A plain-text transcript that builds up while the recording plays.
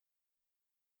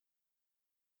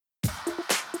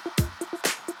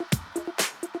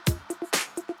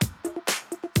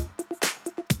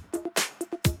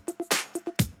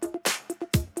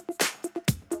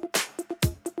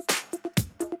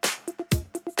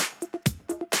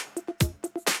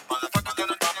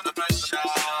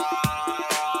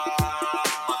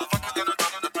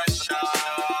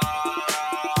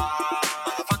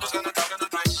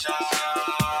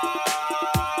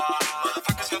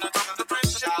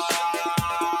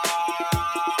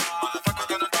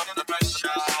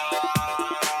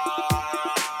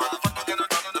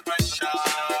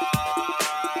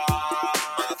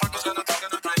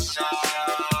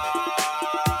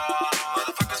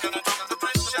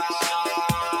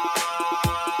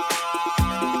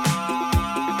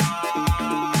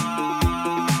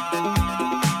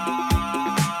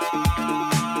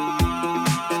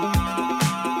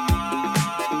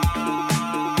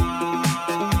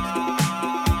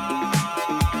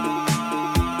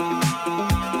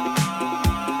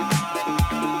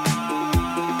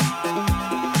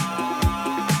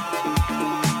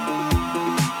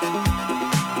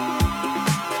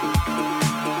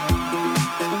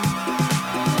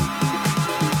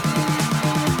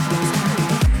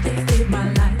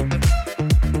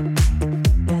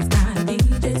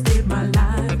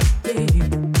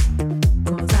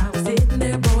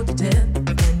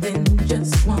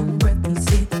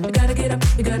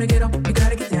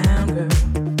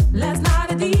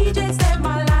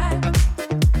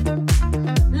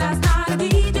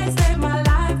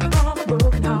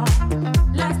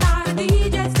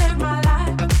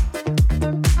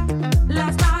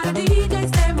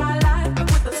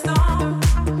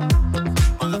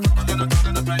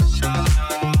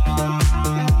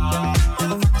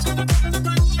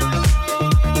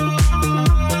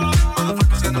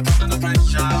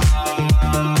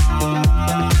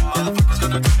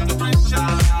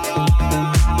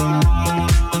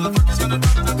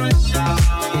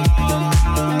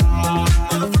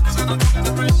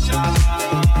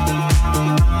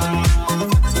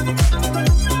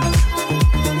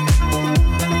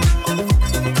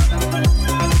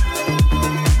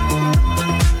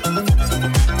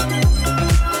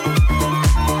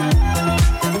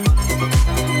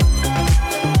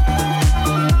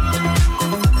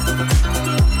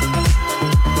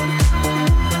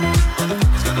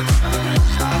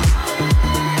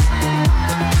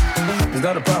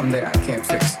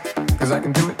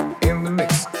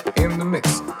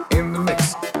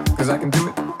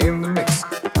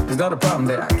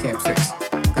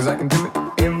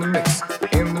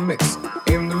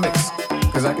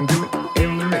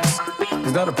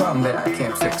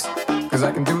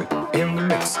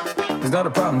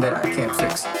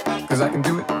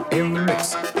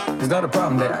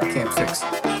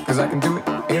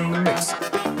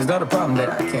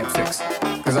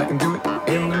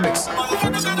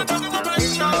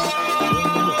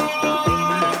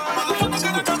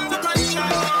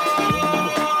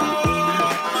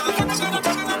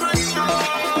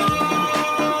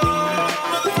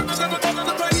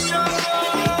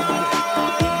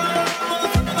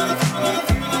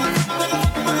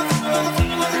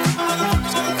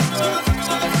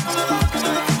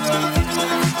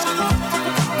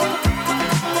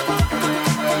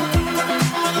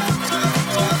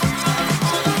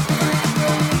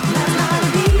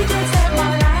DJ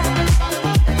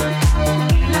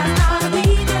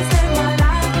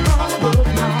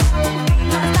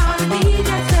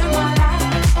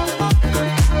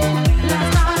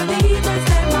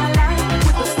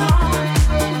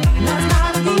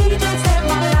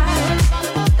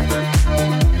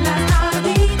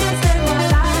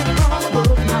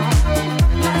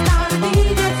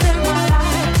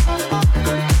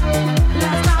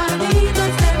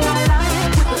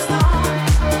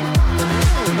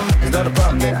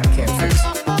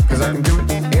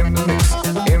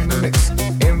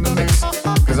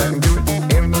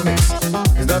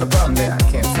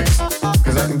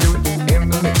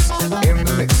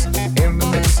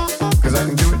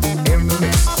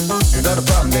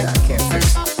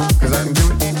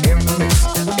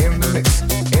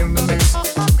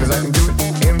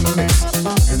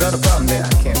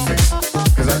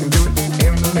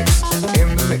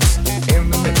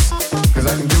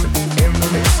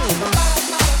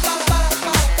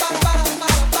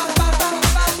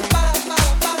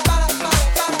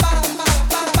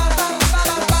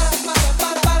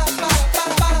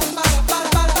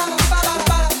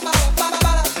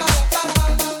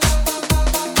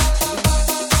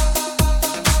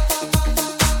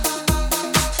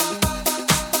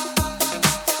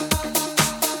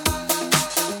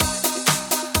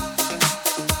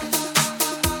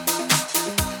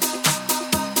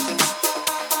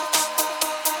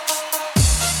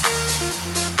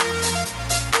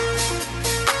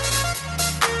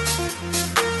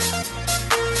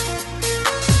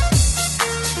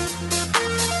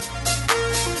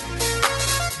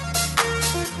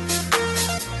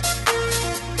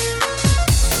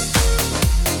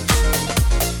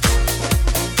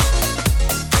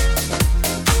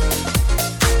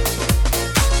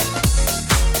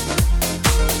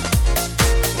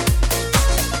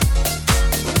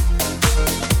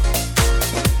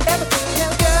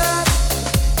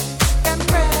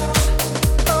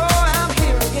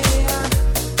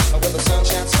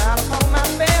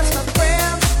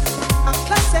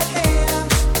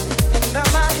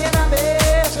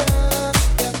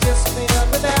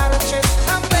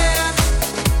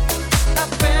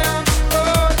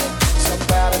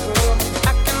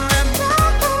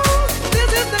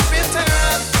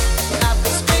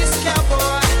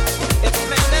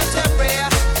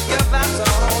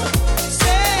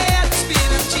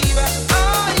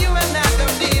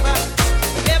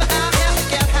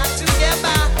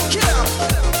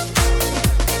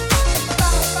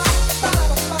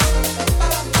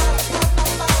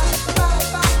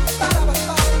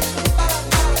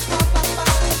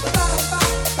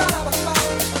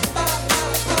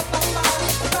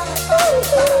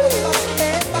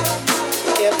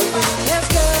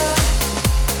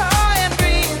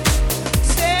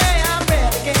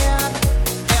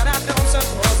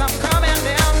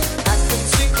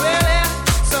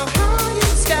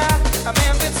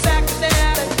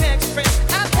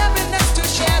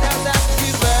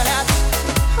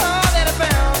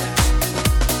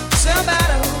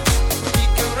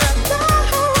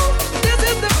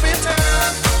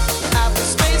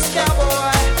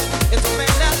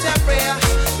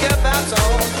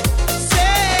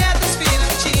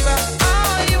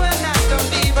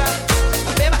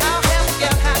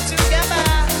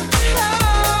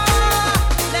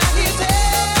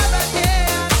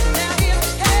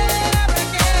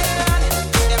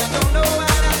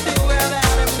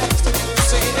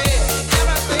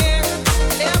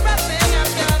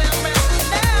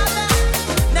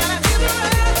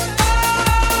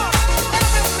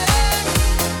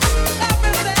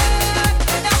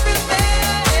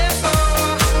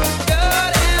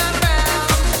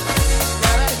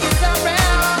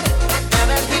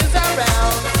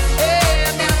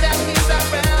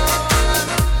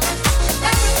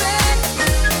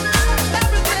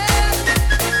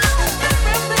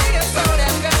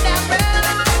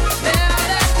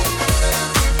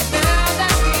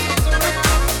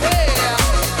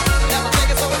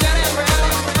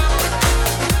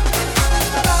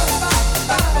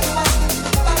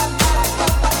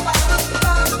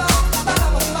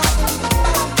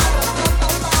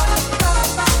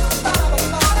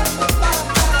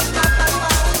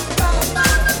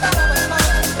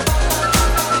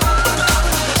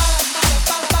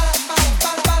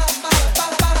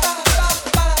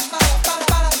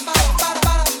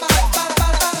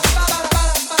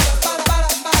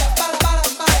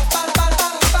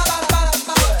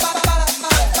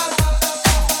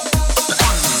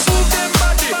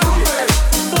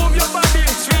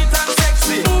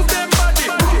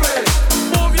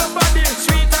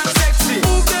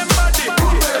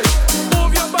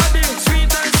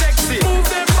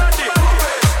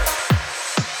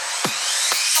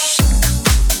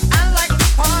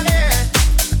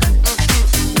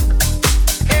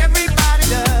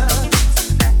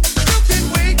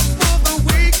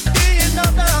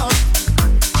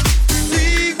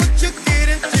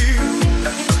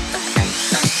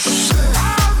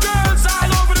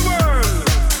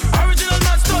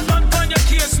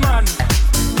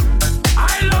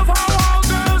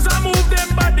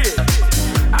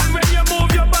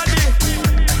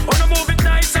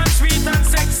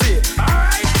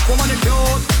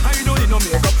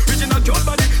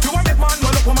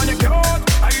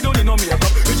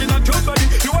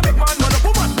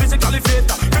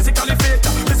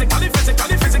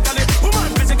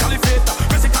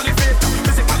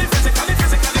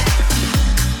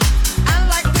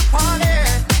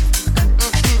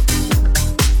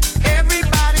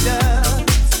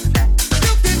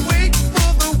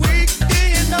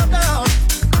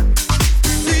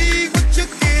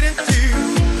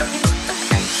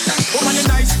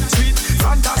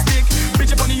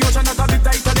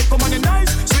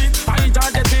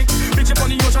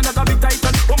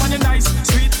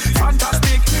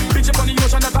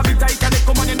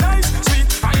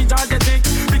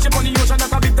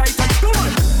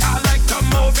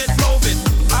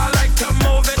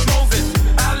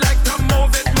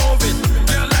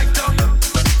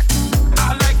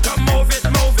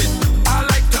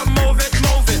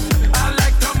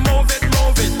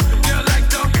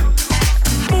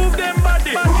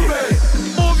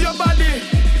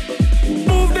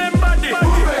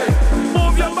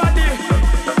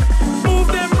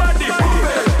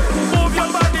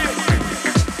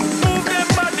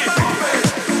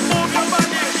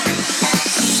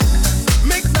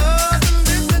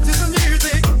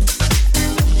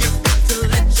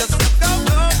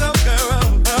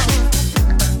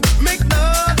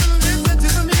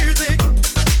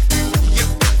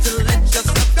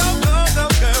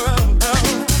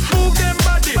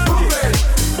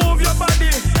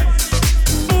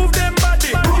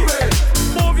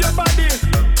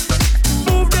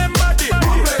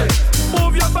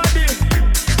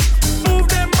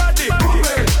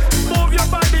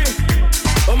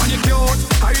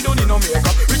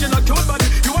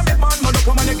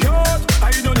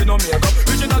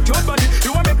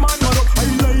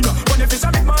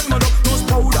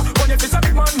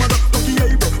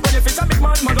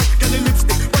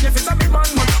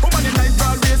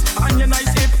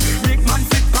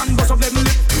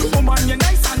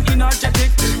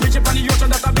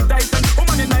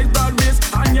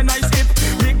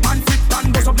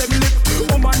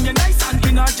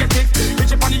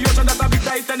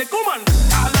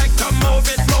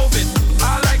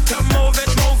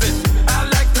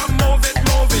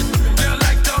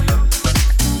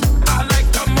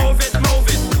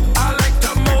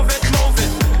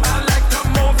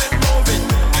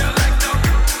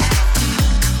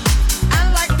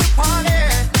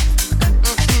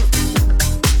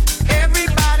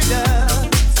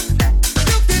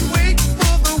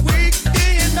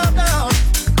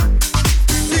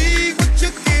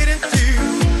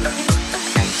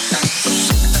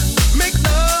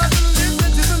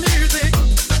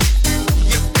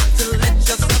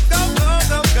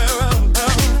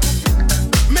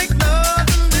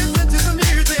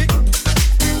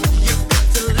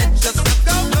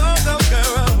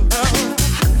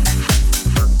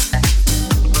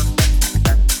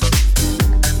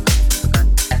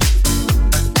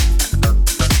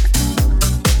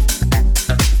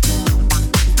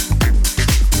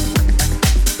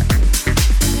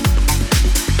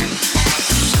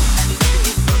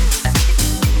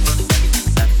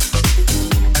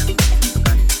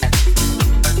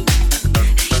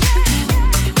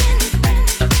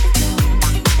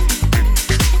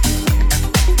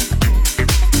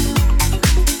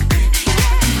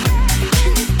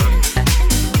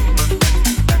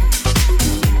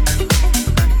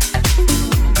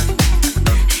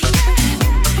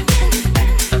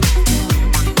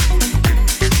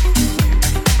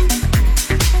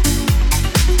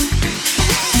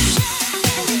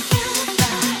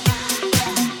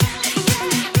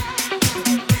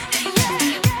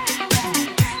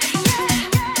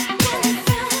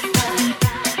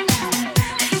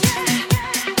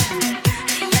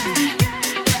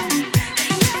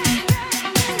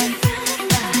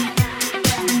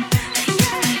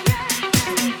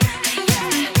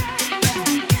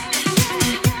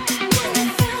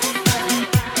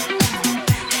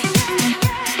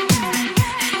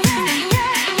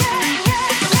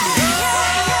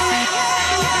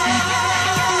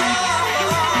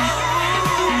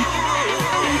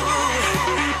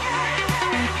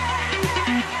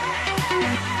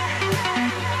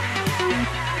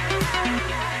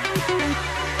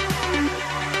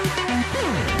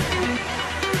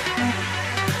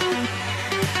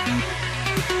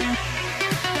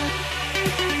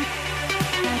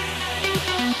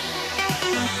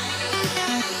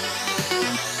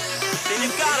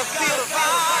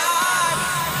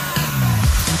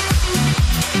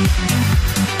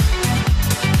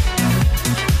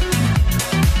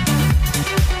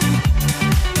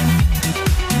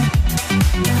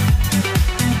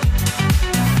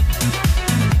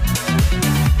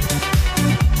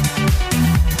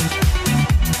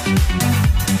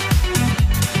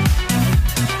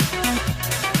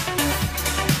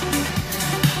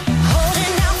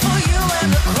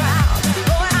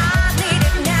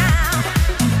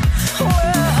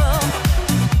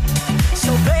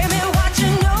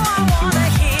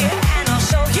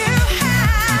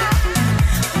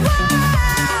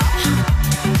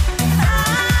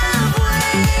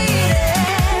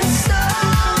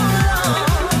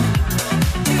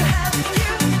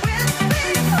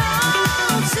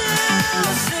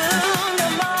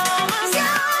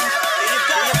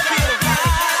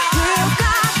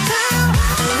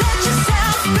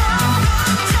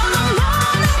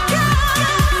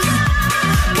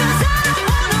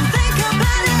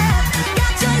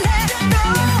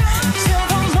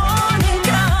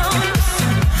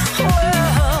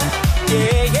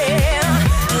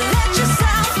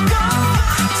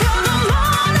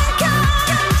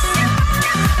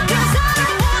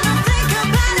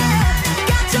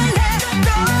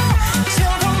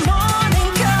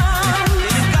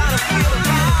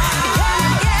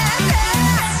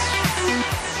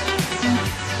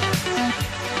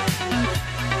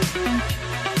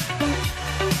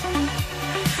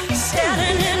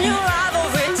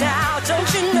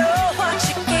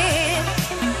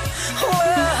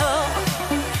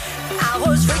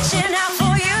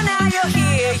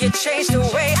change the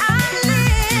way I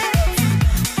live.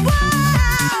 Whoa,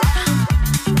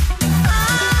 I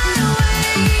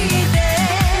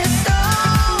waited so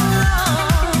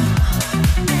long,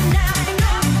 and now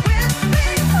you're with me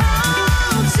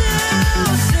all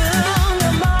too soon.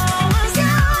 The moment's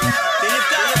gone. You've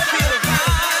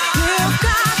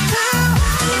got to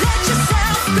let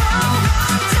yourself go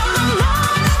till the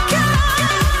morning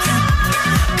comes.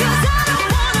 'Cause I don't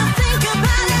wanna think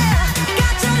about it.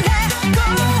 Got to let go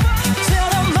till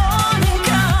the morning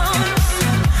comes.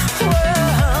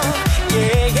 Whoa,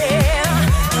 yeah, yeah.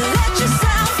 Let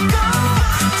yourself go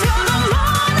till the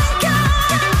morning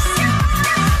comes.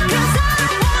 'Cause I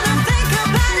don't wanna think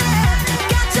about it.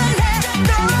 Got to let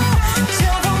go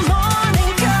till the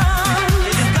morning comes.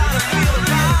 You just gotta feel it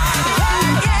now.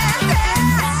 Yeah, yeah.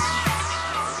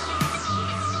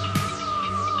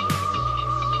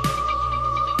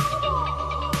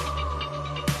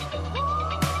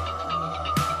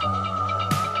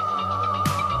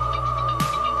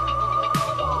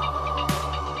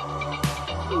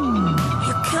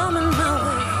 You're coming my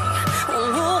way, we're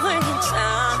moving in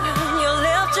time. You're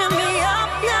lifting me up,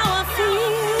 now I feel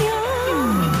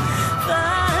you're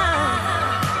fine.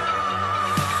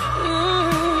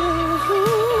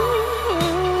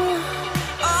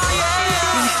 Oh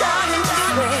yeah, I'm starting to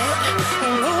sweat,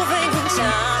 we're moving in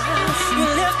time.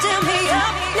 You're lifting me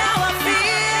up, now I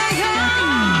feel you're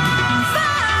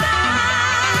fine.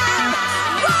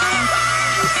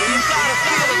 You gotta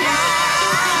feel it now.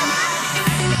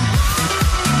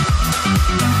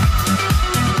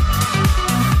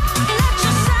 Let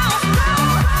yourself go.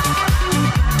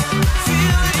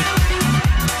 Feel it.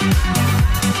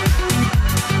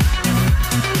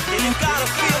 You gotta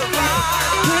feel it now.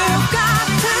 You got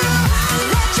to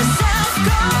let yourself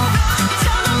go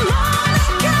till the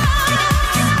morning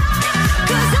comes.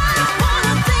 'Cause I don't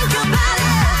wanna think about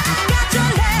it. Got to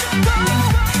let go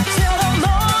till the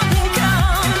morning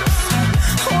comes.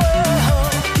 Whoa,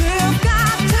 you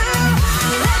got to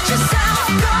let yourself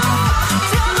go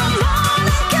till the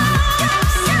morning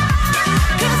comes.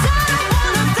 'Cause I don't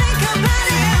wanna think about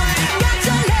it. Got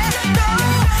to let go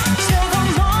till the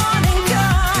morning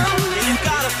comes. You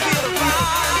gotta feel it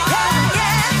right. Yeah,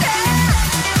 yeah, yeah.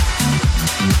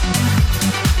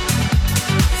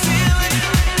 Feel it.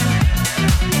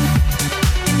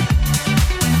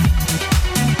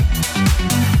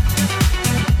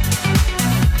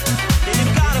 You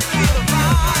gotta feel it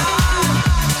right.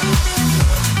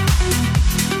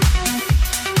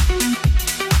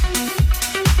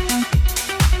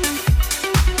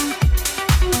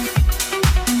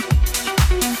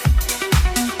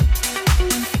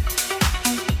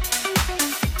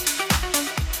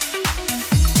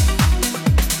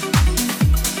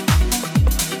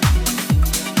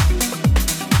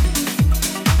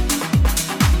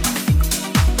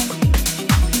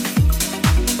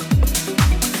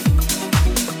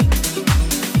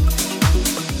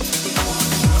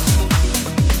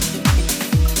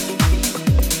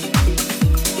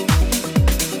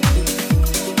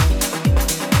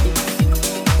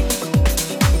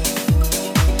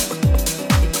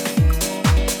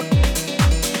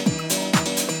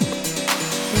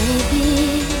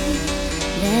 Baby,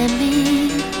 let me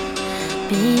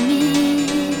be me.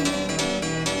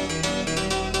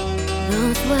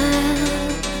 Those were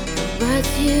the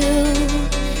words you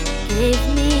gave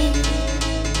me.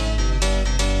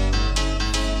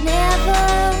 Never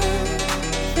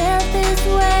felt this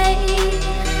way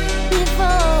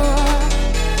before.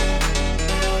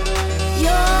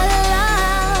 Your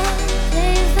love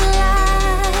is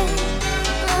alive.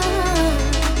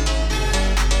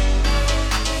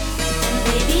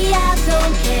 Baby, I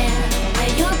don't care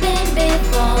where you've been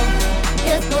before.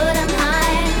 Just put 'em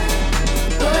high,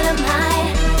 put 'em high.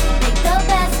 Make the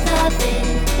best of it,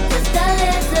 just a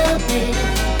little bit.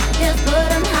 Just put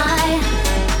 'em high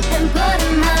and put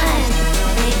 'em high.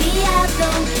 Baby, I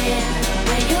don't care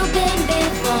where you've been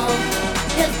before.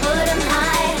 Just put 'em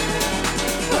high,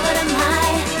 put 'em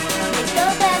high. Make the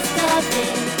best of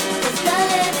it, just a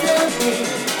little bit.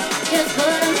 Just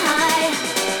put 'em high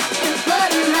and put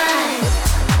 'em high.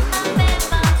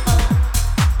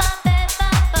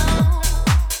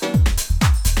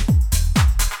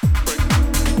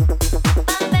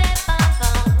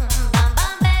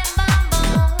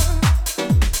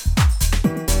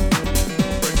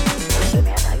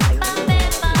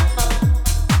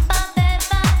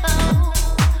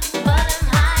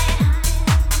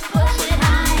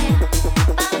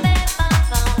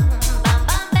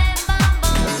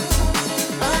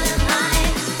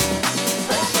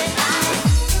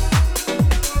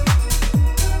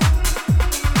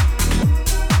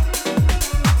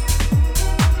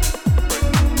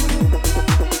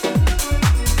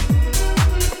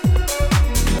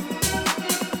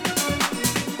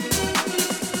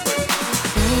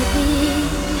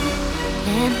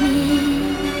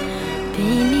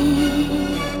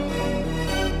 beneath.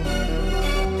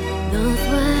 Those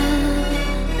were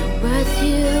the words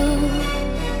you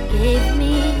gave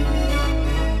me.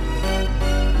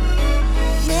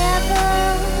 Never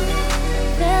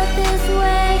felt this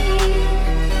way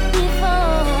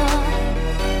before.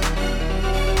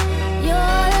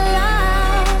 Your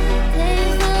love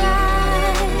tastes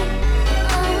like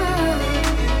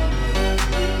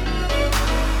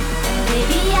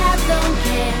baby, I don't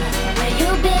care where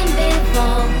you've been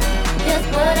before. Just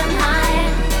put 'em high,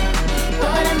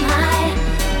 put 'em high.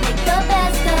 Make the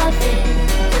best of it,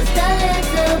 just a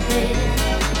little bit.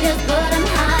 Just put 'em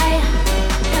high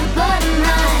and put 'em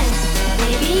high.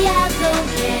 Baby, I don't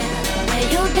care where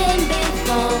you've been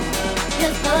before.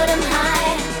 Just put 'em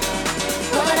high,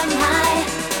 put 'em high.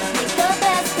 Make the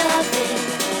best of it,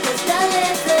 just a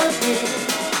little bit.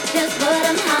 Just put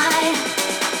 'em high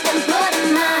and put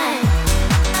 'em high.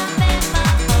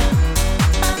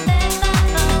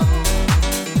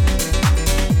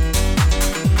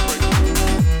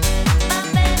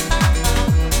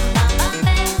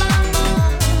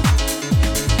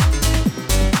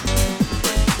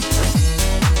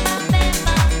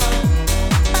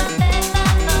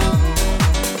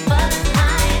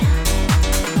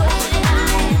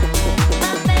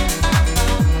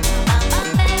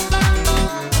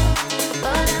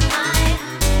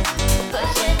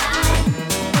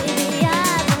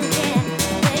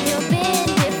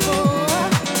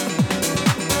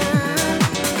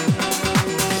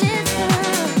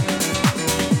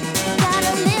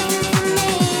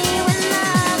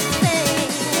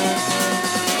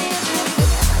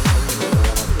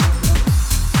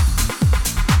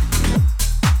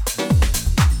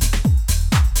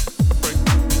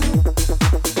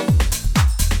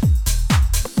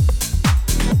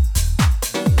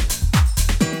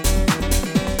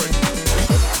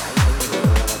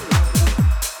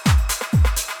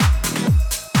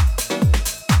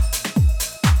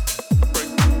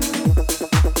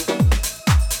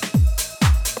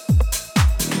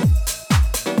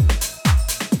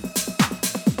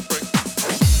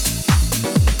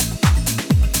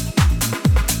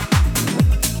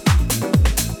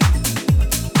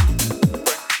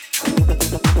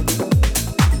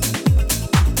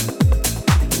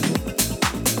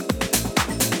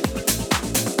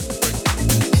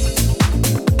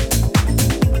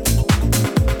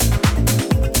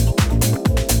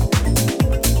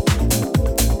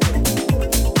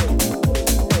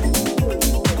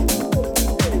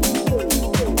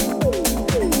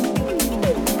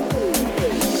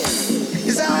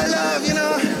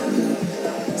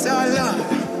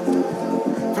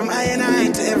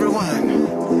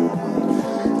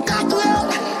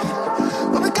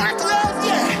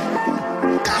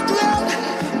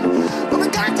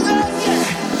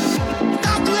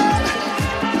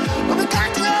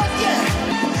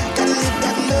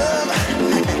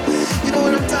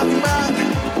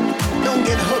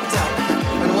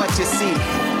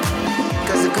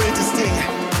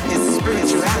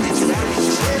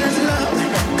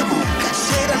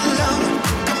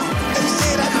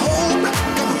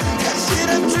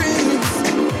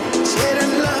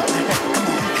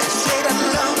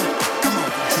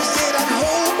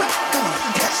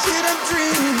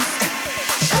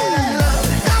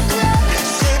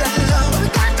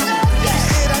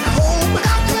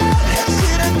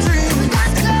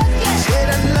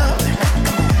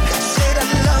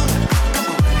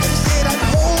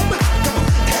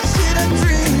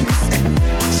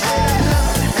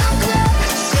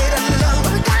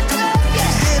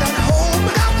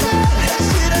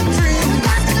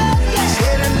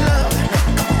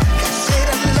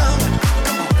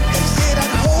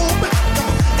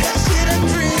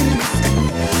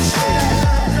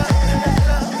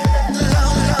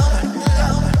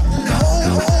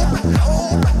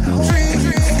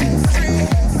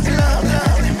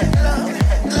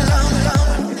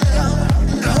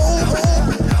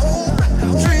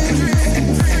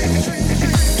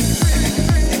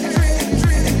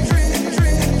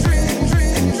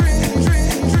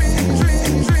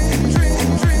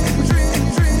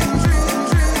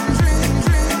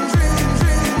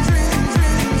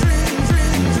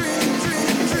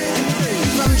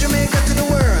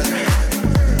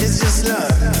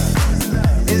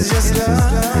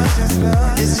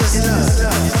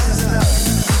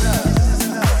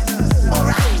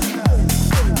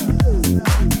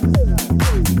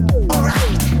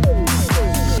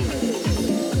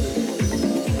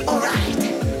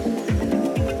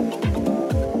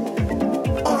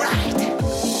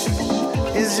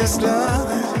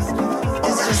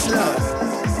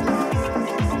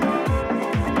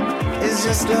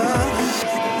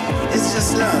 It's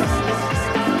just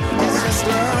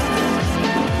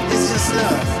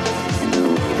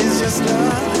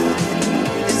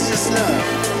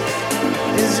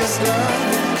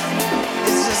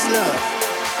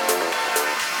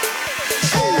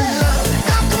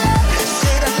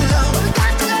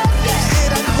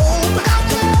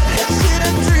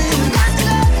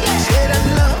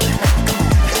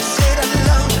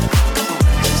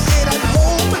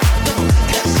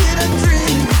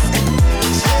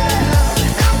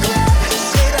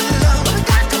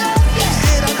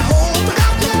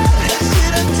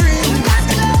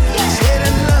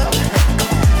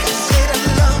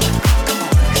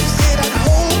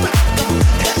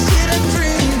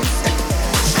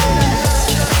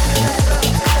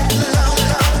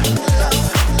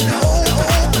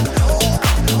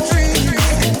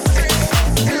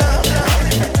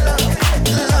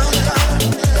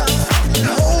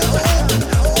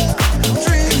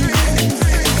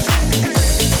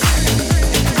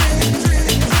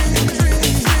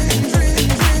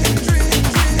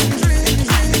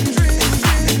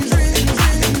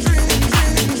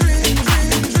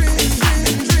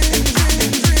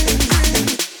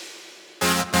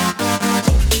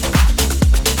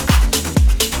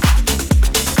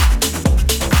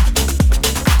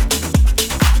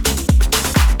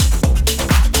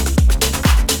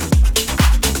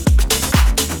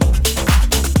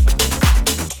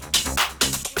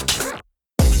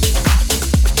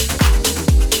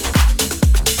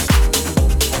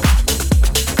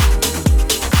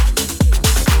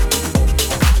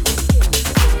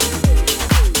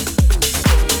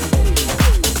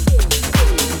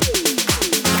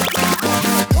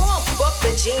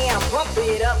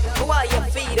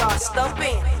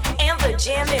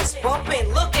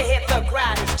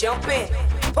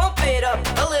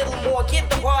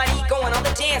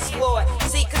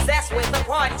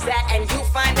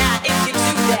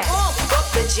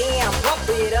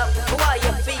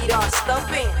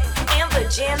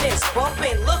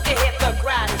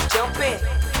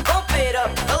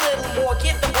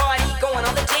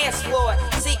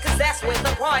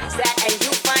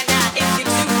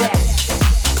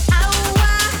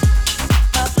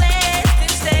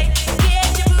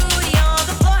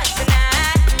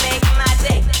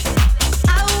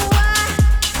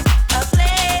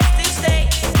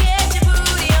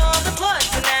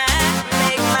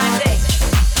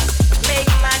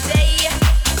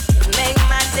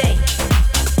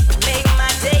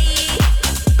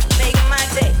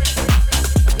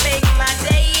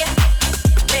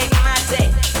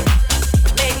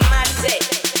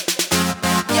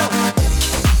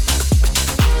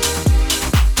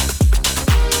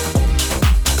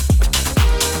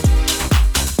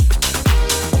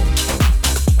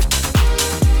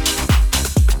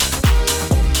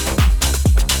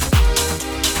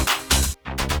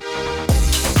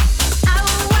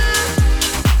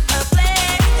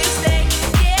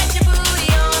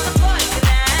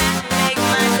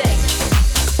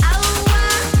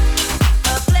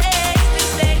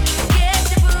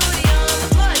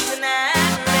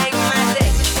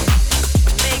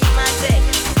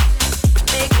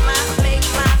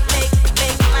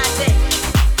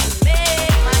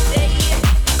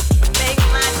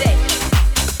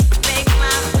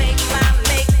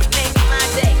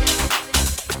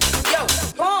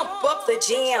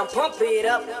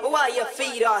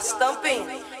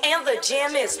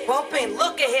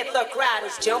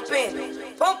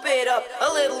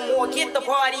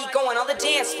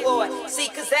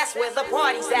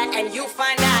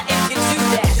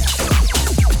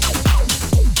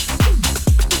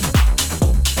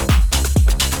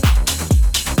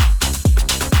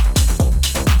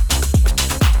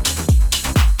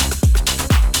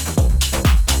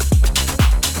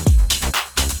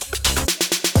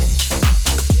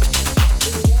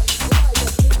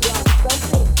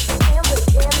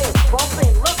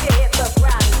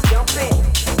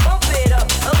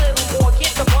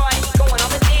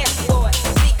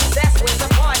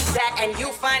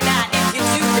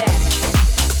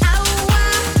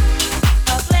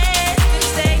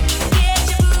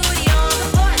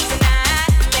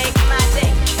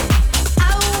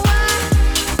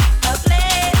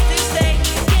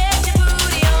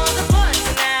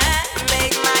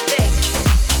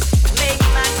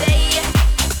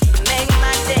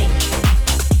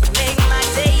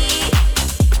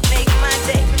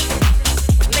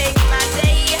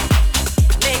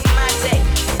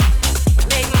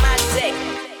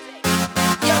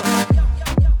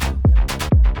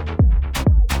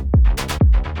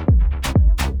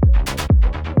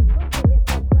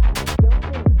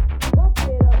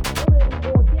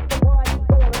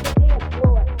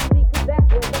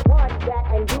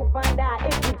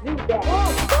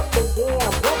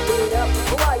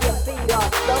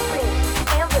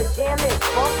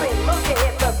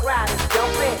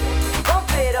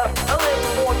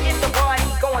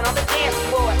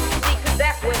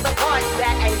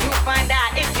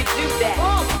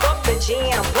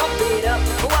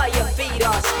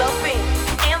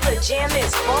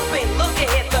bumping. Look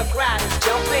ahead, the crowd is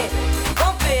jumping.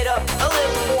 Bump it up a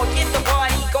little more, get the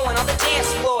party going on the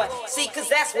dance floor. See, cause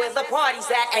that's where the party's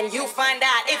at, and you'll find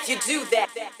out if you do that.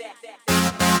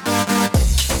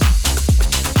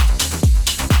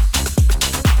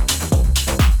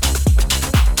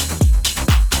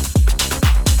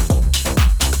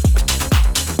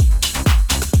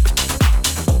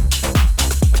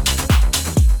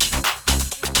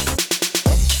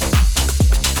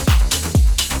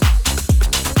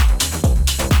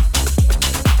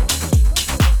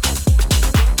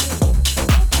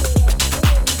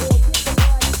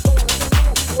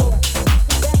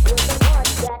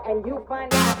 And you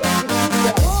find out if you do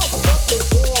that. Bump the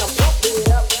jam, bump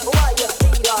it up while your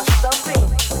feet are stumping.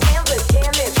 And the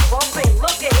jam is bumping.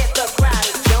 Look ahead, the crowd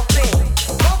is jumping.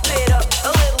 Bump it up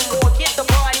a little more, get the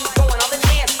party going on the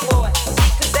dance floor.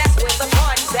 See, cause that's where the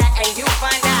party's at, and you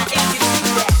find out if you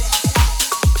do that.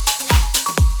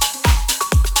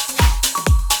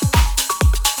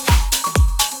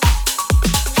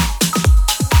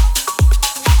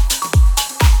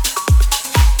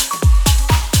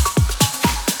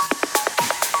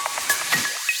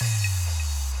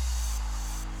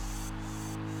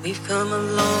 We've come a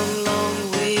long,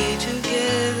 long way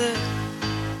together,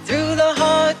 through the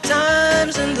hard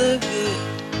times and the good.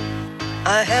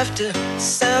 I have to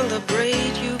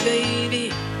celebrate you,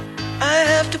 baby. I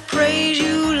have to praise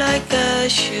you like I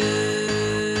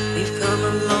should. We've come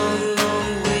a long,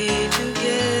 long way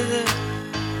together,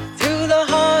 through the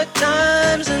hard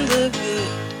times and the good.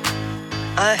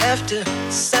 I have to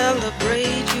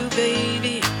celebrate you,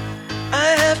 baby.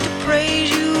 I have to praise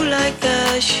you like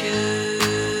I should.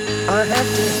 I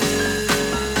have to.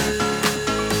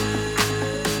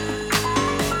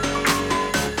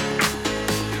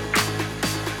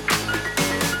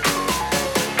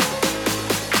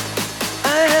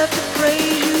 I have to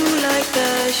praise you like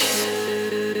I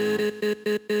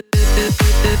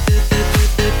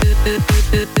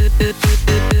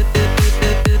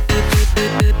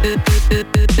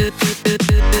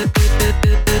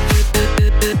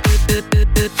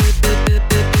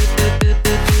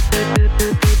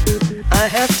I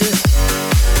have to.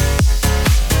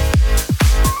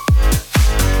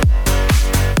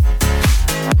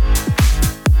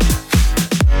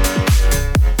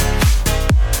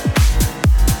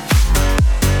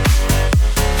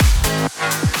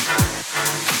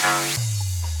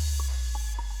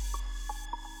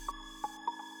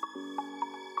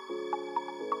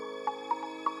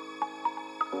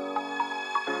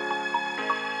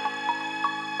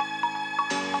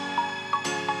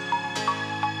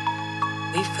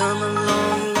 We've come a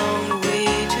long, long way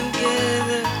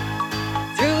together,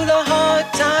 through the hard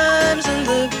times and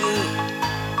the good.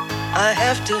 I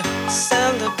have to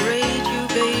celebrate you,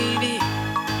 baby.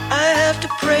 I have to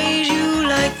praise you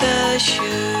like I should.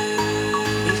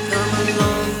 We've come a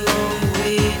long, long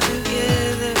way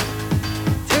together,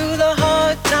 through the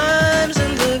hard times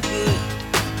and the good.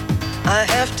 I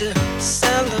have to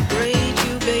celebrate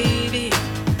you, baby.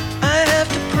 I have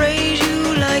to praise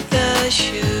you like I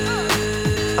should.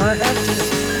 I have to.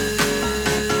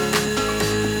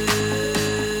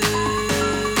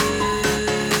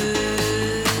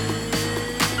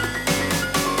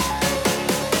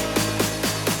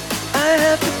 I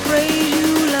have to praise you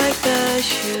like I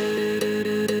should.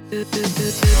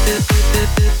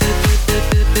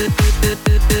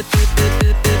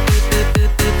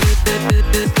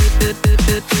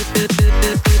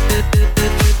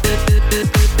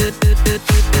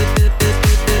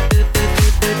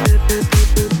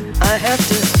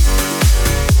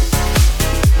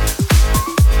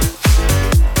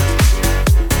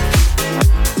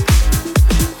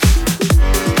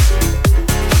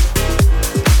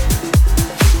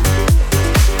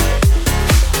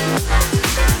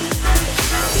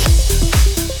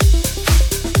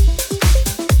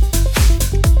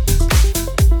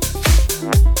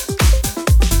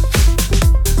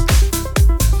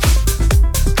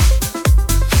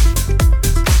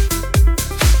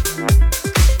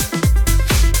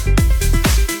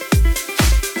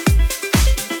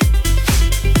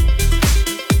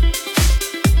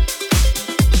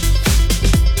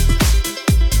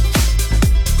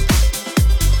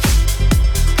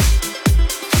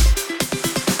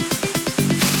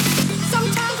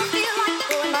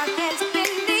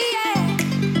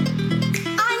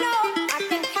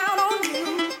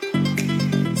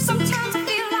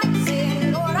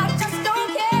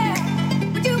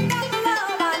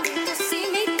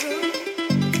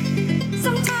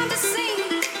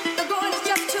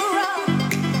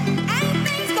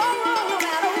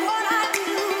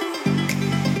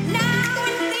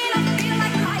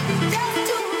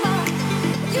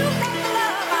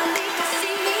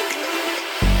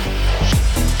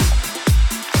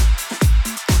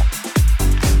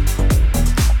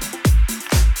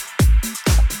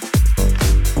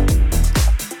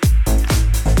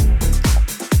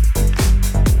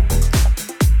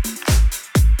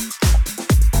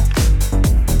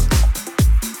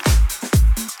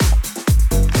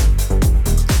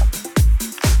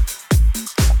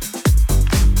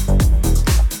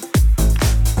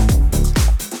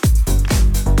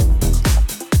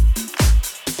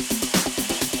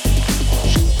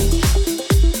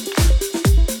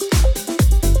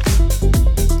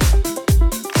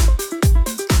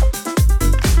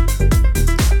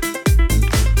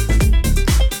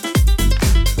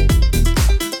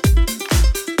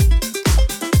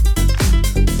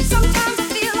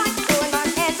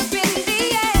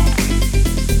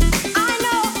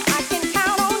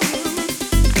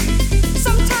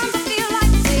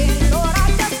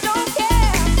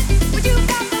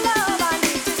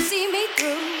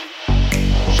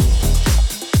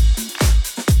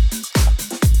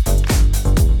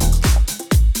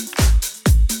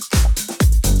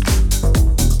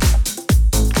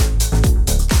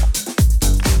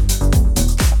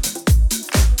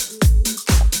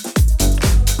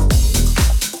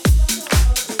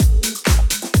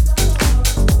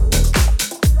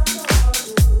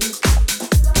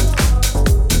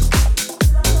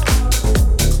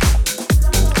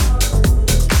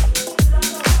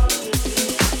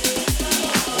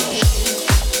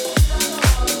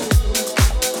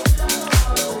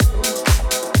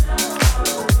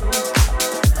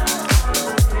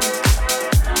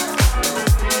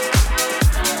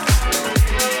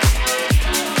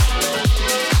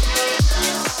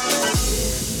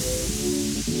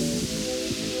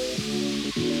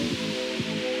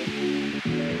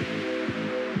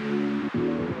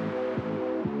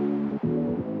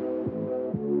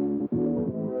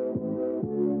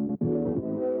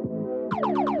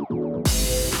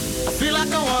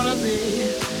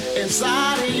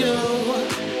 inside of you.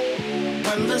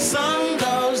 When the sun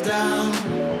goes down,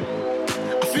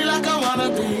 I feel like I wanna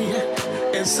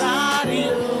be inside of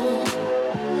you.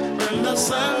 When the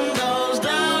sun goes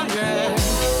down, yeah,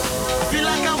 I feel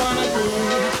like I wanna be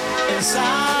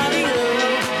inside of you.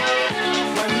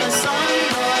 When the sun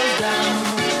goes down,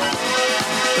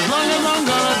 as long as I'm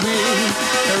gonna be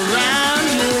around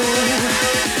you.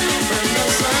 When the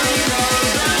sun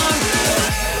goes down,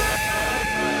 yeah.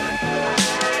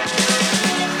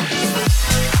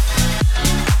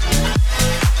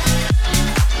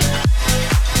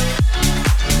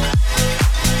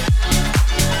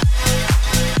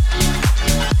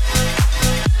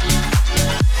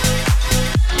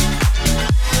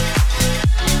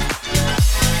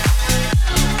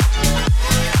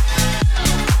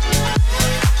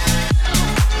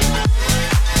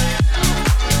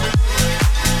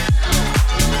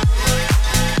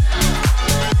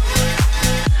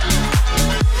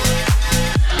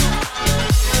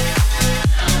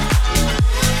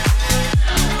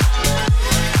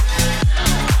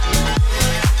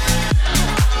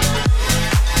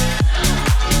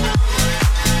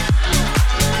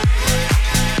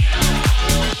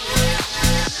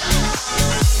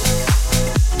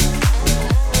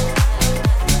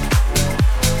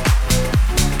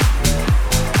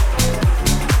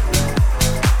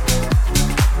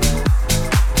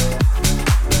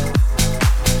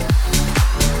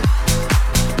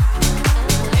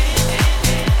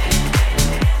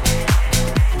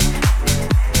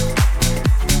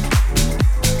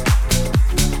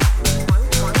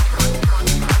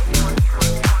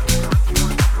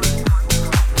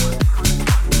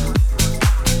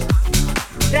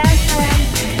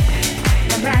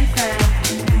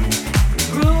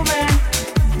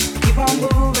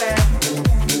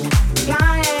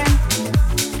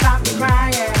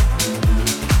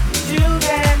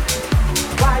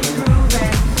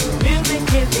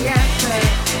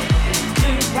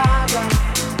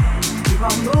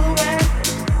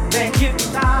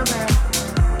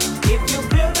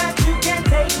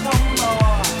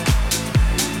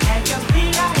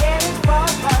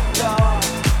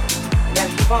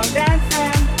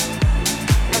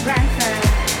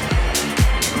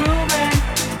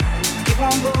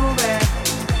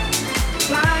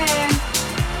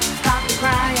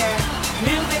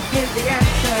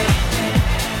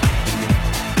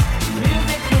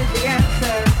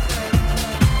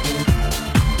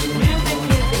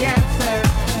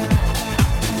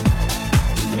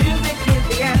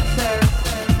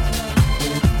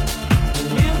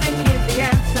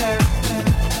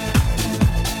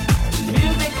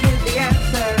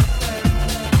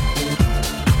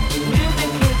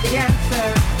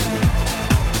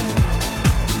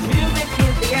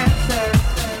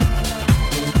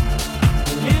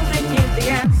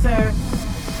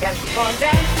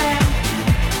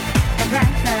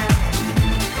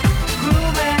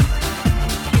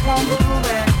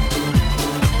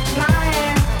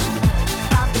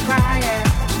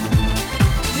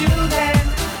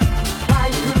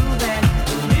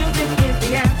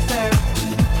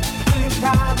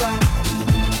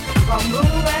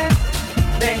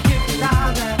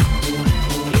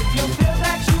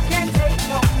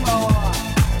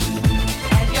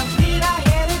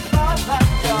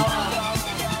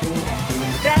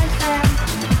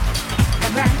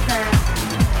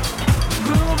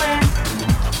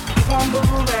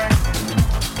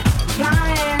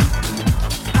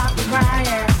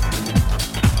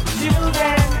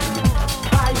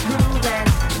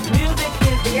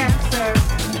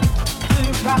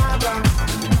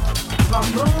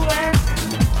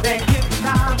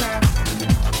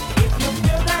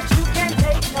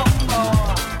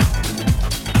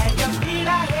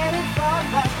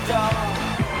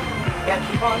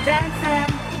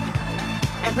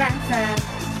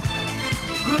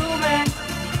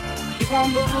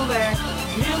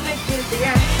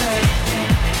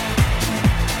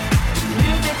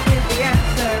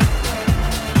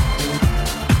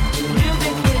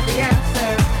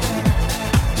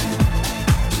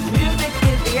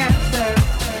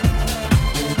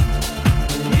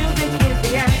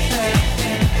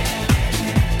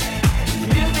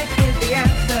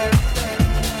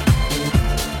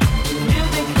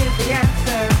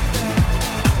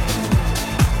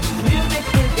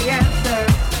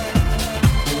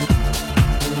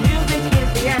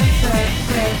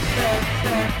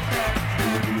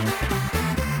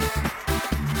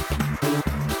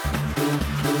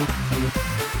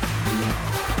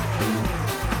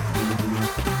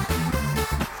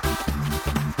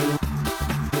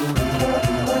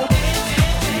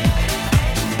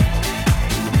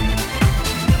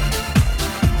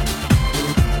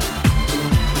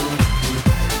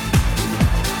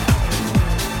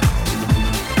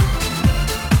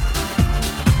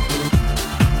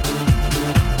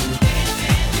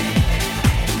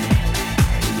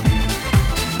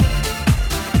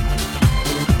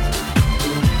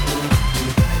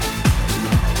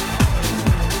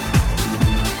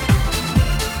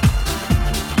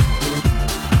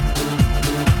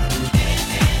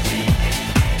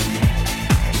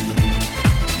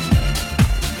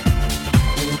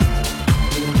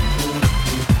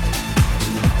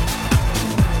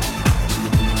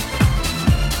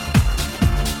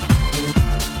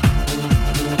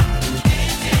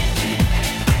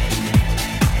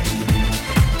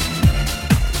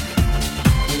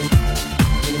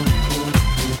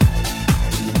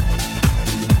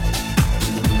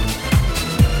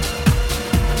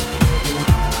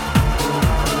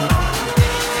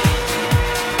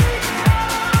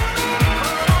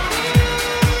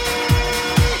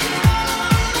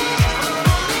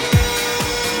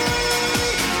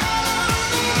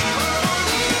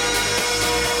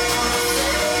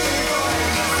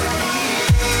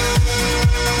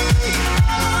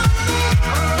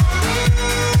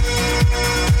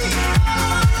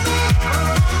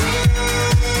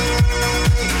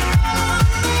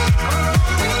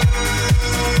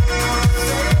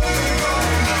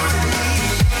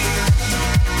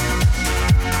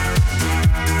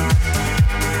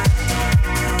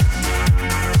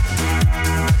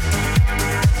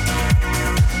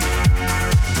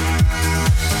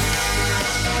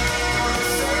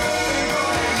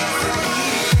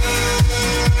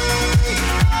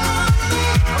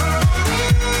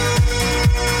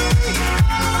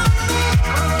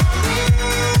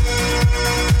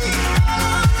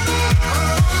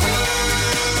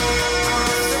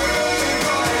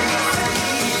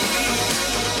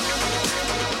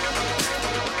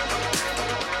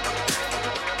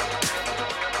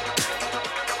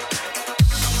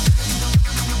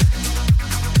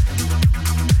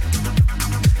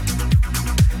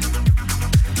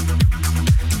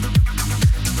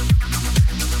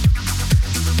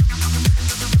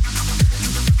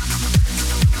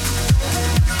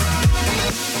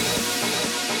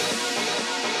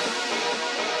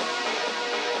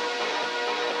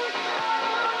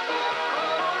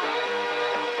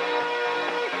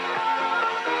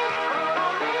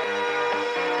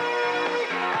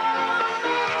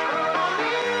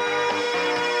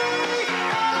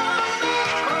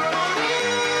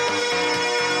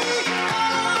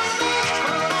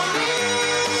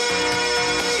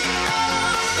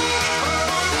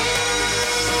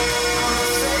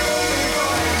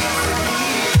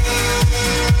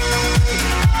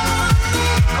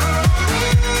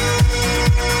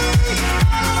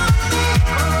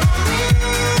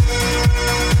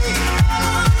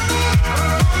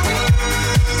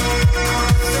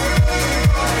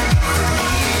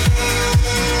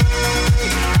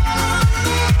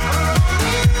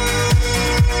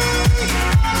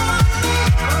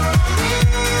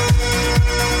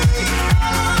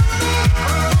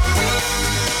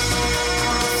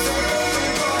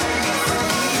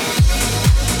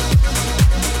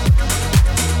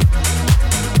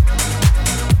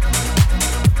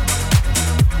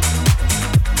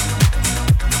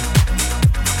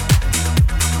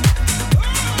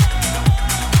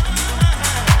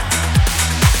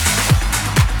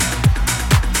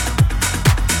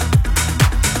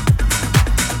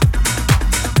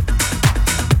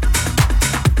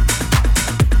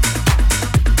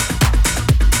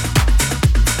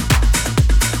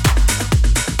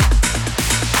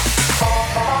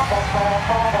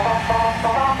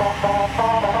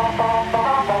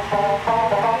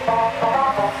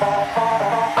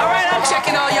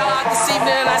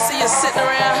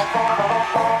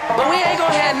 around. But we ain't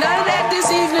gonna have none of that this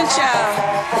evening, child.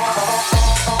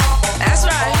 That's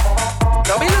right.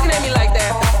 Don't be looking at me like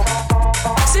that.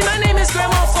 See, my name is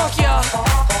Grandma Funk, y'all.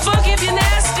 Funk if you're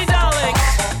nasty, darling.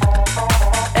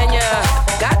 And you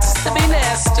got to be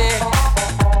nasty.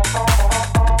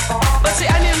 But see,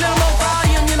 I need a little more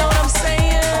volume, you know what I'm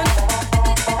saying?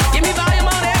 Give me volume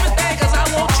on everything, cause I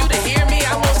want you to hear me.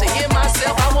 I want to hear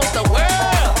myself. I want the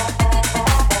world.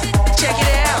 Check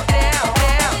it out,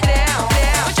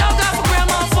 What y'all got for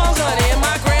Grandma Funk, honey, and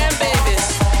my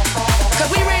grandbabies? Cause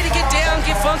we ready to get down,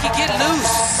 get funky, get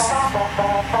loose.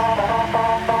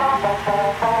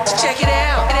 So check it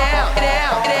out.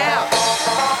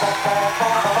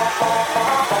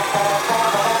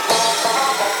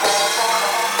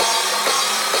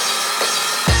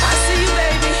 I see you,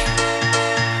 baby,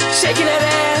 shaking that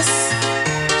ass,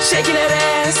 shaking that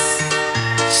ass,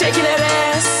 shaking that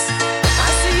ass. I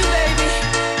see you, baby,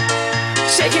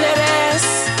 shaking that ass,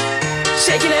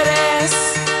 shaking that ass,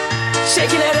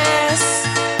 shaking that ass.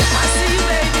 I see you,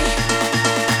 baby,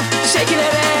 shaking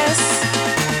that ass,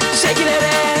 shaking that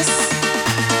ass,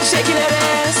 shaking that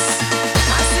ass.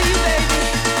 I see you, baby,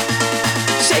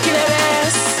 shaking that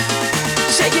ass,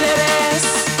 shaking that ass,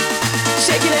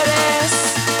 shaking that ass.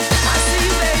 I see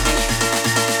you, baby,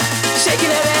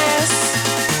 shaking that ass,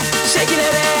 shaking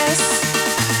that ass,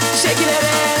 shaking that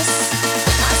ass.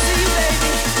 I see you,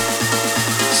 baby,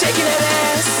 shaking that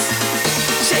ass,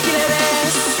 shaking that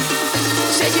ass,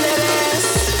 shaking that ass.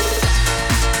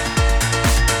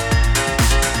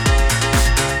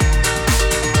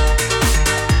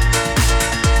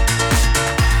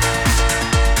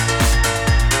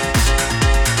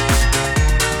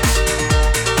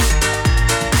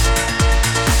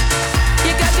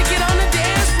 You got to get on the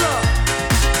dance floor.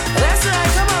 That's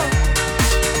right, come on.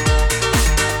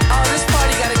 Oh, this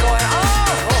party got it going. Oh.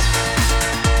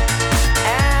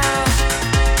 Ow.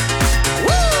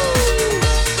 Woo.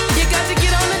 You got to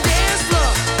get on the dance floor.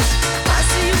 I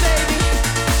see you, baby.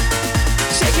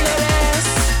 Shaking that ass.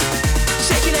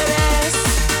 Shaking that ass.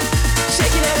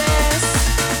 Shaking that ass.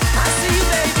 I see you,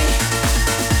 baby.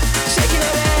 Shaking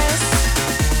that ass.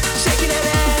 Shaking that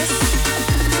ass.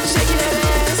 Shaking that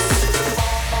ass.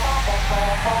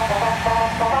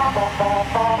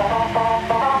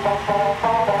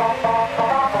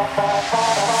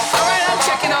 All right, I'm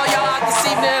checking all y'all out this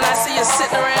evening, and I see you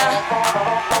sitting around.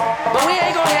 But we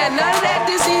ain't gonna have none of that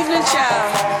this evening,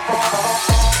 child.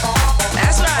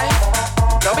 That's right.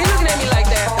 Don't be looking at me like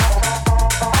that.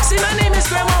 See, my name is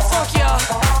Grandma Funk, y'all.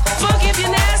 Funk if you're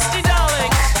nasty,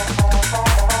 darling.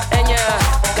 And you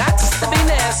got to be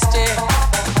nasty.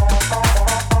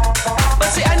 But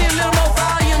see, I need a little more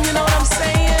volume, you know what I'm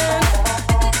saying?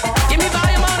 Give me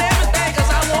volume on everything, cause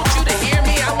I want you to hear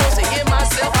me. I want to hear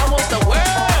myself. I want the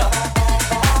world.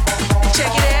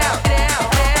 Check it out.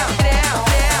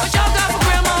 What y'all got for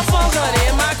Grandma Funk, honey,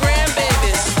 and my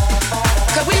grandbabies?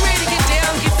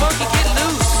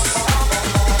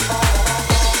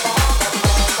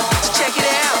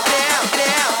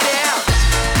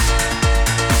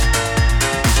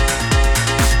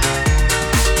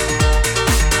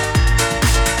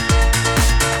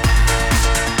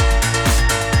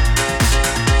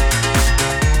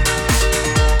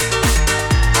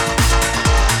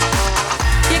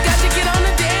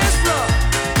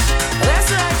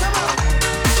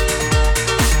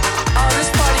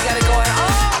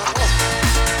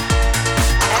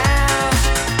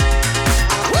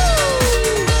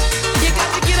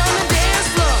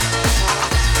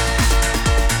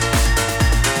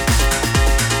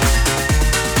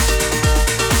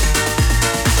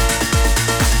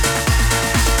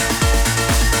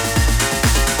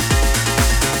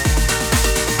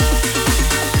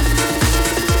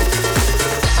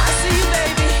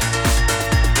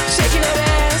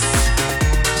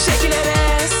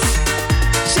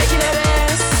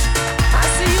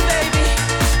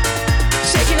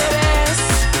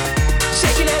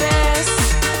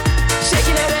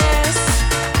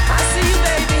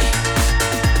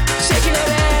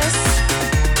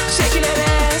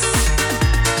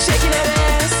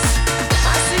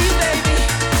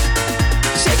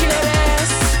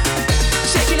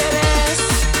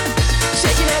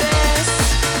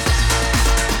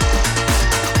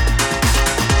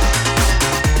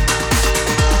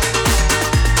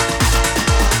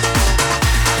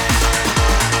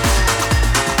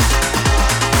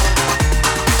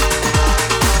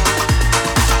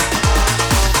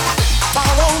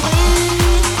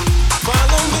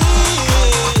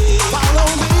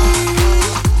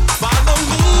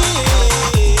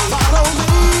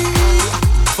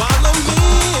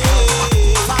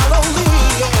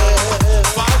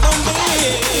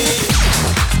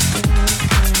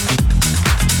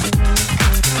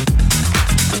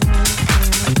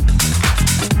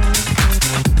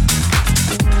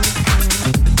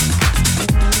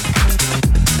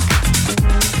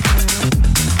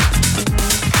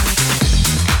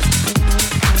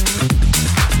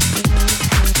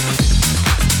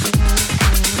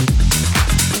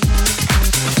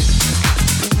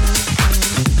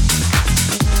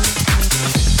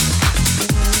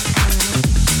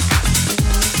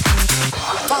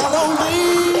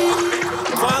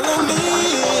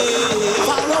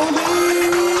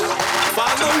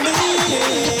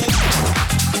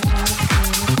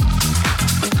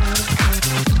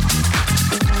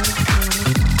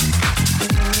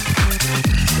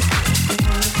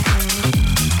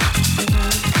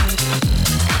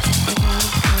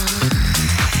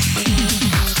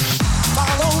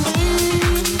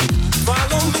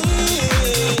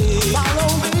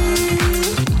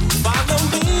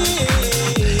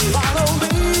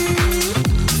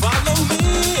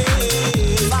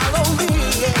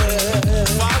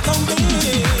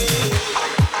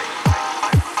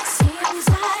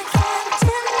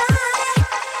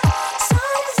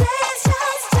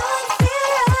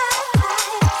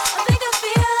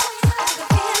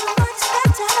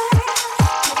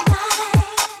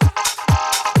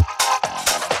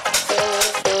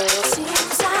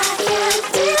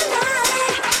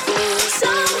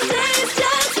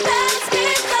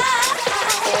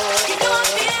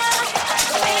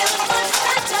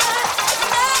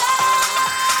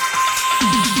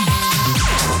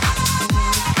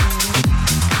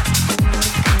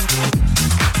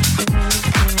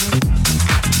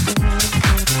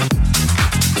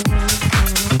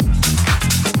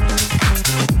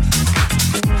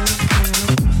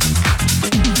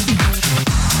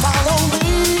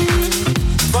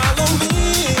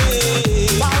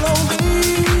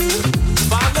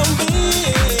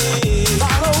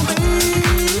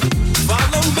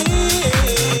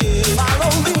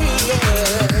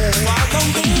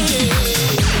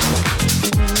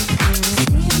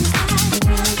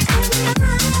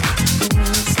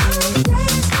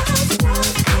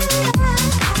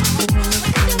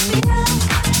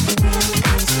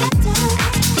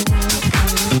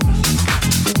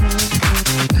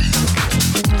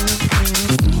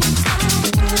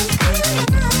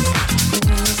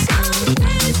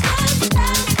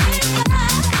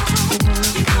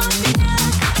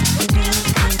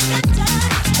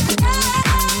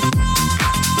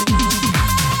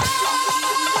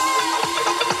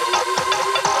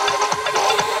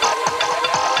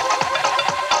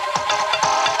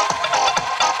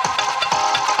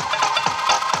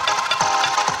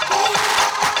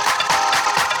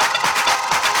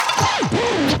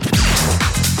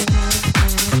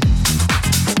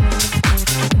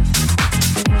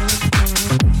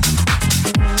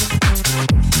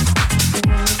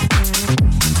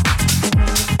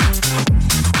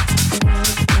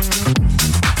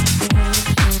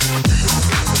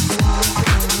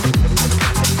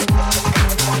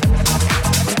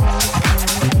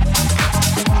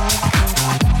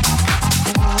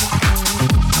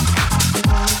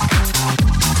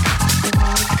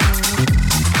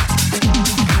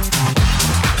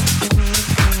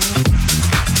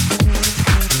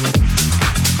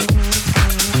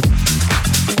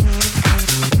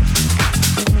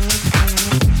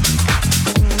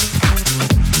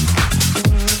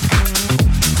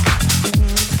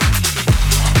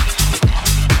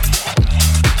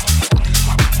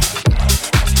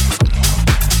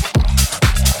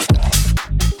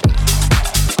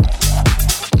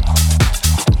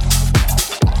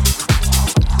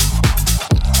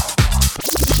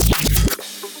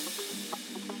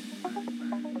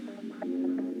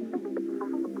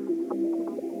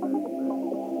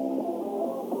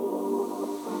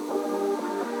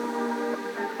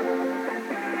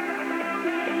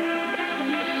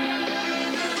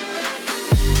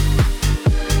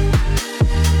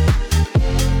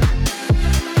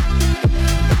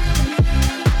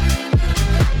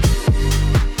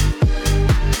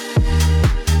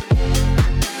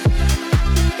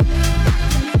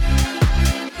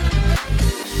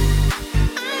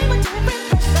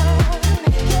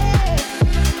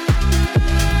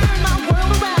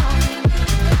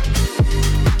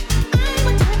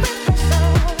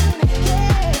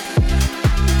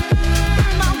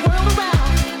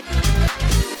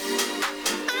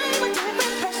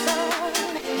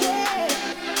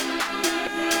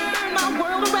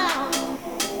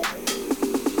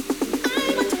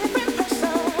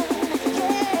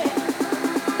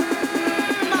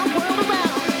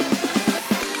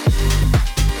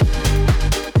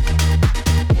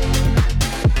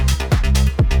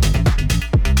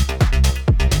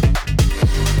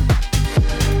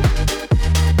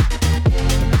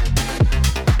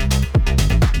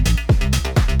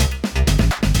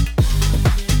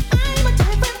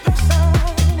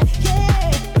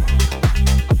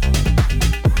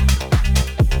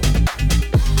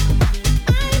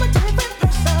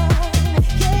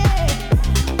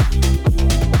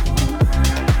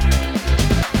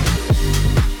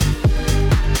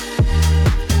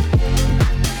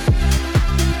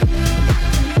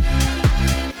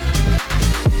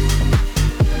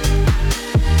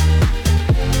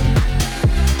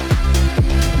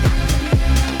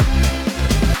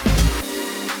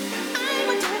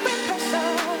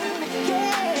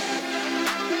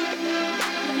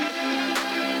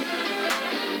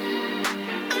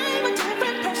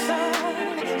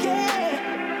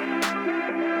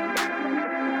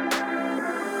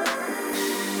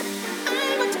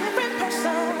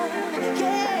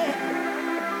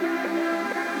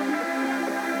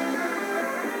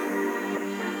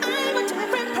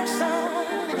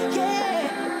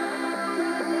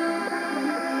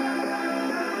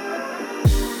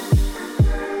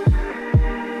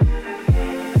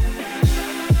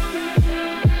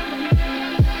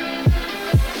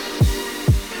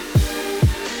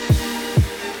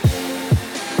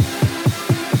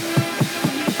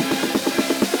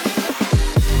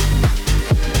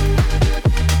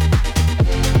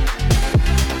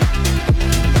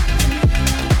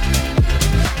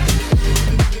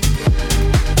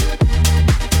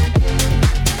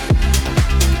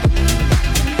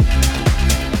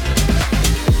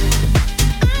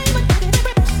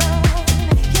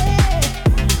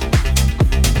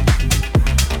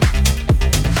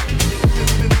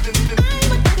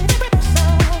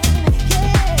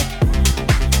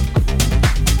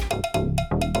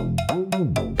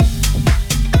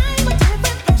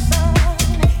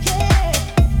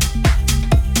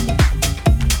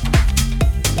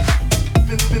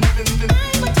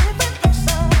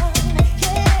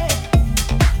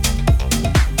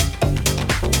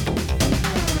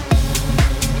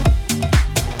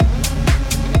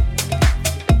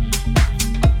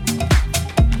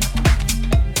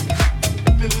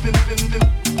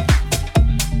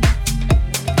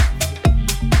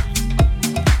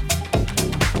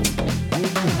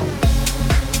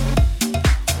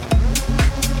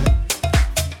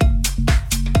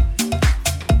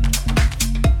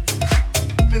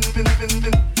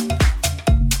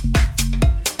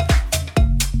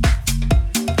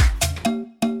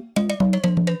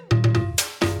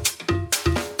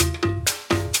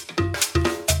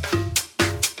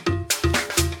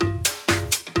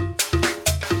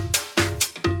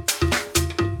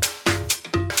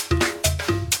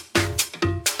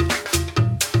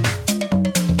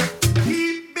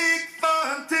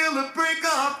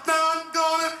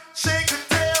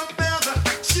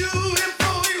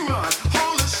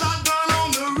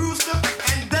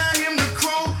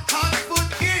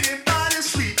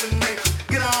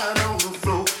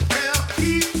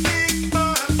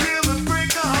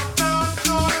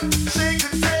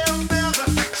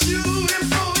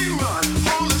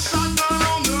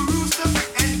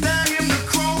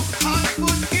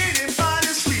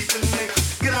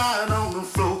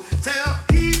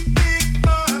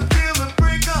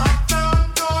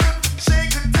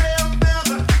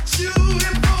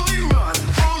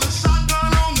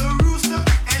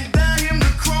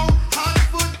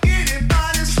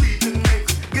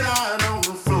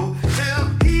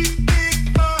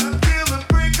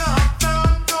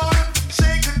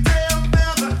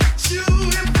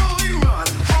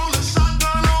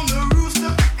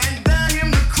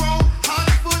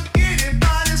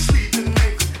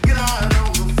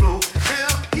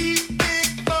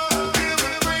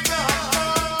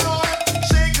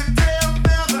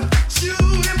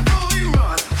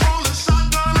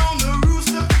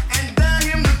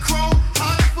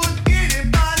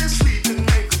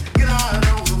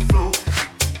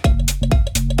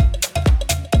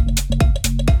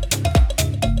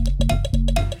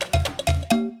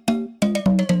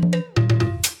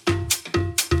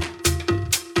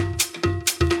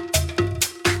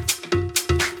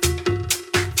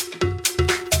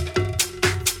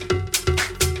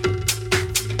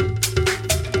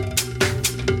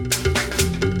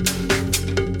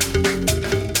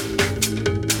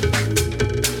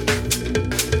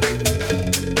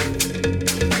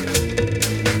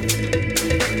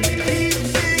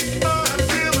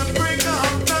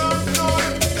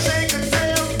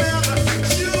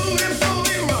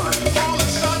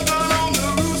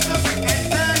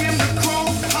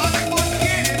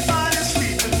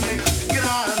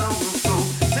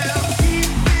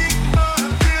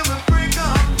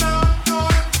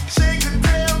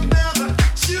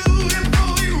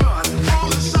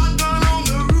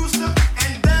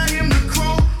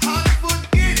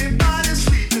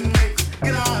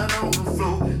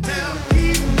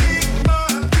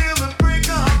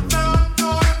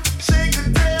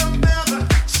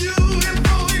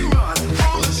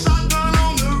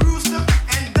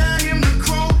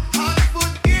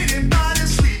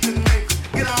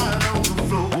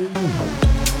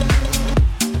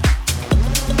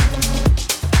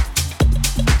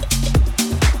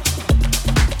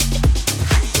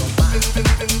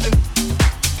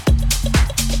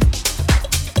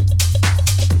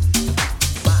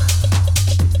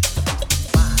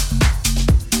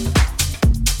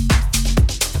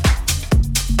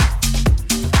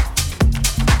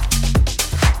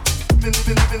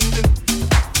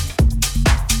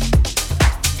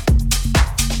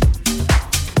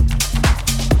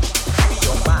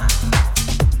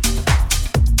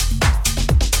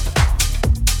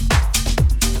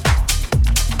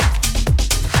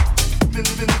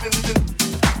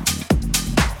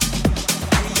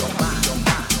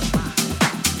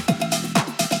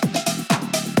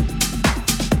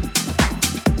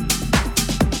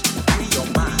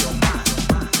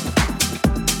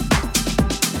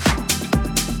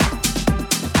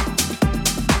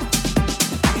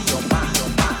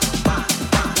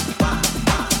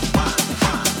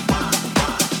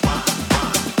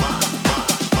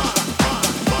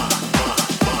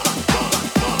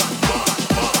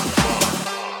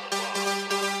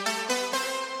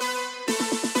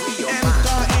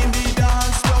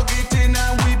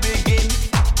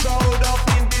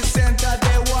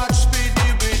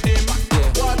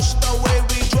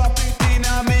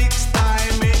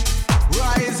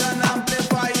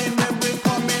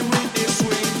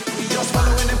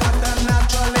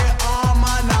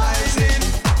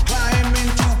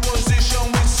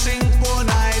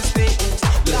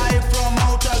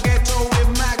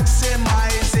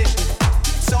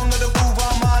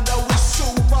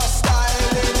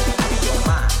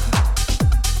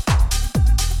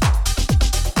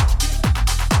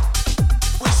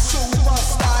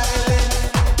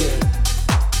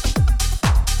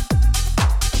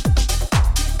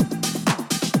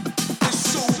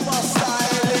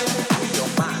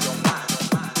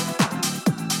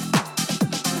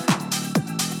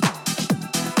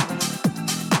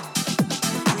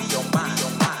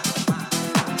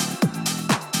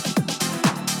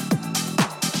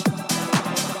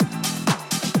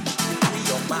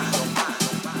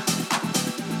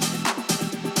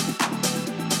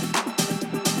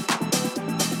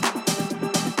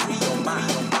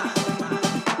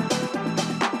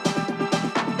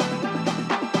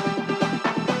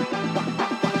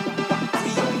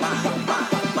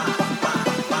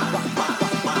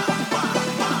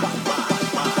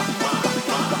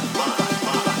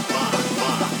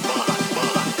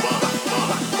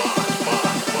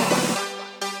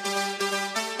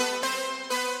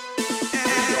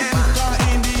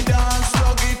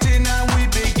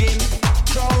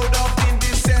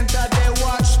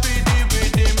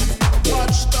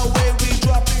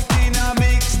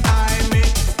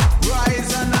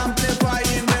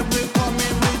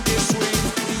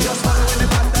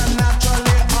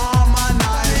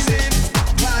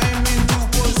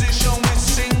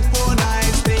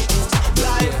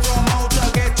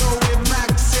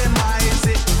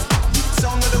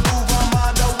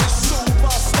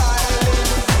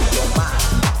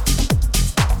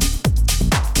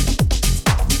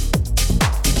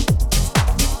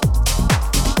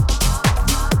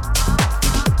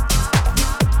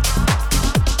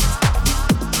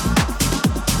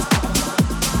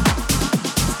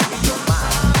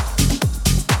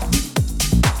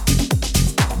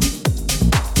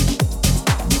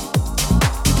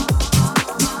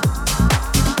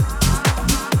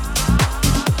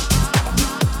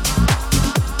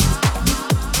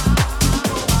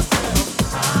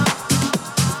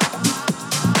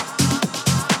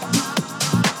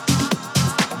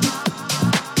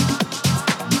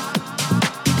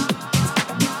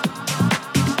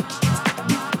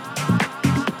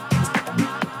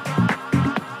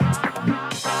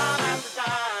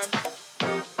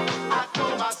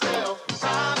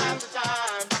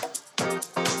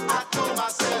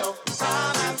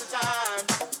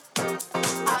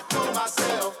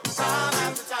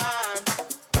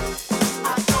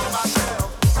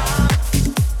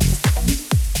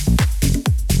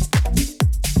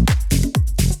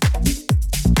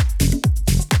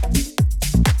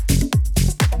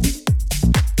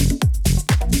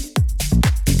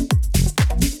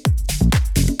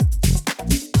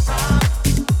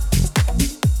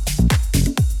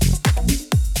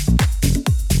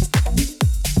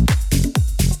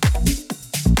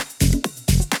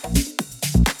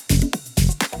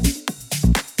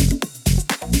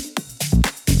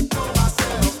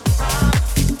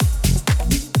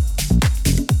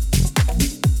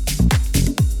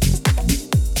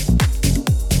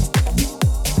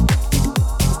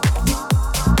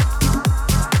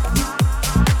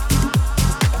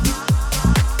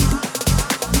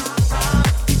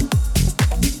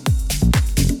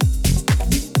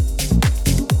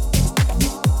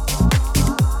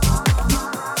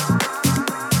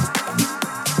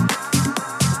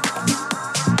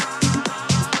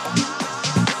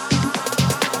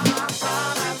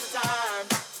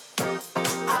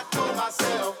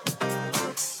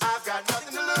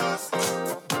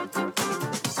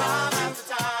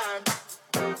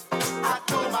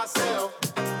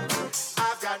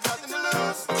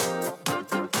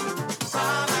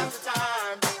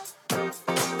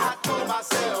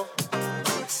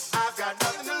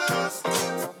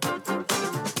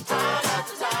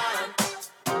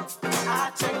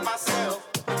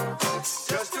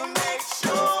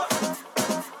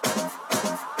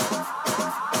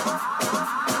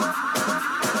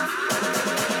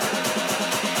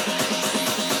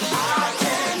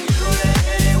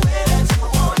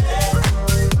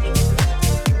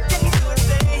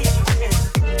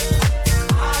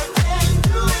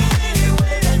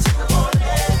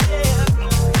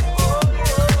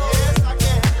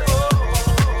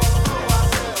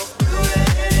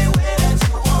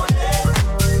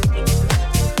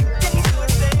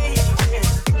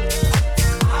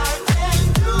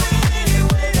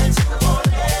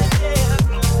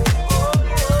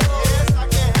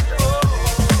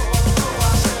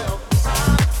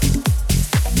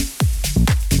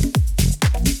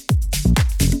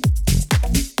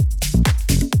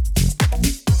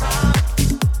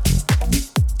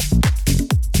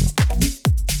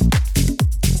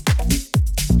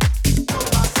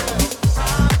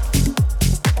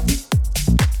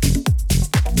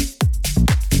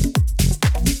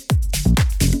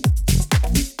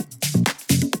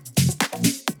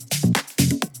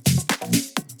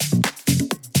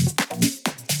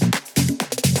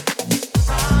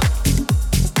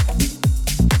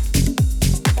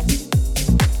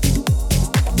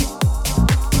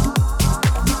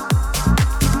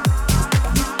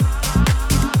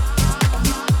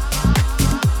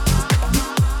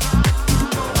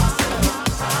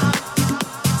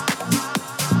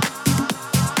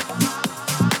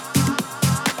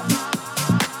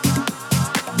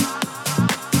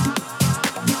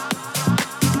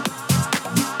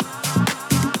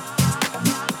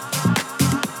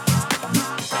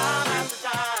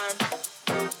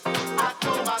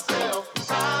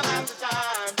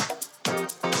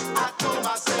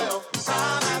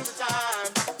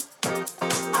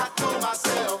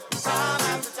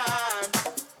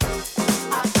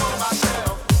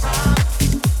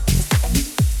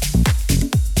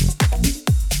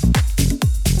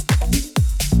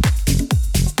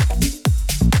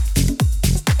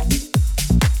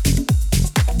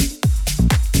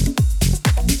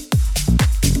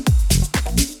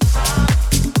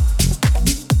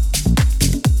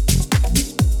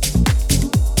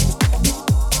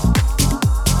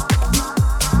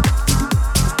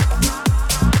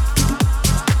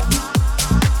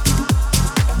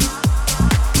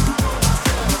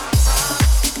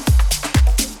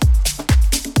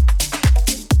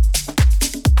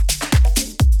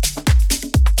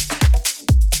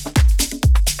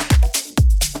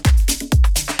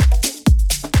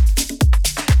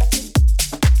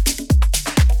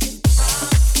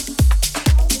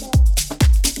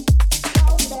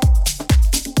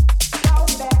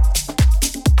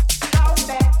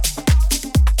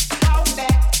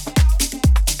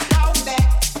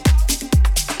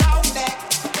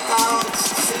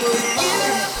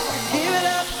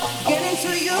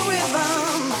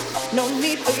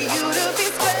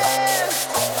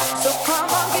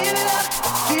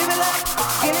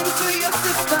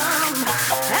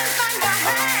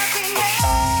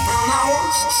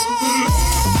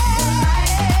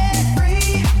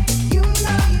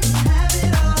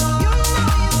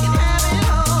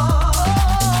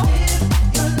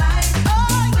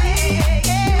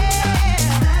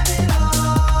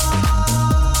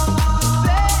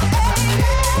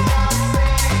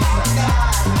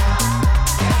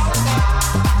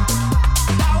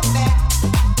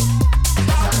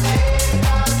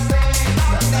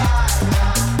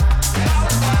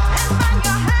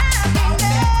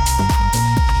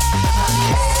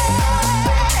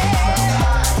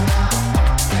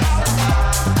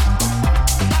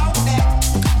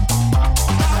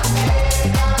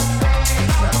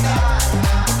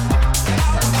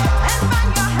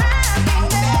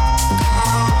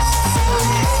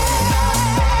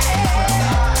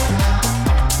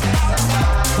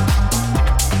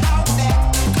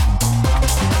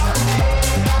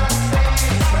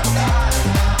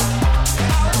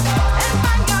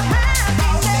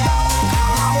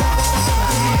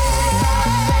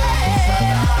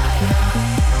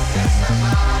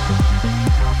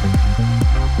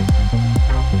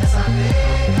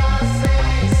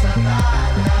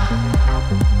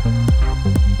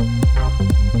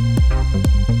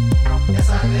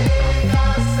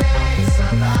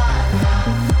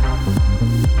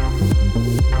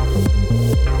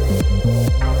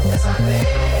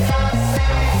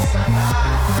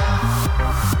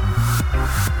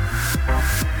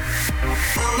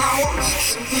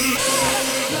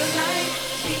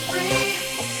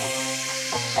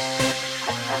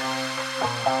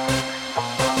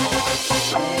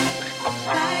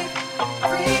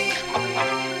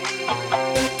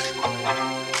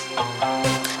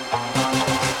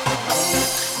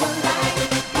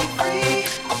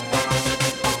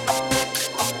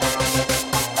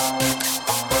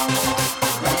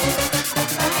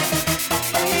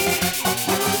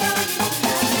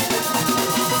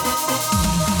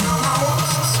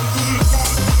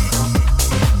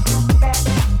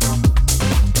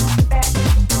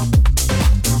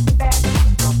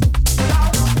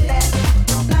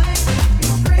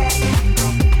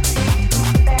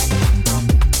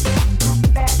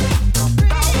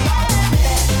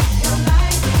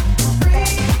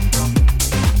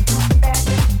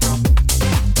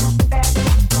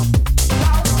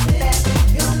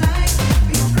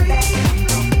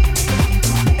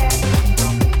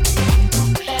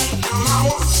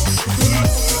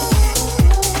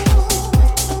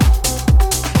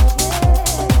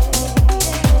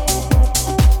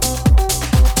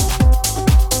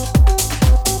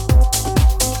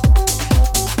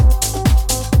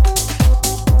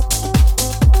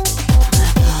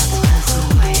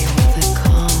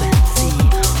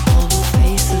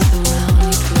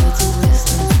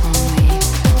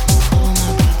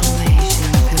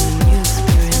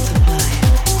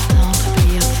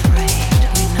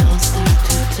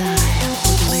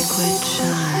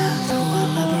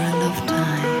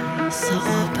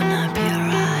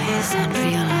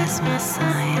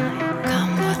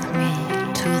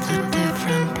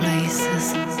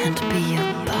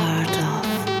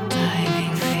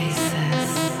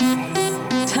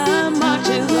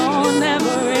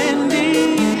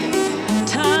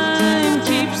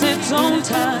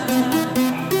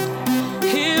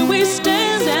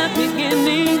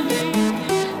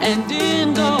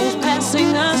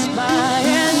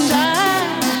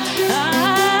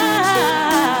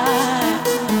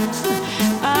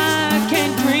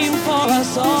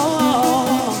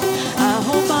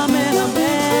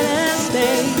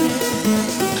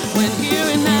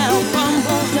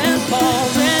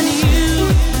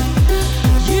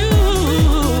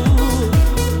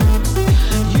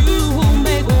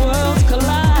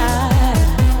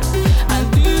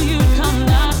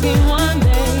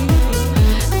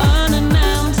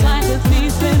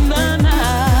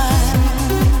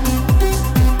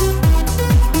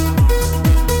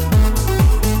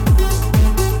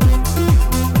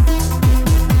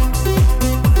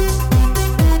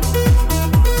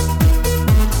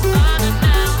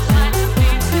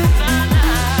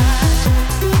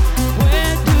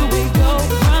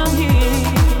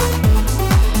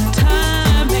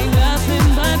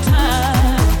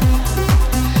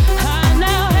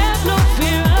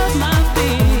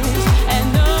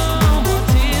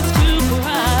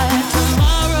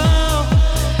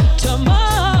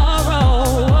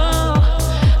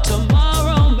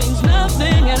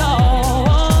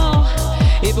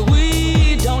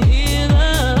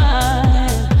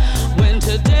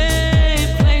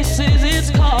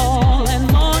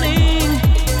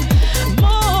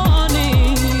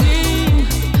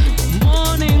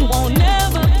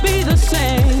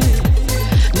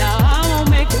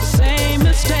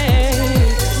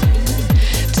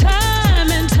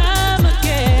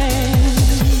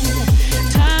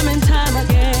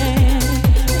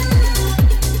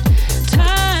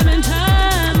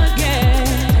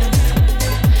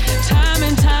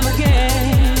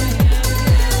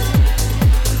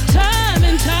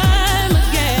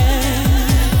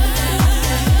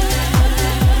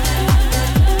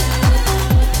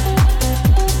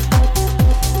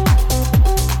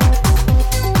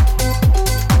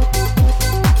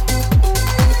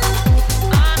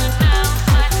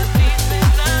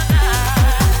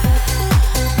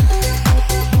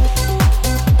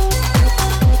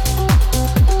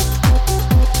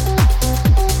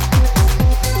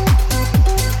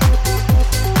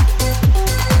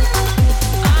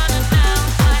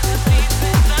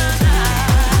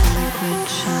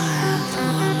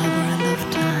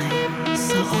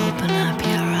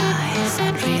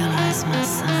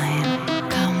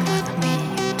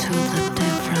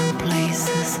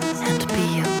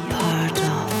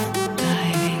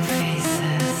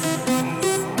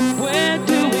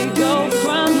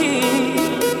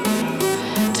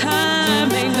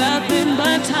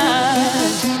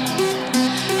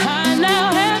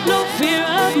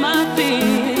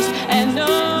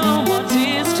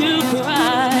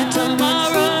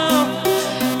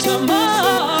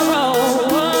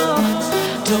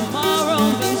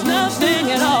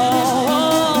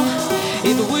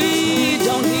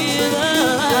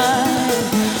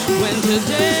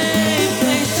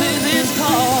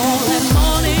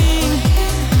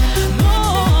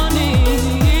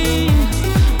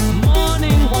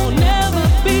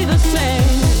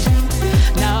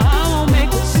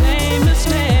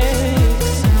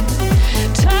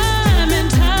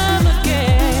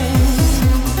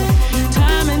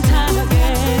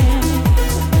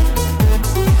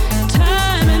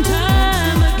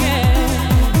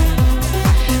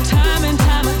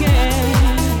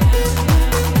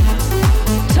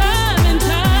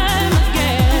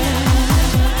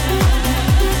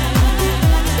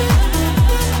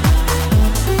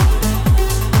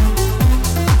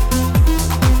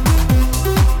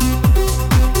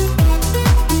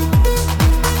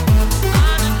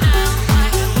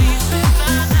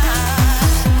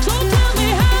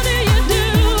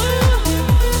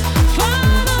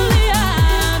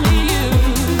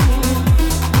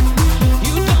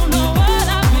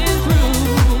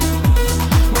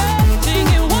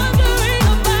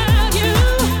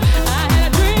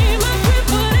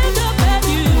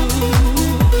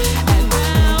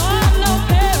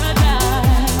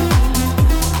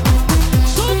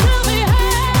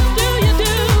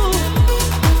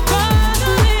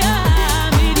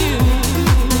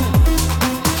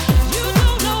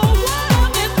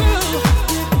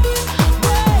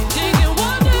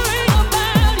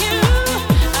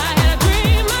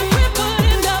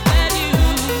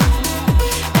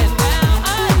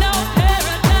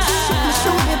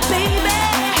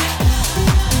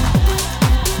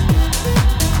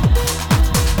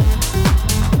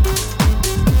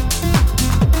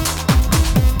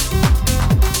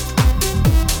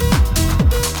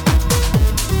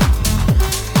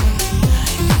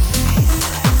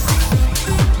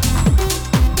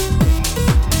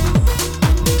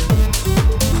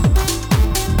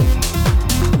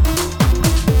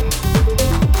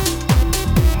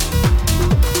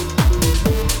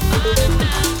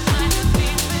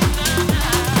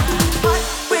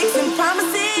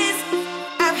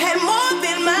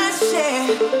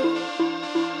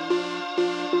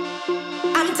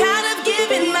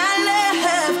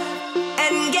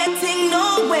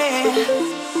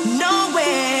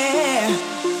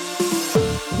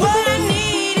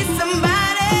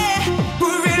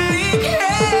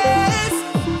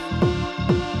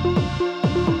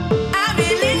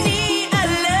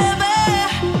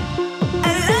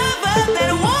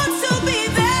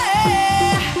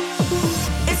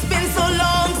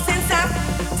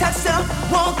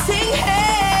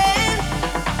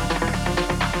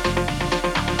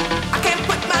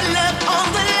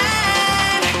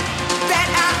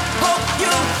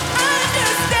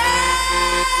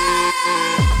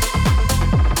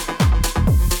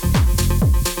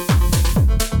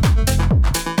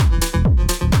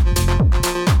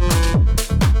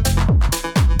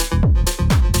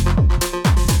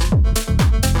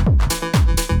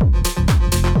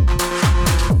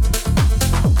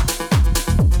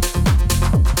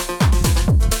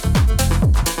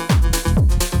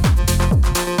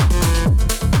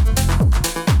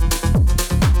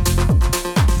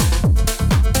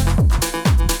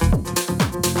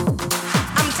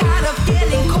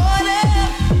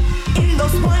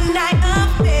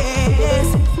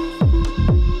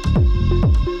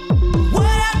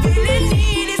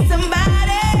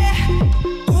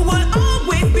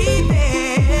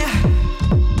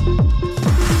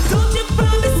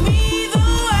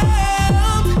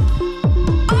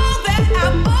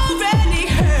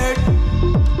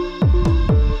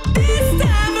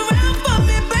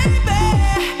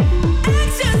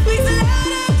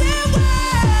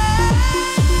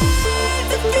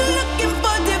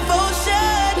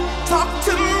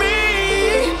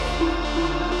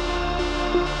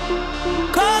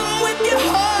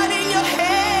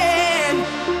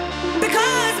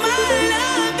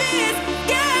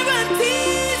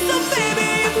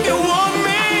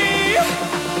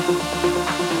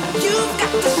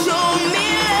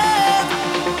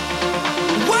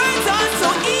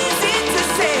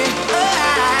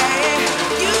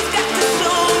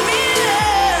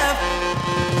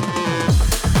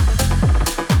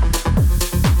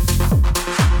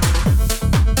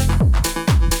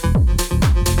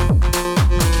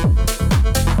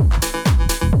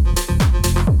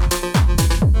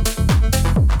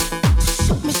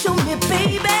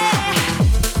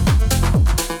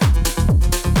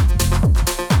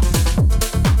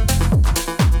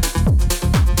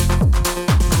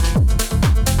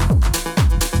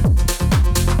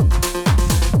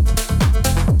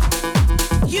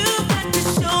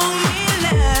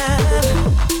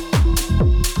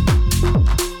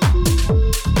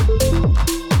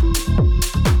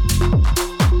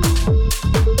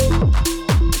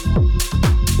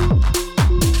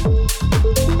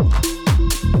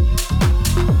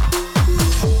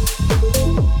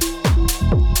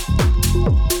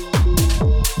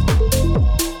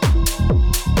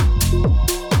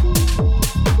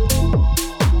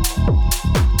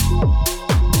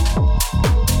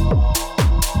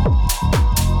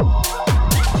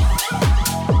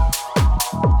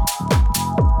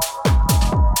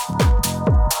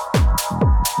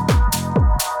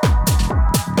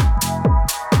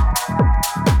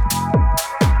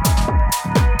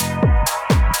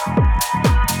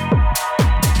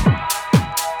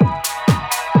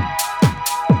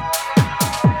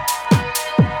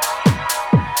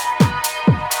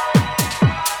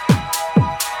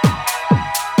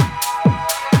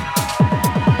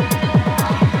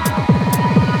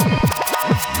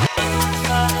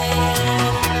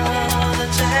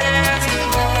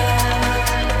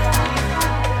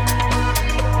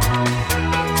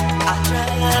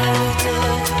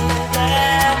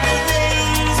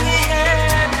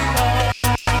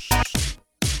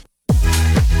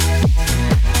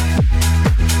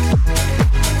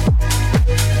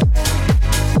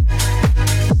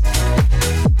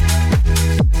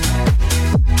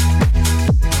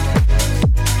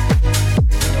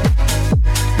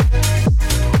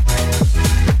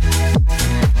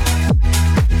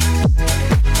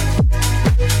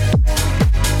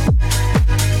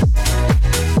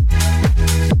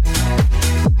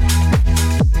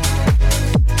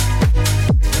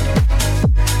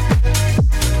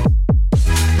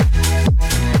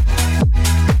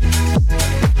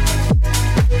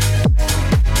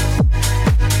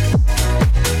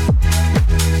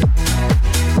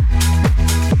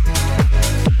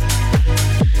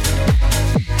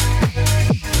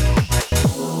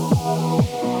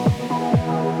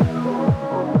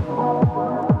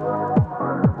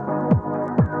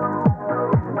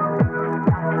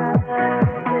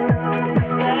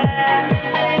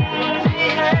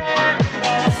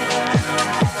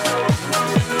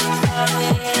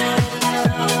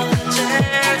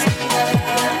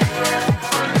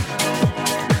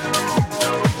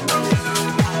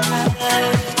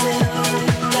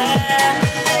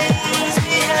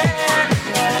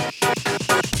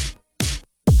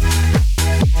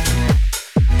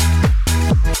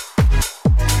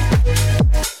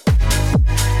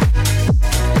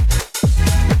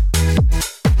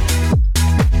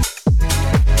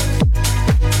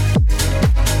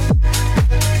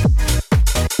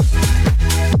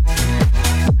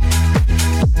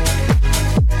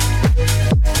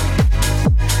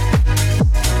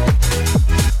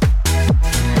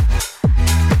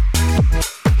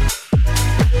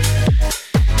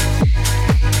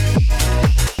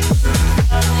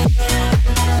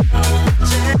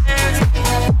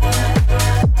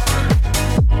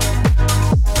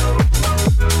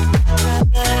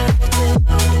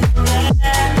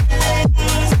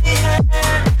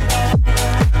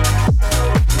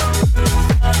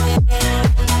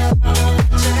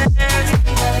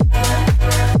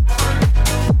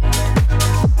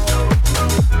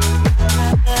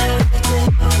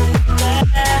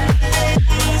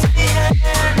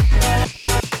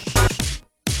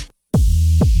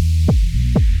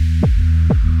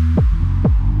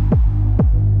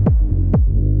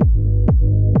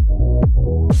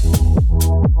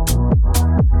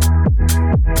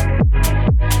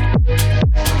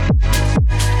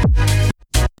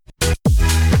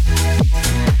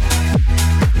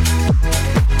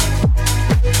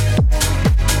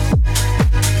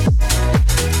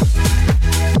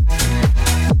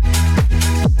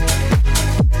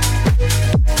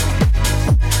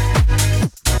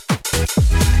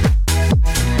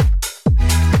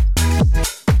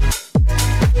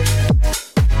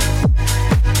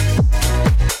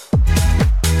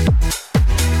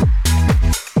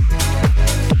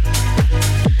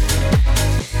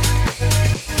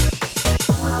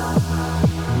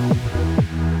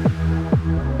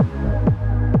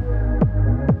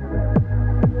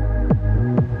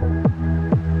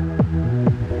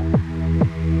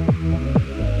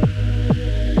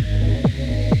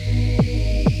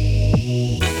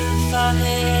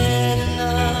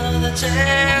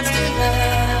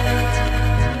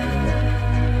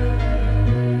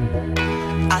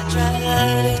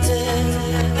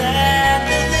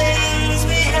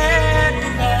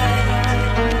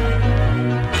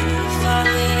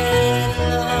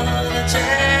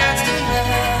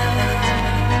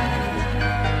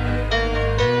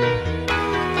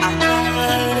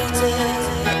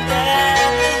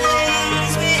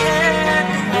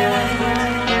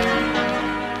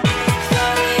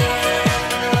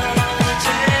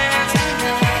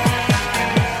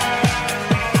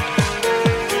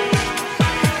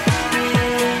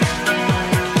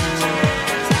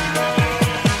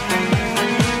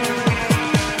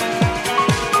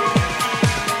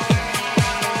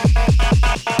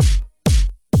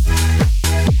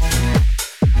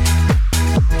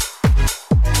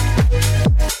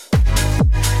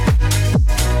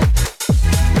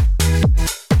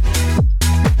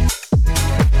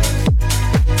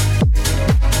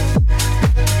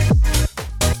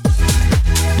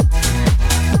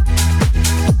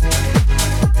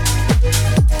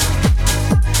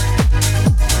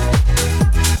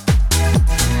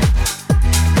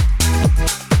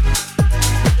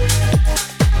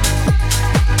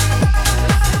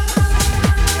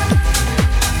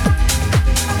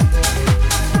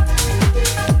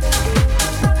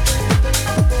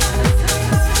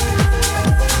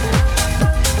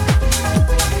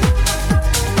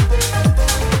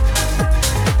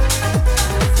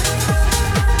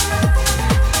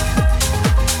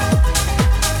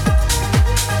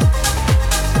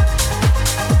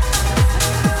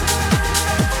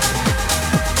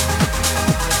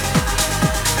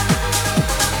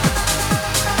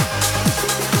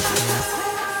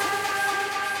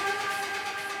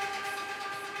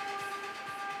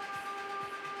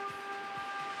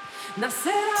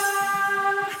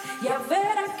 Nacerá, ya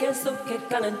verá que eso que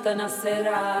calienta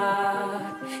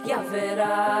nacerá, ya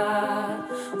verá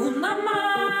una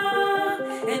más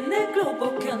en el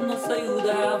globo que nos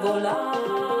ayuda a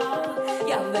volar,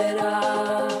 ya verá,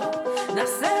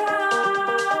 nacerá,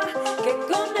 que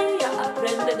con ella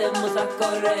aprenderemos a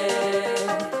correr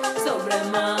sobre el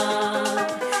mar,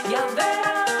 ya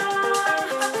verá,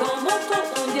 como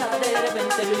todo un día de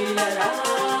repente brillará,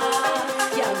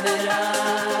 ya verá.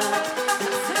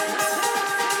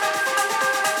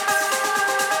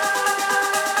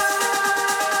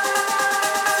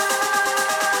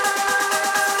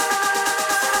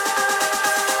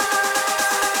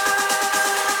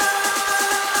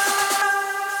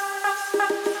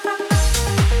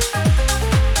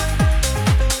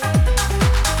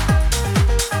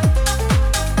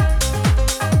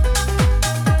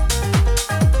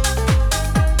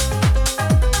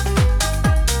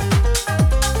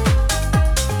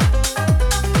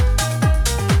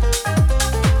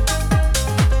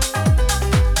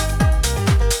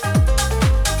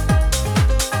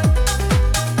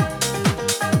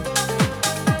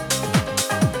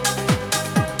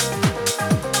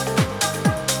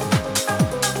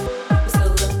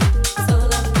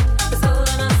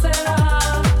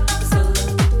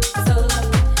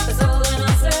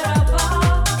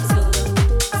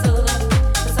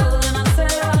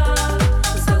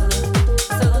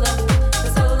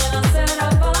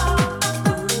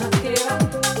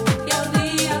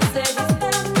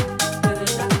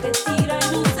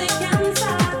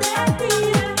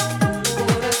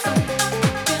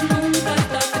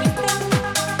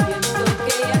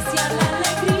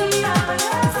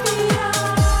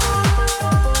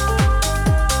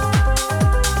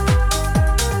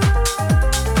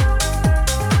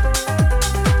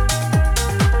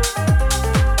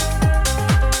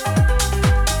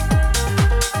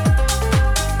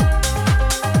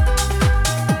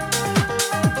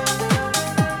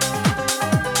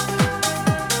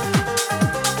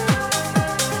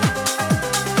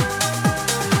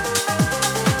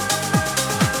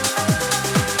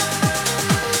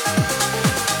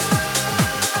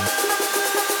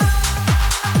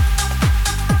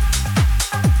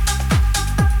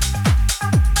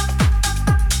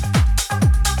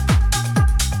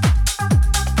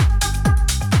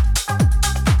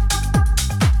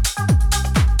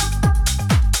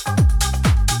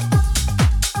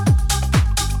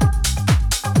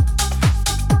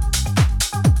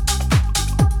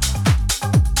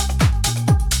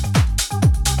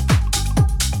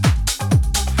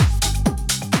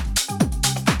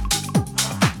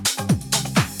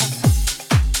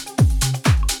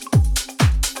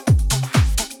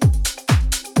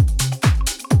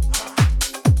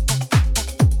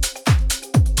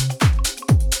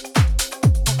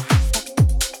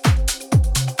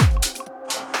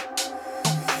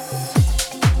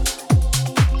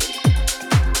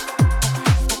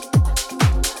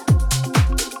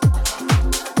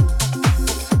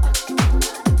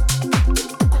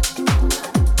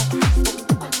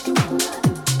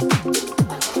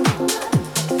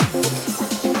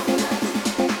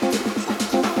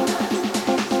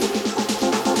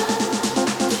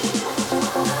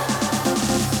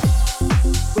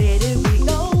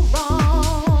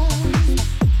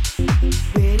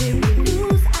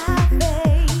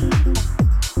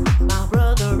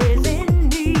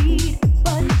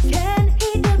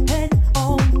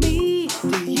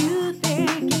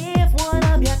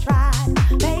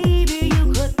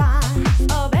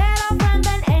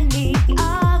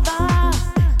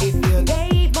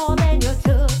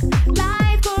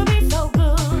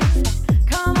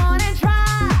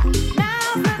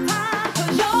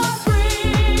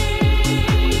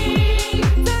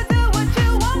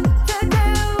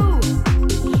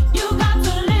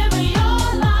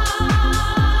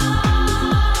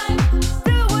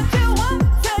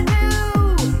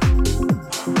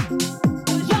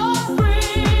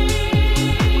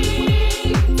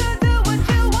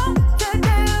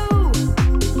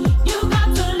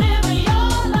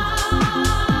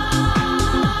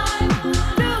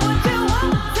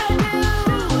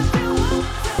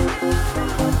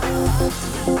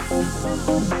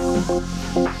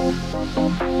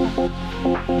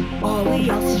 Are we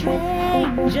all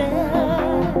strangers?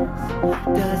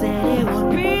 Does anyone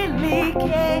really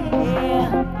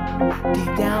care?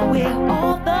 Deep down we're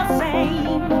all the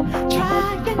same,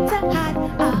 trying to hide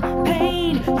our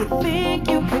pain. You think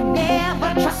you can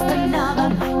never trust another,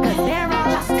 cause they're all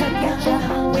lost together.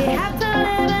 We have to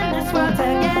live in this world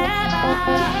together.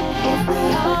 If we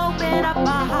open up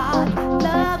our heart,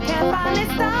 love can finally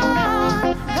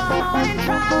start. Come on and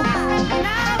try,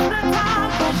 now's the time,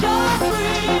 cause you're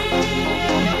free.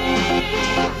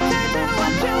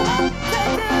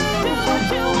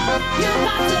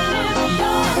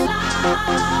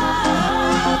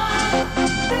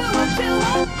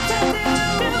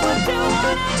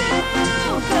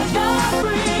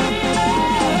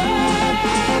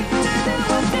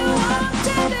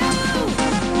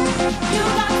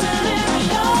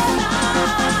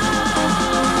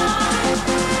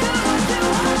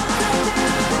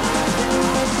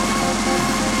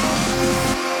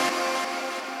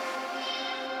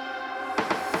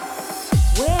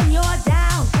 When you're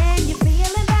down and you're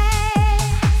feeling bad,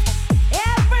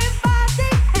 everybody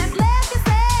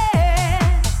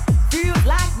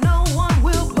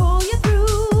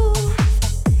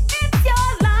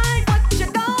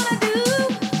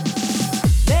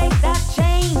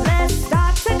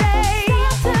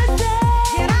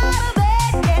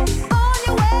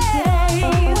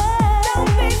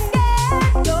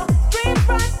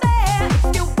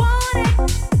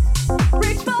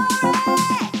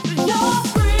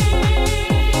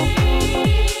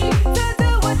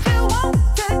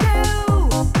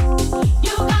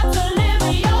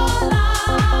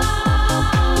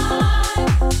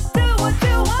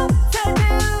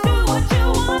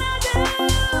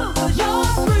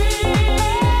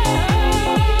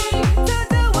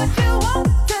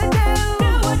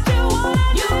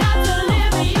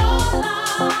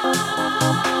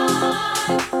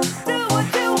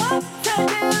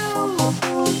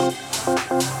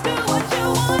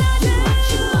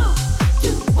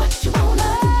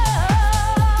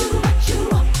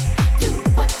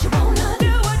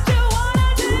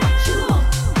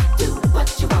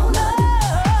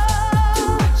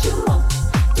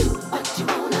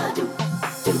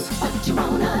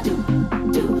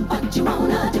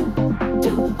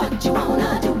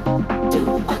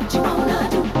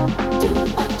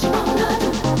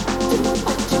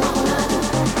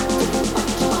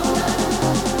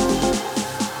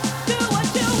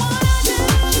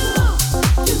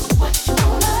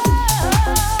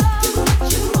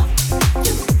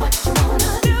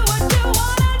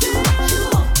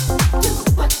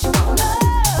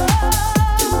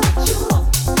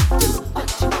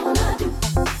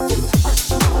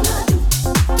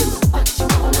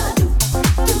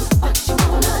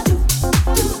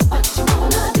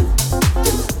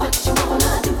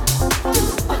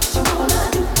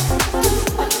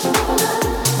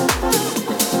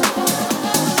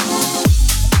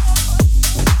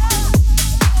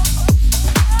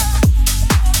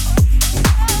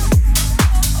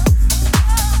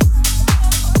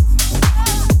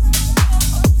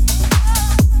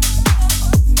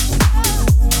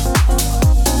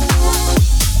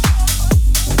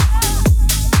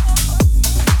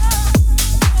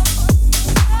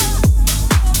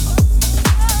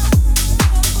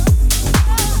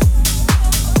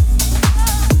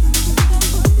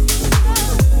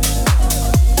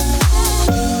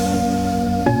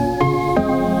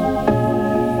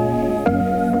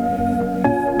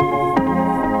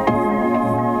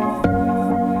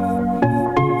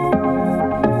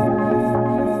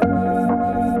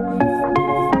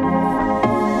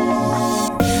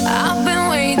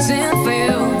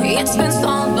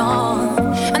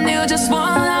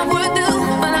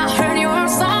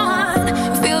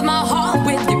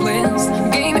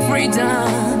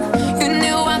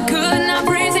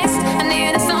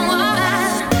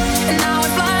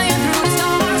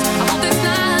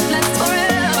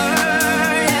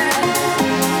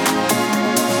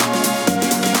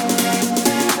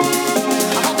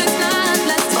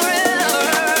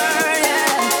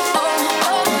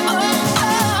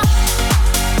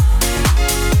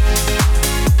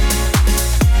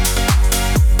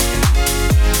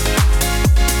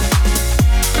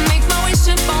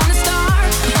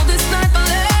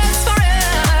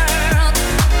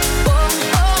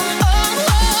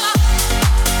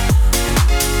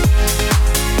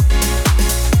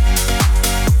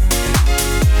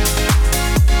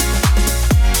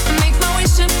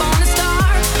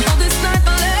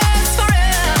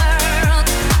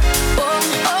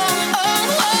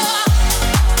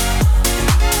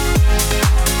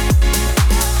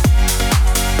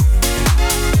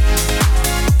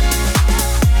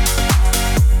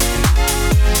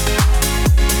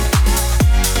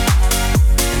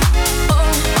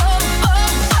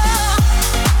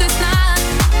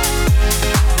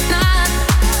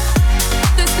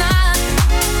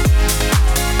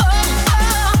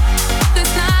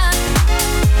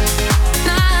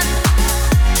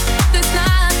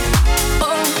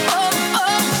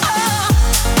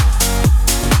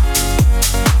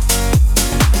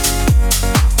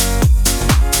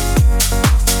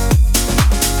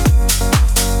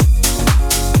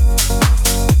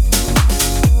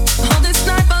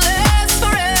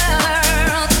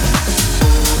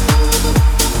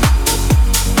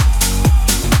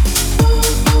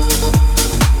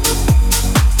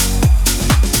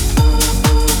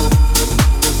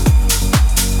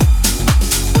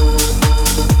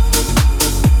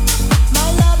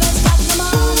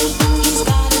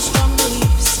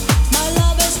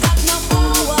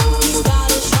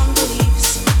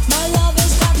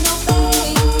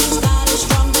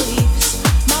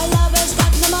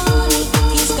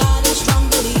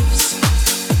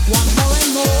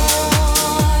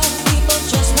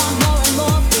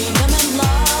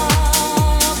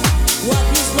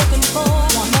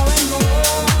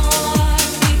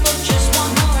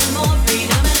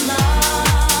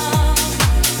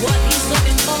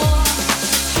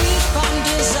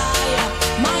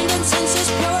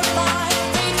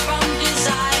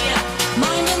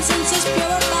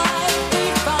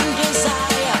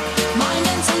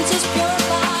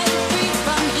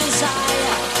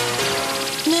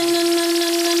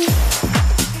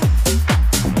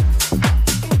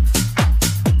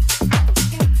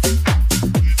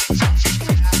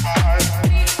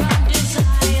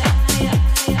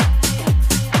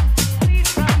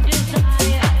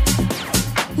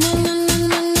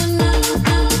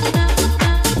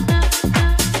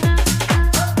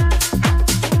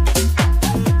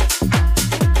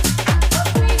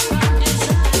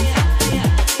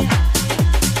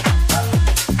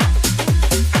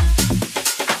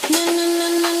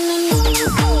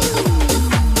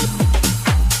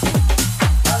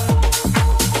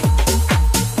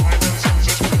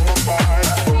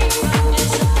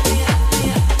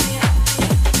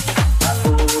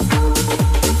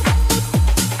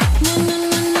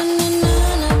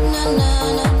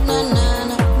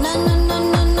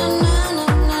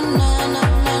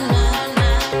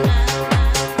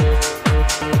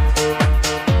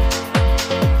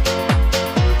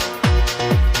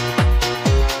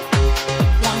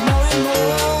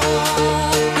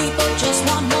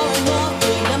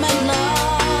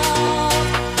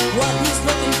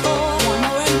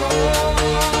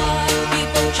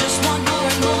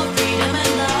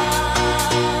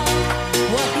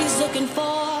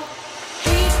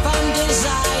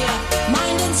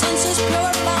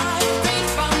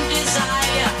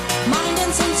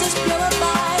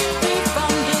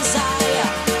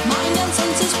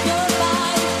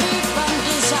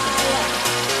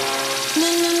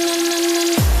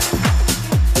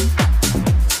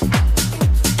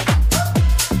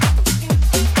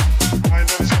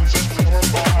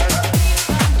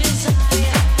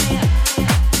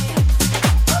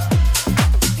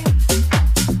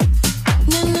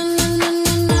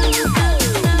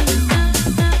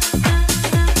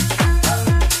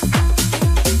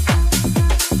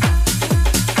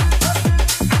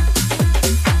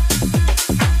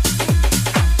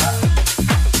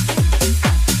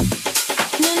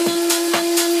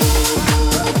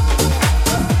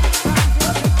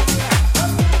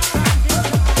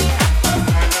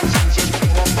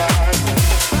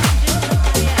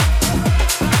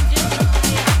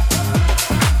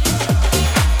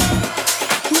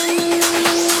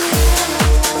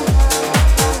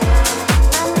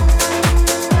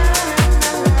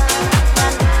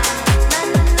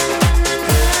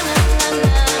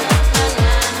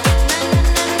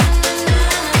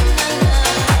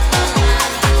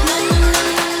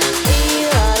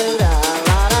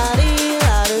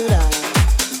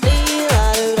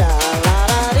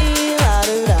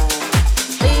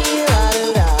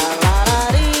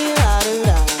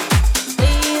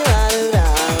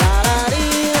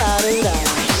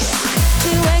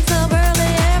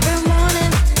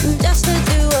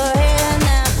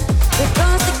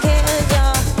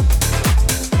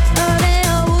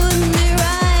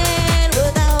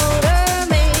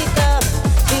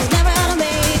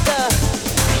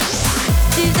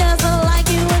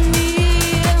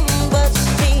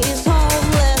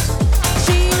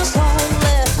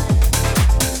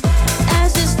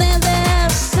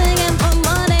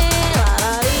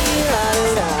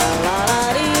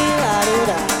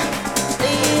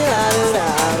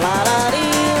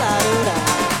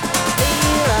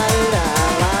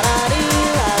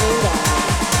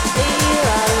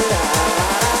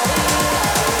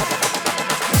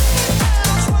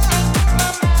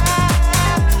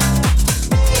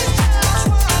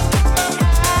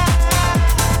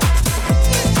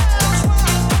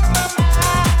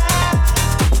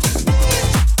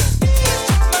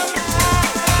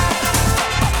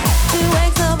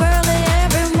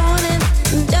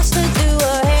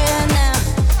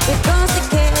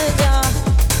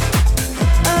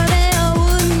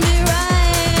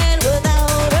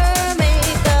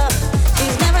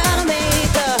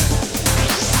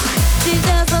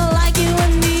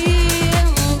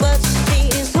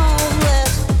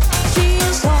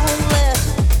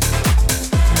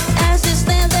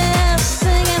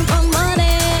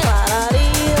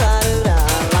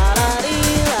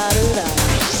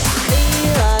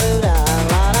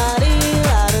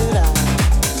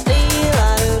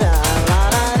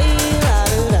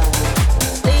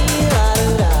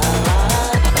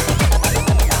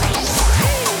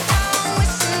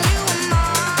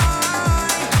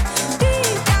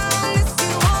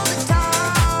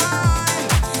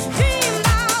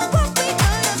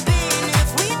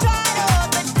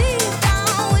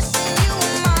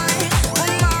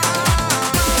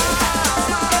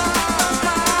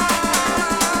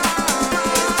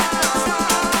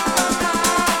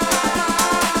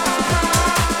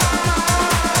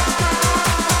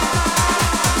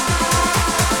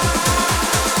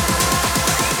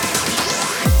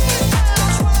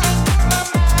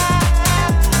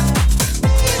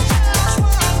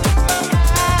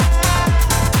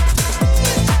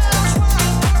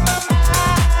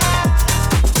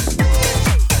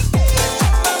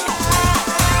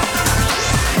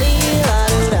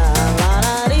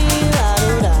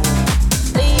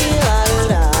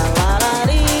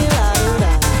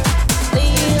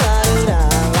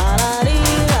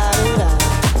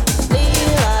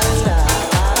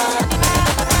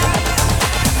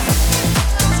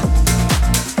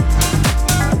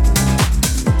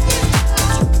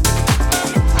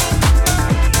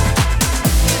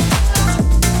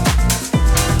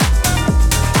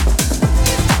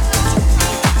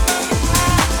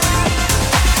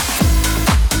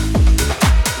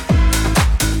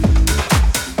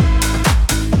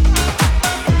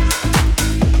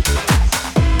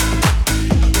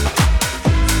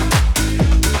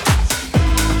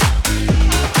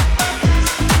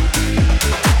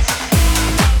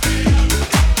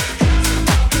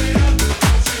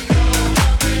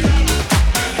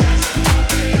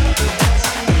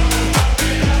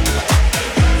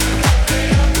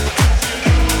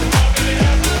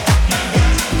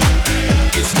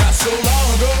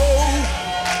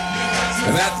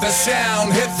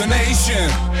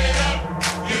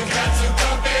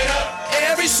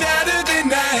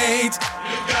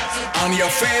your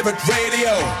favorite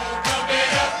radio.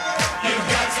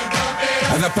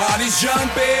 And the party's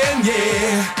jumping,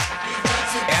 yeah.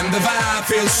 And the vibe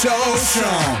feels so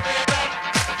strong.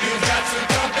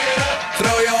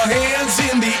 Throw your hands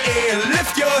in the air,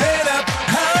 lift your head up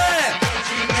high.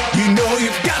 You know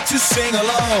you've got to sing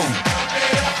along.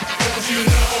 Don't you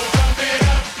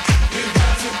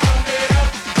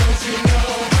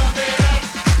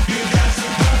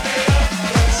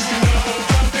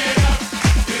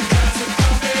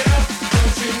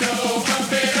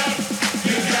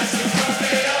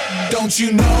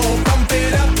know? Pump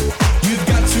it up. You've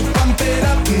got to pump it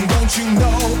up. Don't you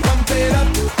know? Pump it up.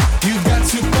 You've got to pump it up. Don't you know? Pump it up. You've got to pump it up. Don't you know? Pump it up. You've got to pump it up. Don't you know? Pump it up. You've got to pump it up. Don't you know? Pump it up. You've got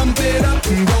to pump it up.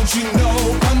 Don't you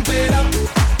know? Pump it up.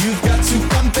 You've got to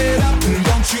pump it up.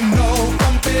 Don't you know?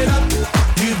 Pump it up.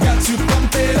 You've got to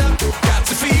pump it up. Got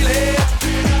to feel it.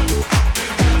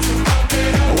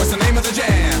 What's the name of the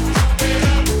jam?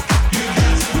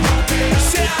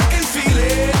 Say I can feel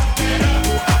it.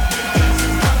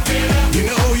 You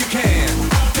know you can.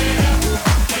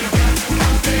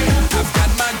 I've got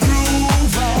my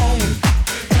groove on,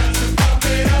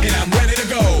 and I'm ready to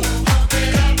go.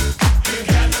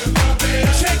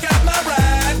 Check out my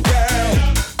ride, girl,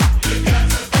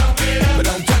 but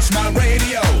don't touch my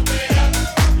radio.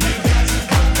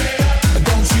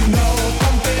 Don't you know?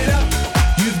 Pump it up.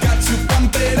 You've got to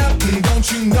pump it up.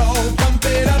 Don't you know? Pump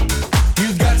it up.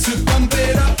 You've got to pump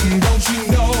it up. Don't you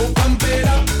know? Pump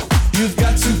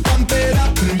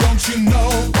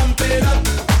it up.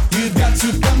 You've got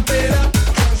to pump it up.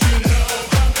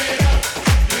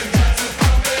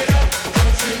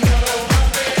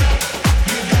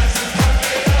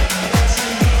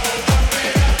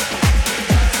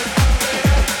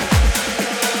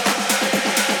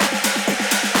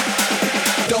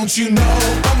 Don't you know?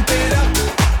 Pump it up.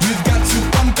 You've got to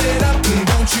pump it up.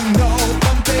 Don't you know?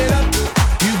 Pump it up.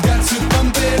 You've got to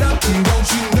pump it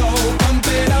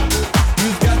up.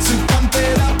 Don't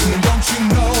you know? Pump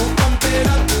it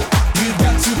up. You've got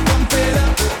to pump it up. Don't you know? Pump it up.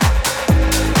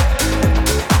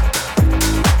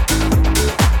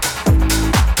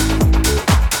 Don't you know?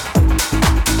 Pump it up.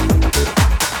 You've got to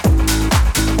pump it up. Don't you know?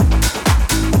 Pump it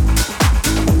up. You've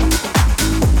got to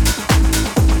pump it up. Don't you know? Pump it up. You've got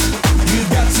to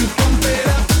pump it up.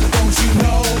 Don't you know?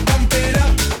 Pump it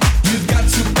up. You've got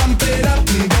to pump it up. You've got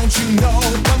to pump it up. Don't you know? Pump it up. You've got to pump it up. Don't you know?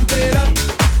 Pump it up.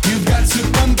 You've got to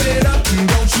pump it up.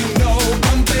 Don't you know?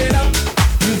 Pump it up.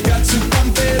 You've got to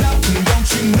pump it up.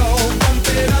 Don't you know? Pump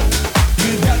it up.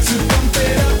 You've got to pump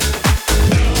it up.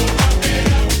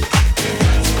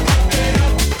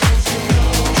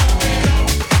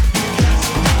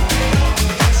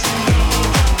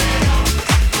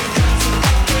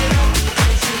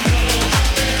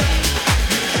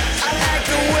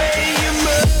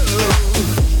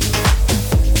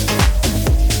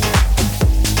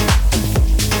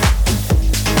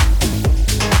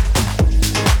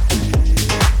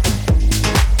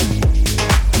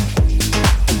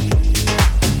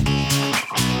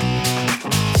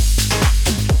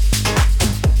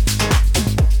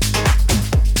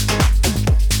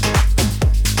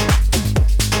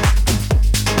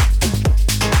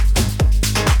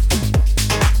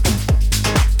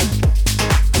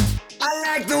 I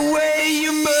like the way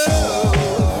you move.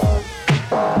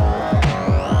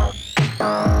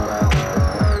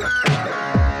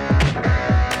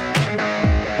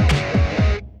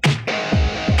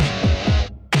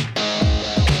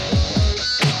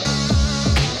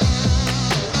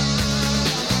 I like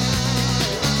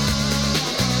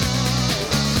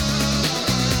the way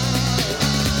you move.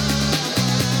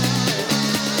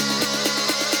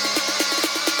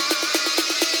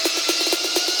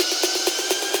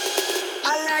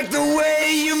 I like the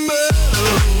way you move.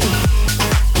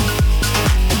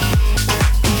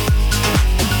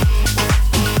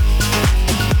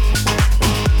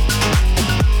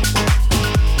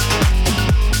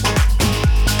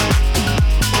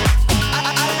 I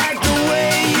like the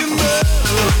way you move.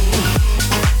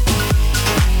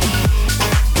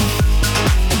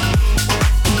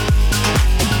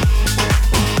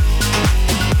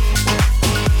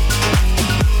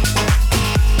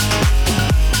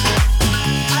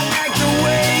 I like the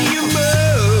way you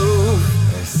move.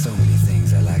 There's so many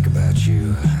things I like about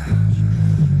you.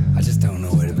 I just don't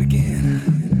know where to begin.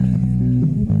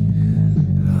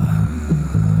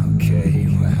 Okay,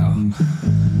 well,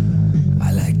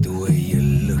 I like the way you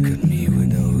look at me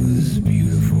with those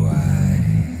beautiful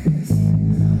eyes.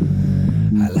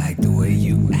 I like the way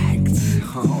you act,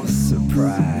 all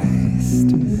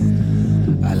surprised.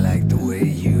 I like the way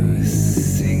you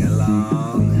sing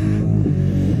along.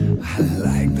 I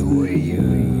like the way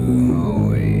you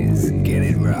always get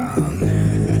it wrong.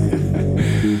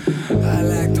 I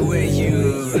like the way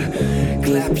you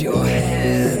clap clap your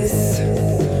hands.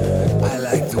 I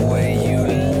like the way you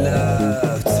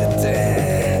love to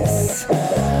dance.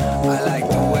 I like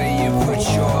the way you put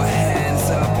your hands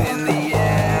up in the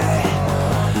air.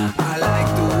 I like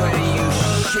the way you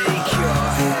shake your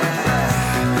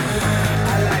hair.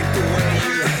 I like the way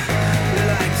you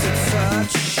like to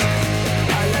touch.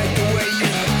 I like the way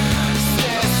you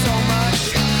stare so much.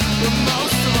 But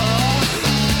most of all,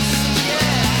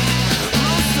 yeah,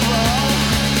 most of all,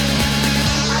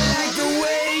 I like the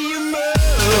way you move. I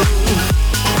like the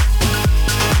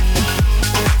way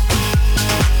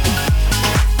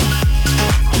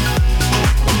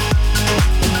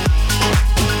you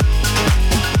move.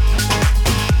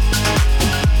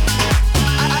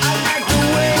 I like the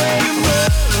way you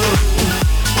move.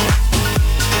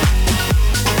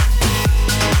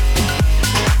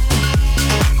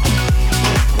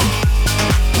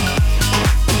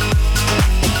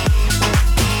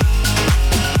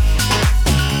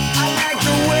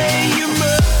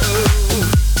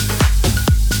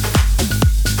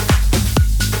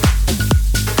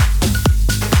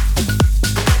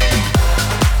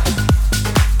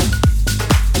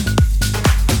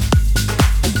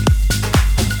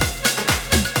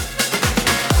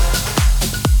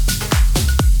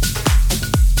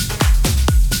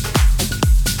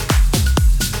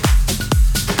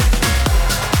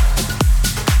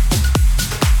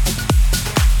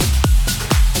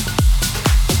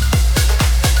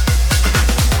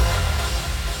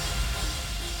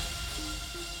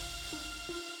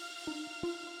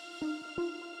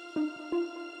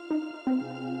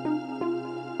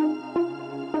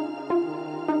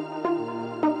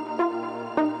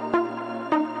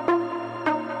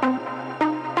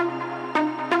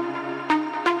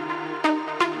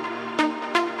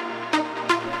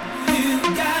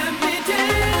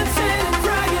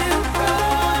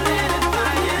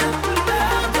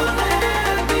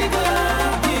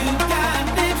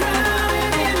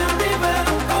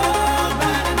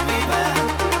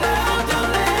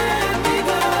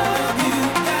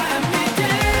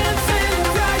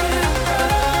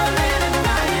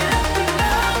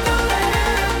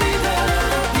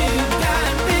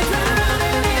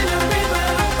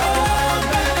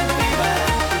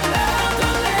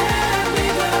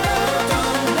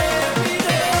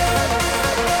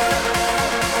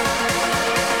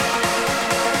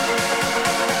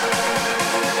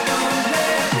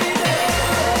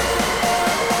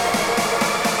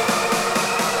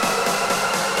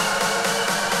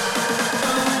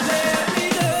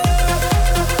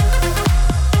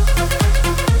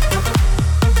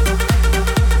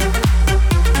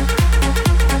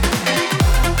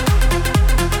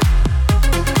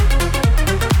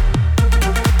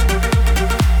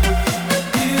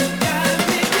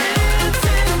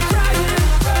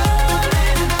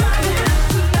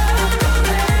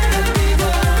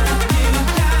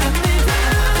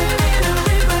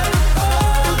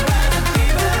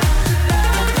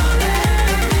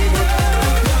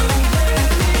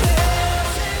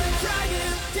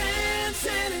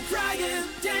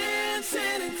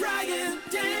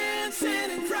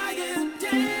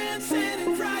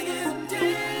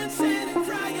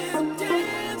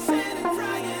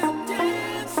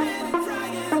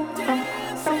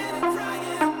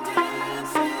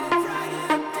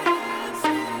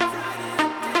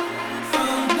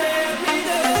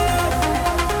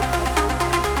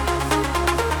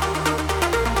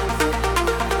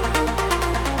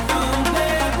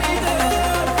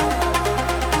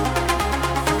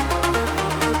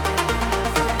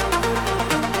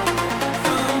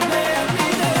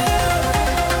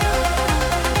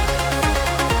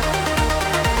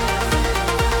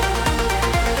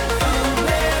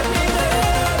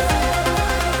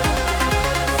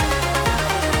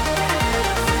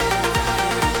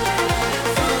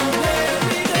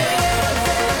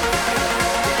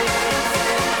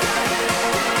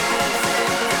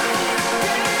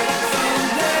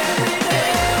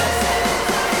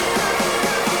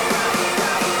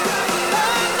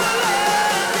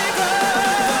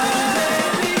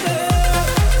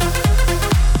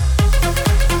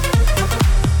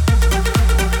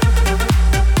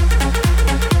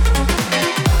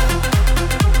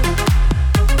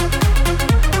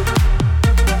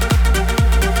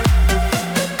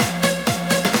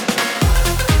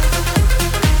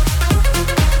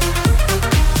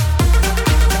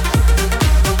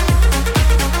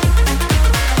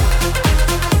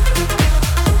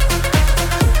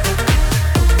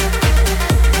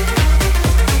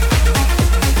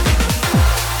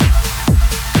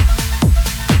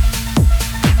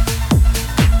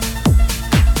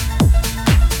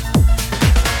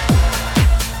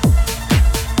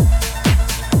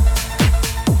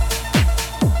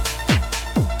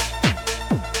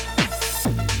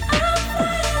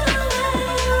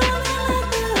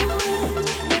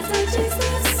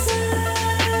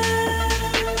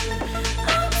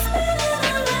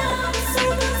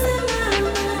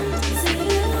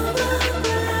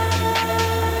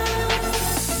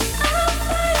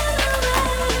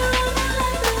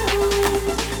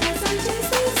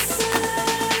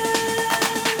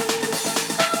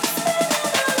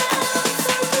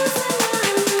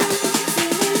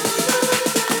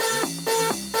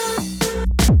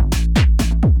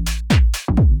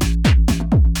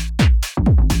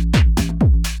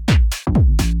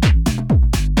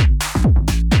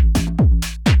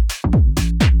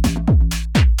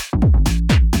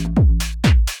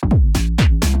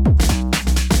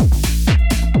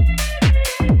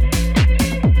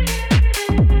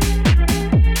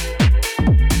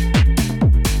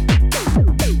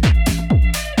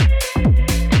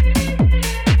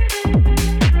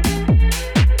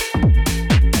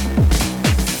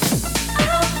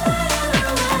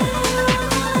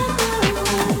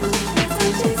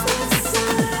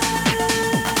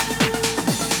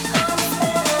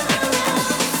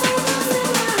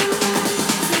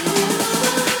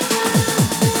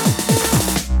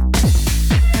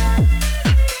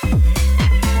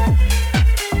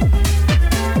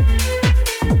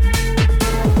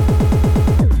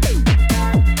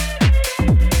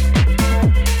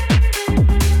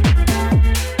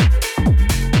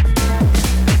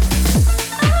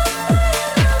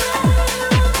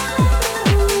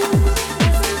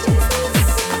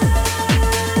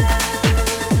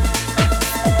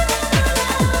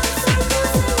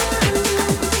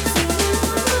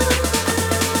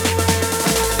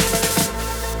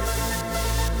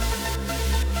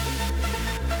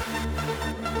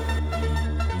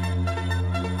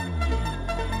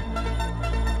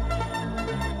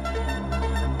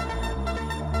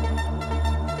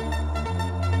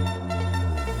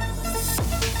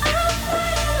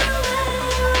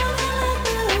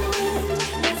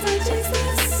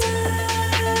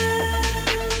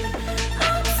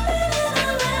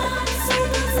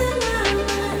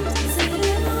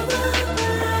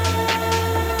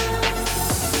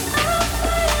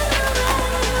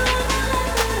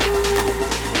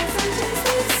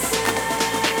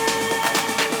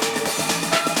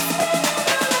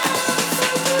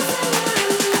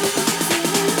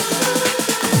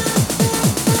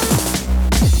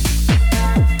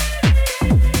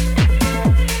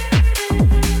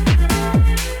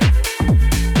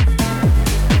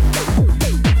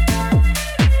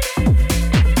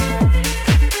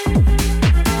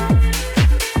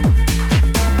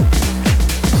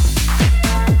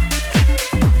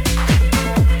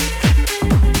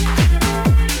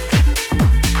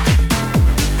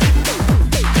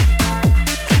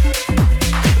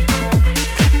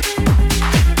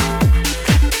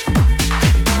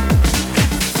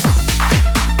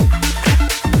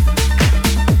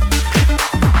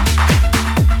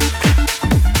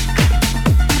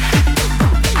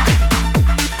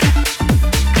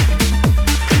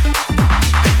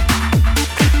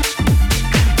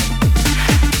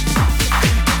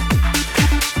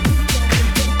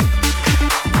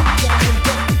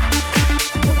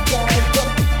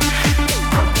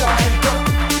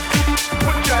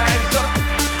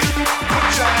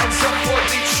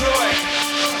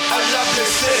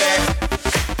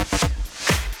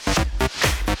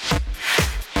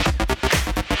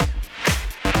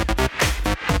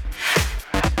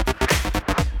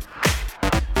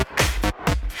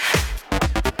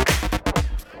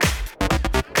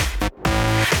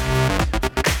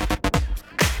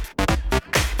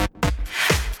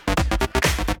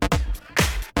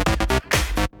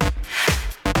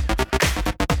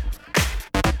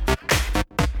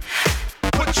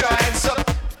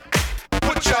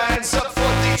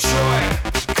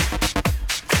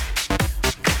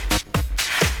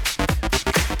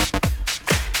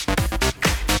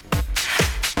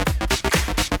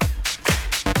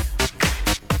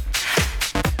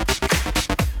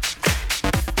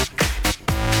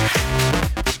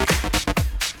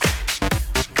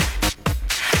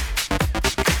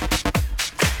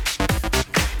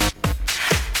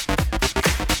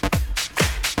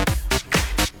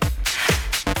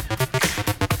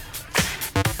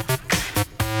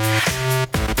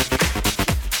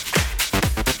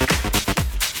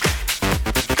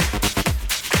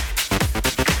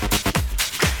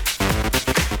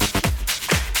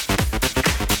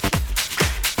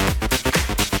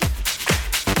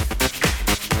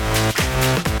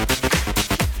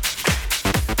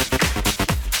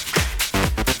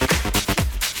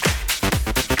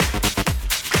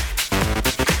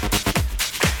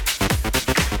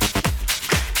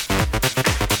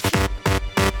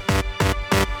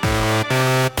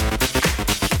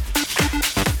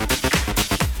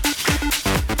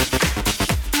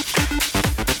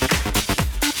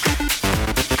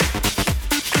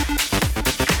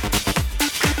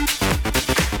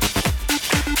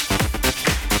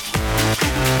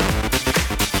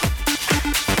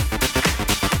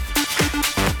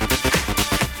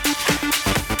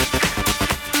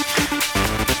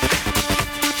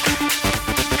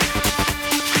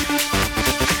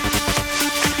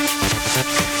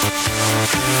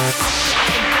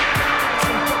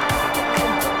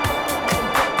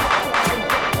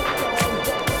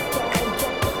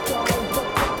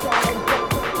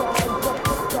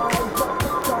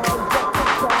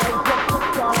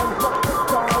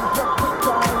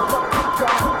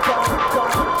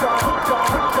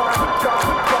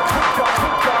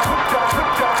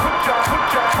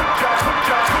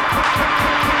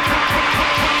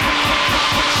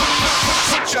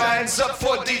 hands up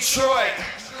for Detroit,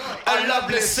 a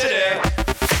lovely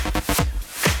city.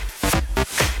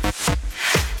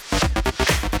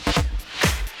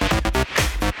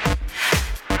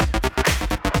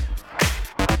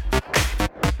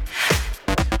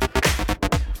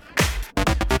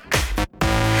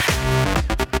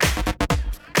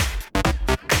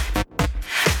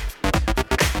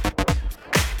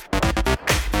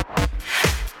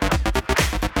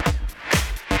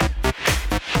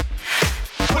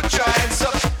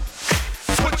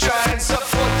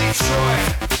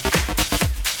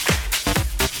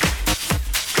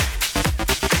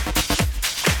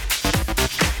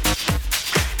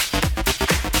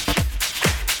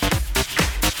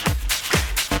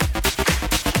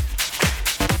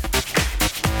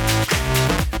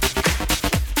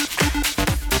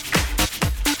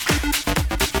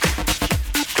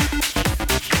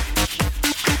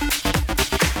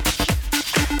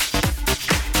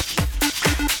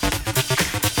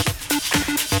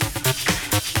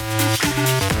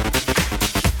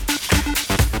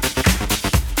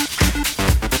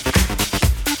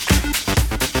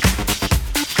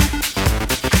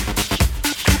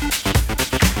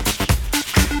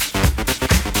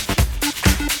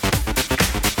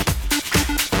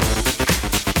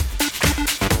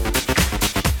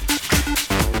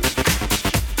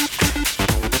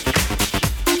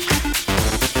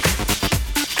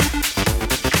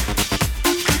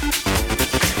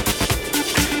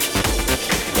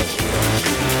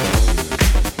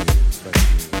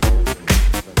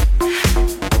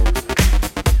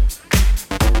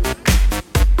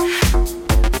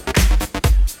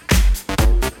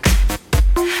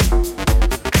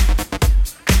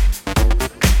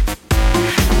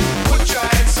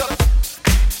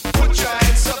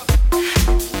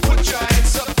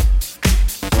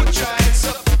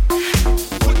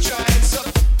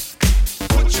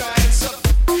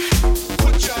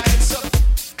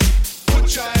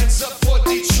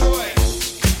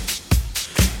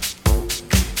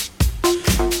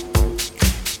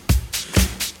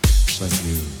 Thank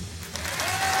you.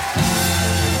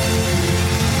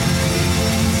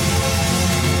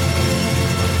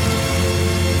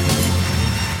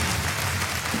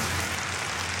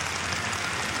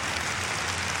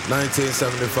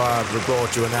 1975, we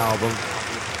brought you an album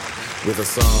with a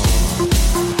song.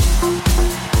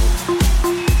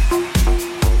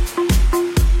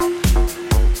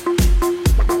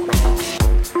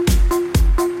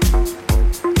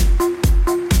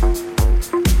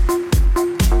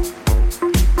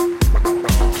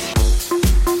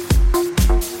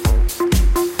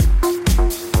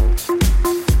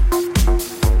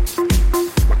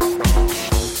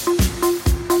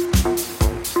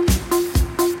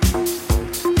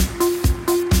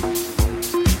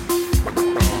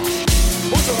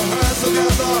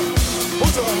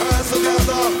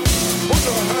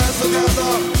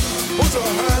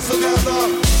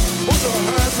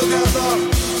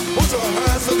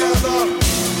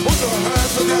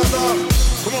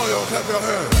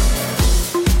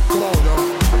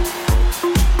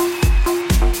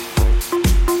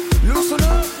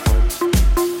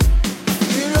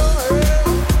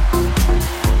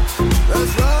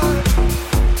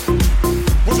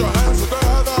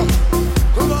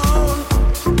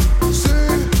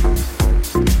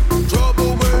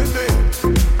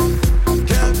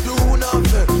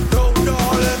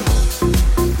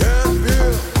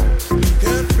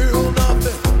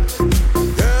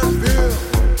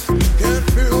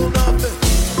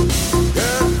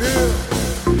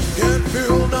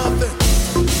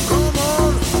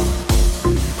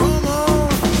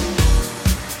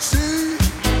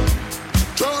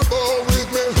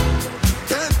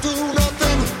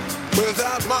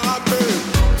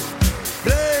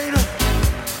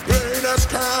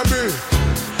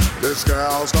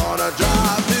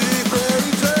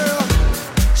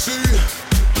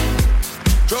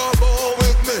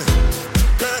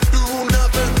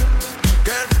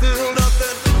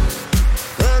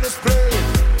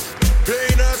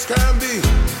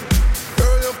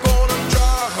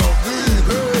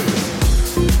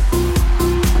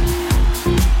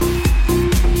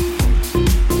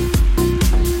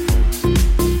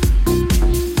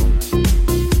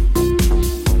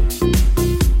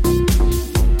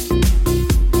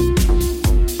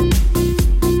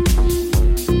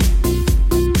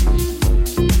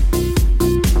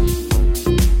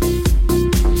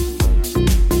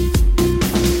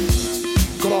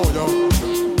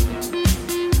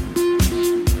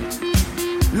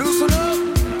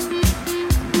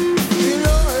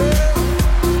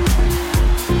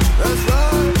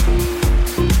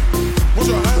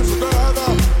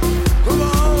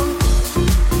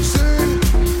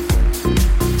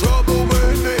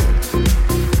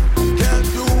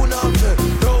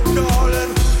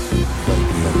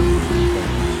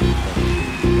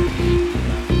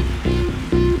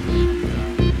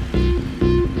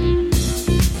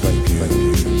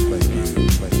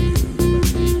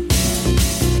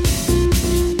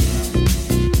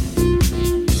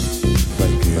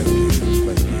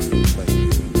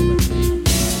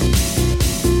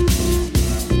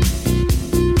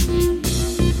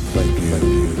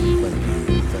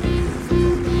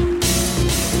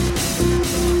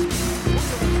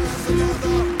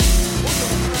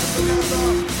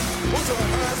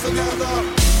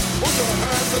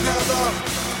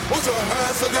 Put your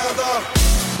hands together.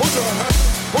 Put your hands,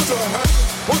 put your hands,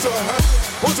 put your hands,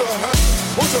 put your hands,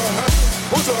 put your hands,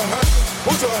 put your hands,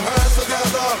 put your hands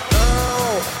together.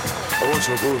 Now, I want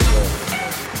your boots back.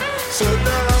 Sit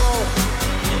down.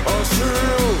 I'll see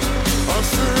you. I'll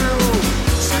see you.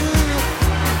 See you.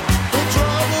 Don't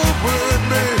trouble with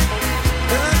me.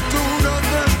 Can't do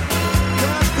nothing.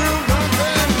 Can't do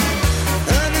nothing.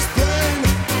 And it's plain.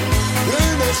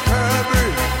 Plain as can be.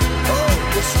 Oh,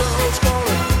 the sun's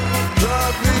calling.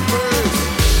 Drive me crazy.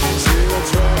 See the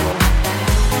trouble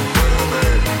with me.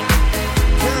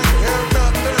 Can't hear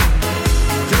nothing.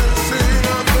 Can't see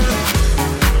nothing.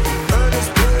 And it's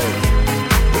plain.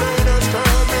 Plain as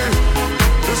can be.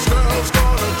 The sun's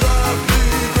gonna drive me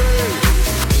crazy.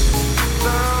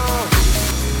 Now,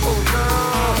 oh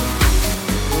now.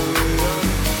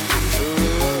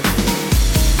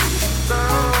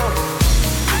 Now,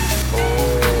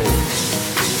 oh.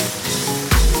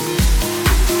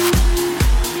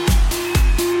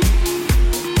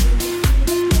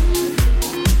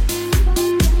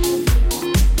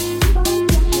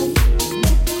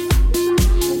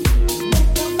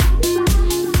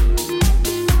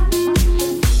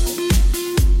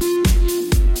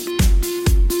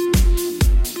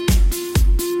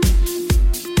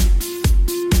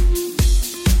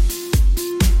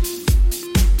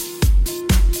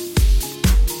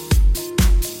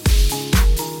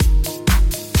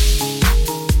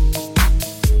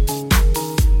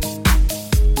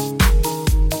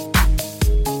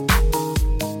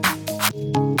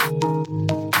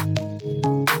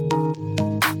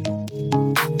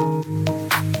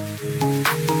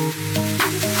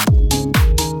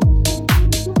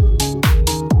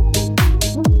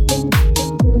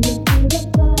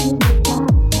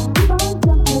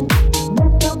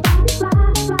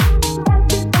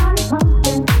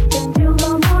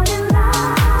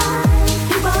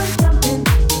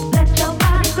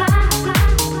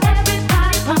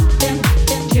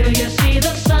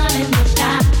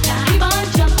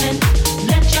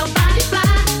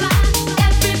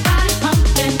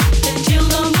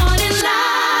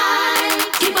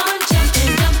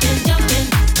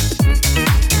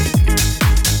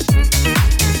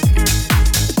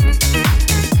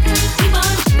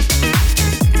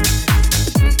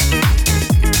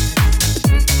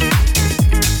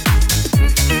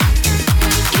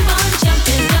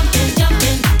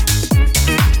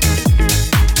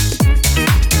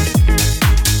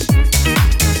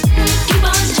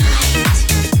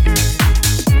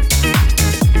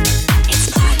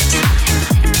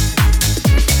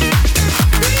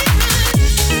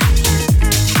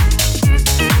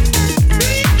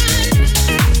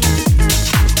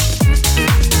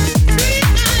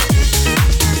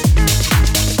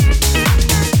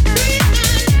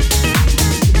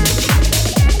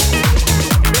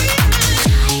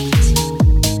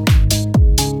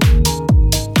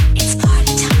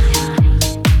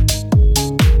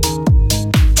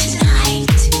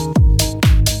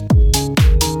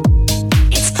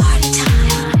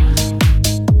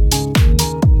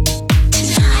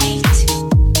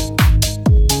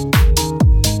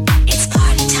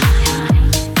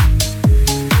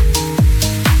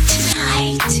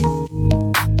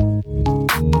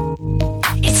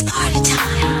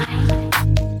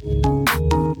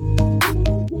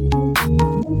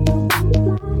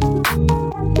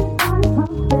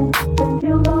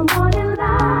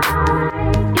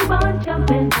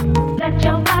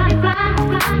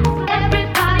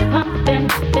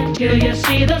 till you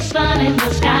see the sun in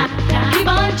the sky. Keep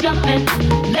on jumping,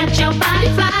 let your body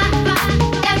fly, fly.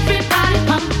 Everybody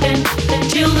pumping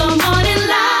till the morning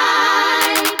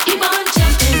light. Keep on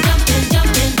jumping, jumping,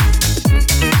 jumping.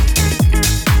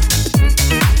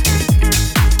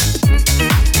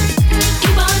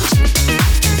 Keep on.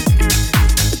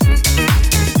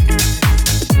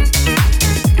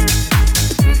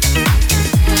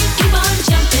 Keep on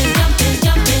jumping, jumping,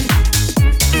 jumping.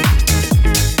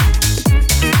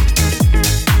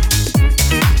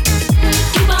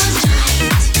 Keep on tight.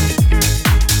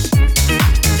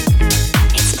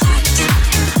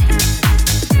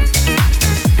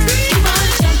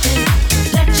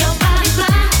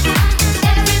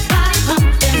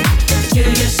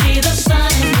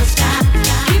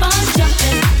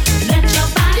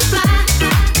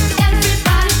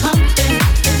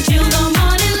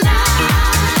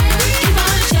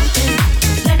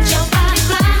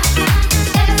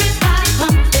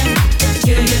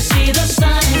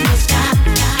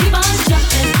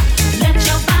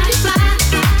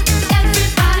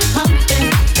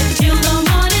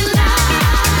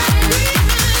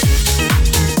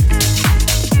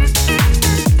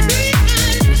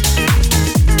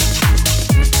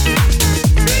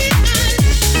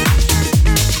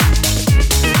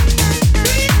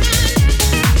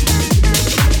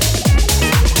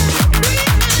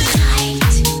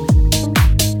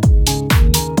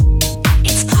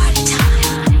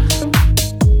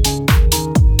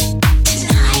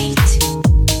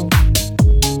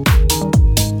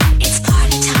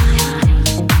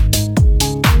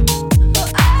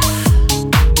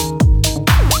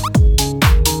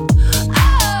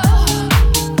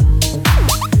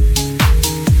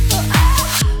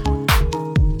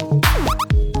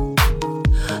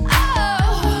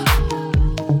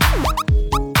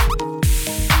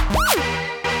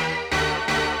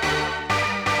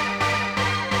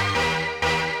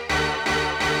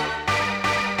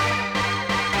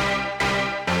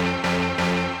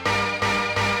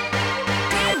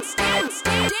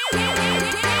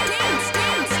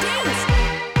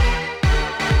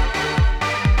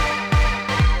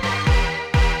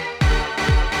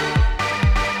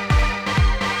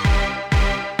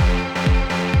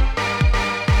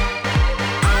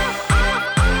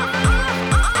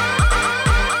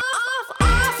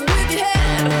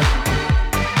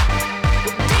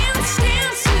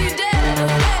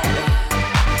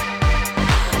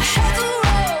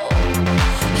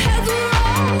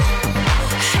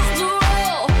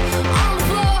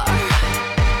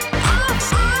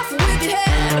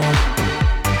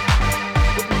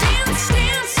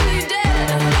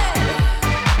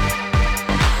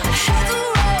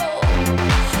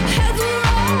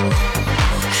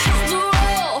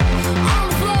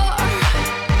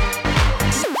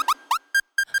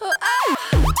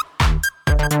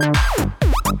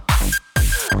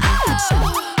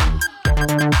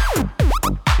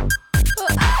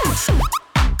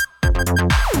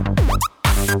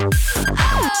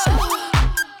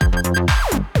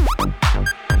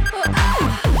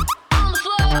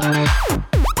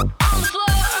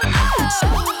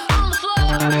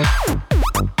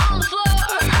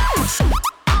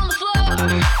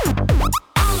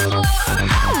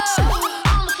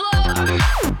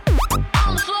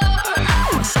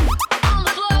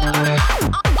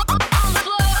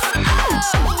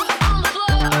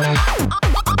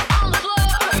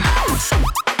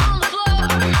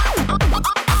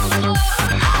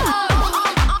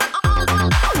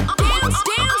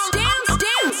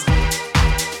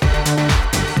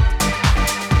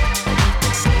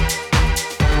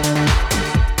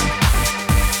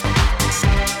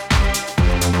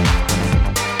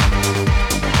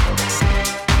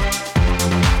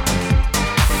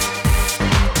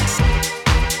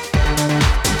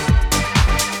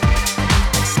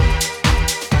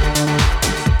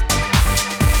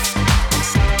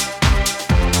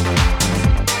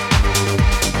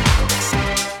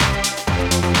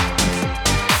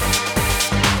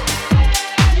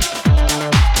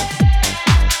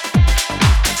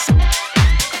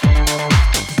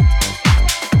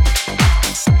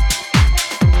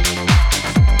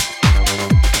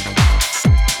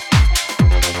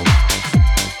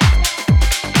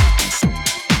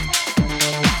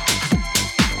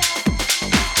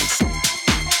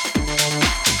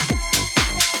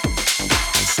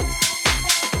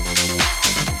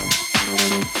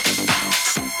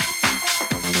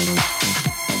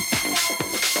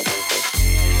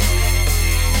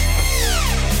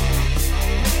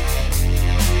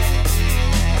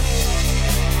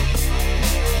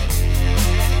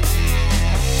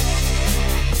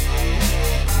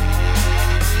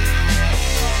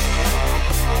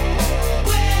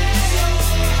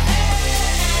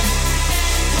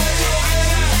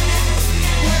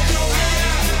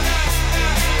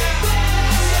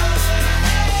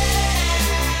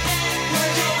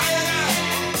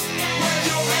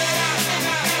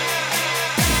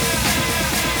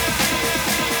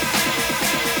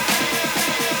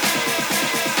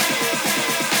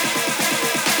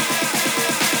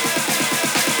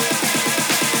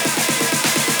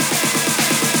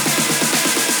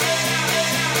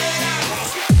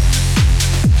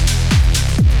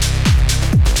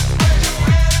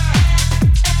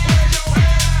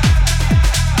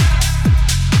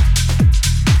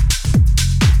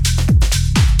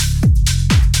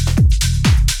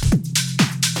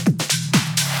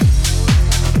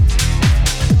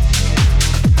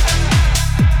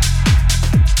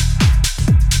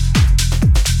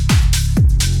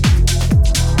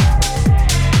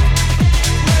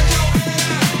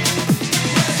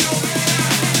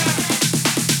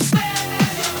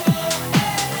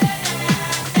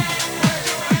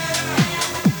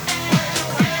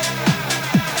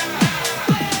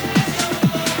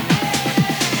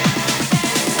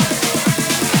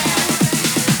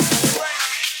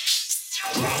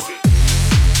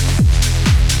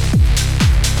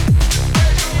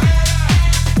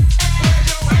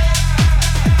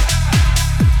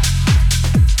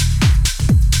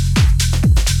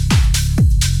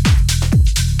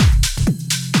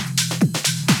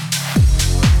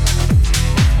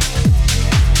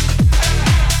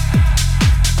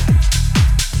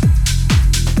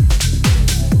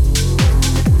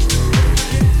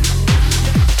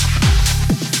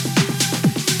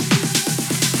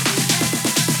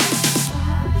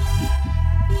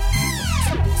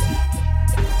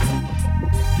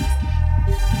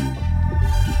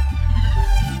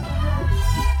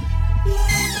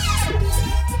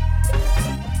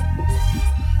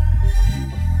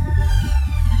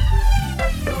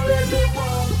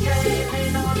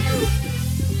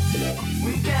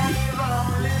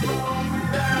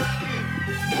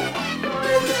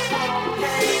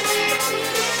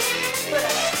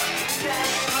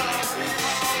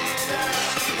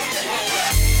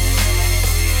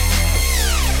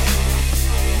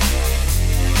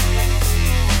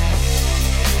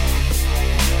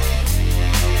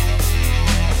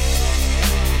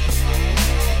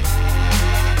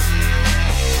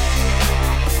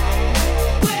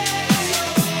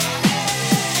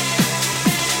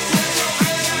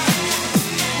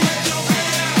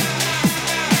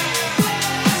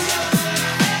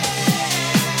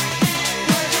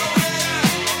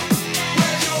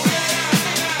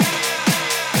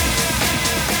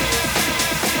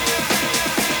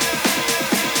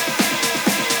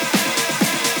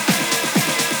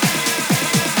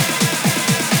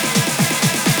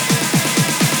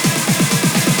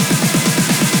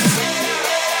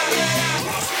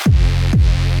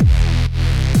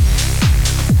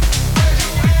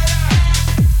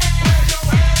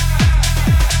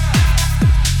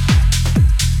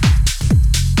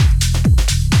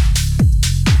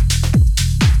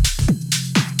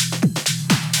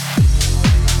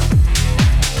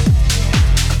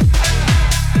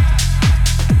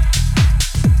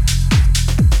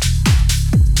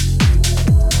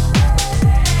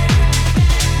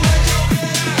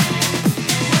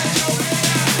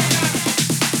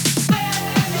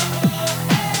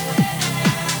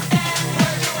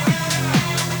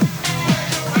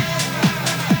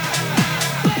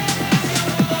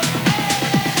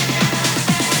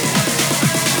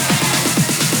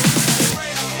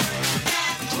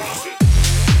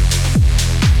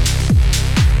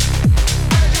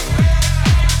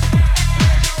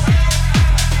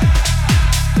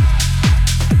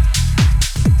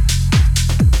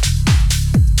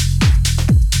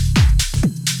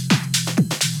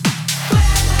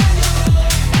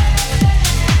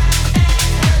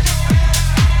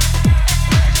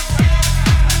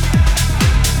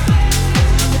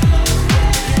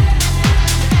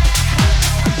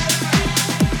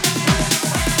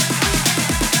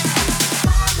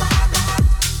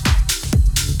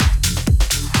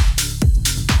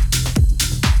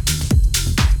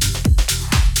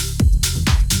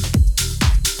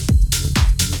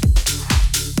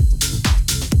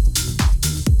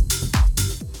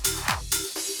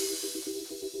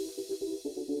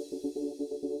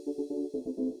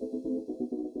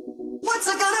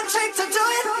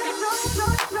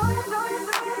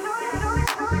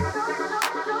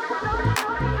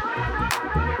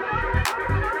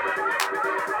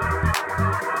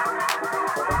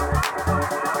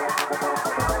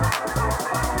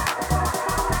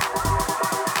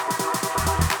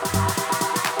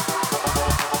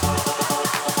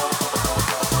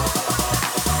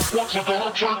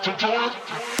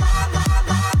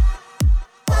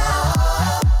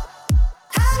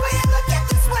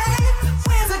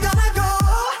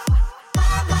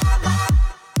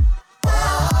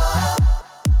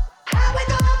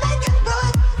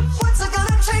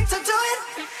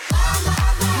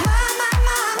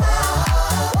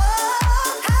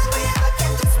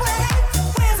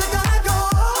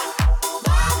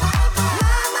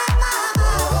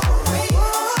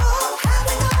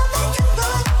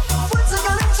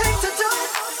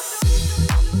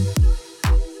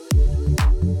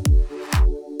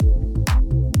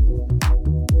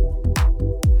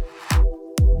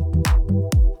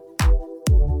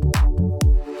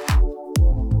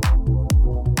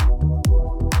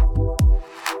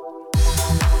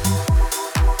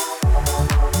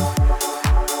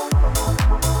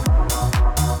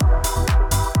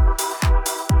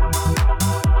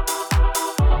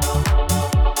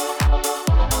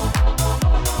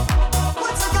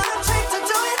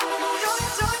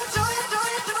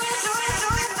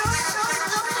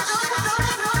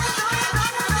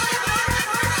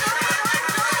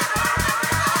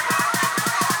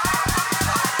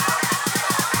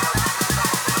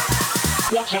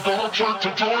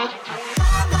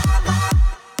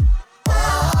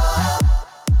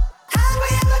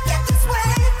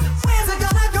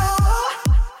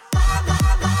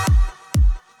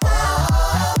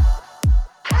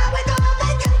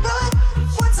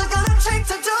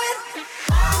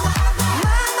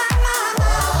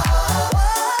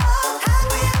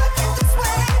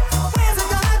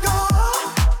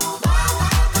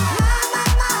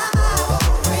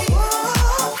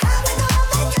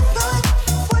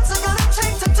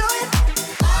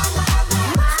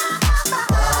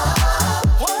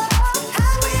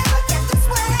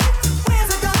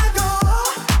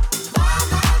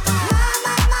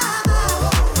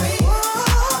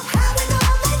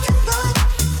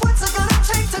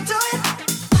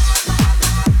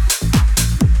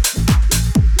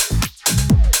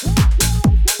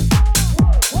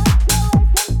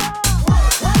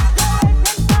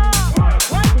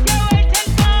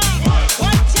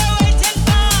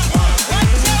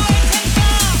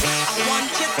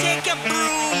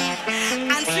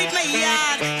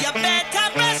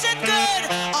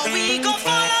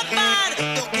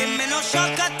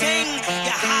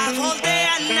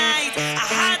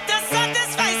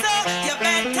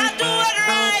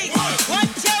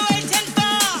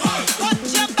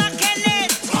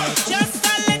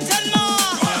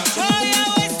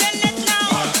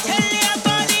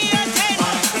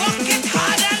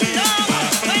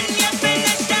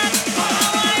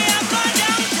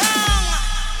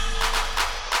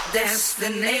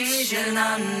 Destination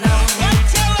unknown.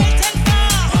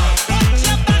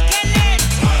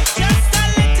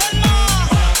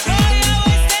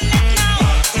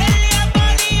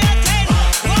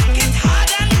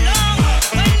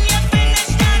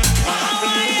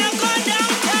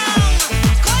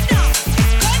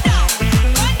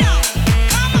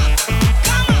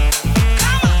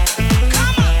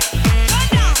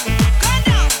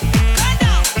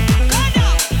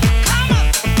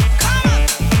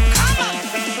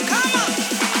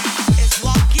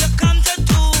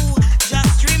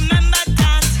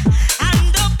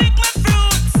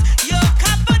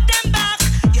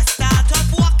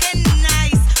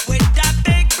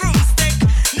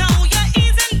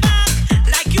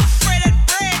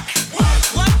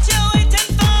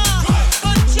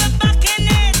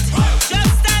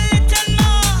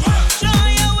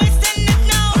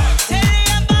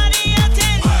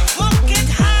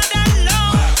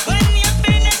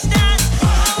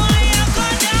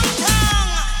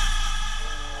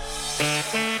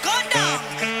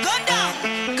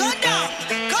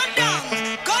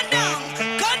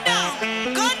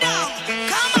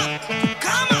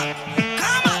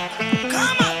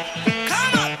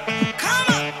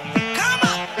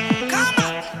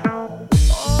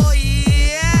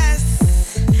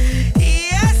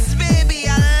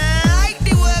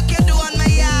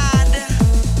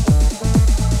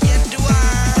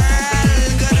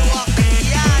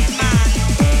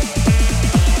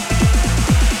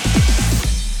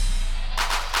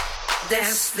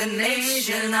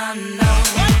 Destination unknown.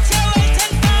 What you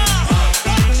waiting for?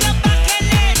 Put your back in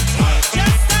it.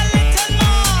 Just a little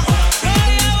more. Throw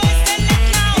your waist in it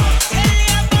now. Tell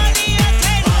your body you're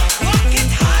 10.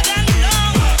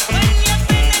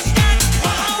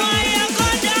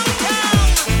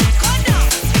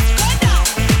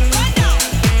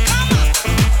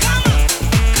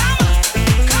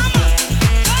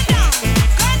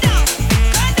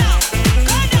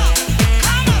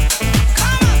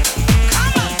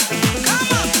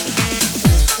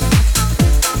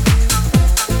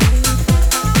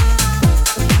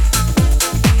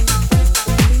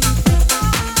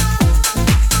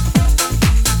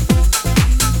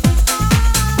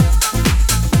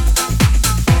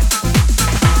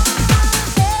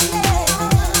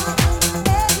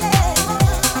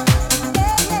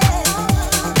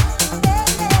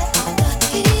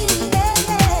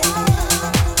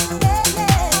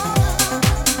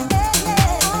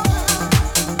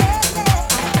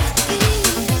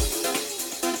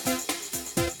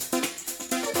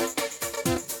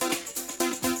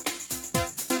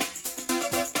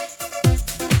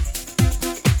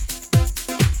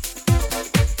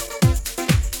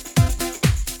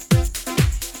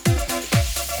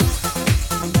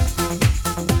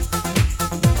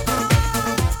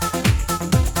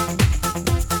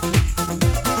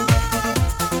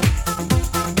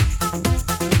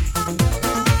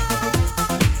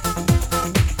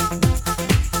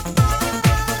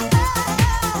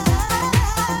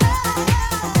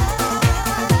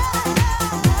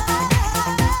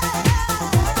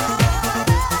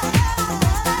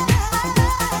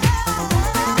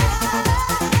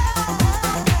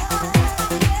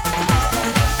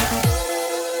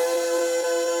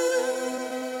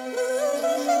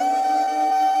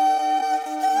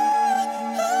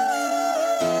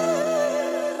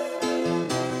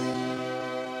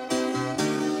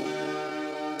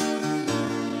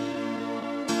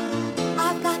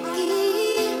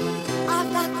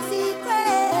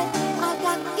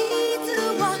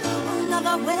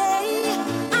 Another way.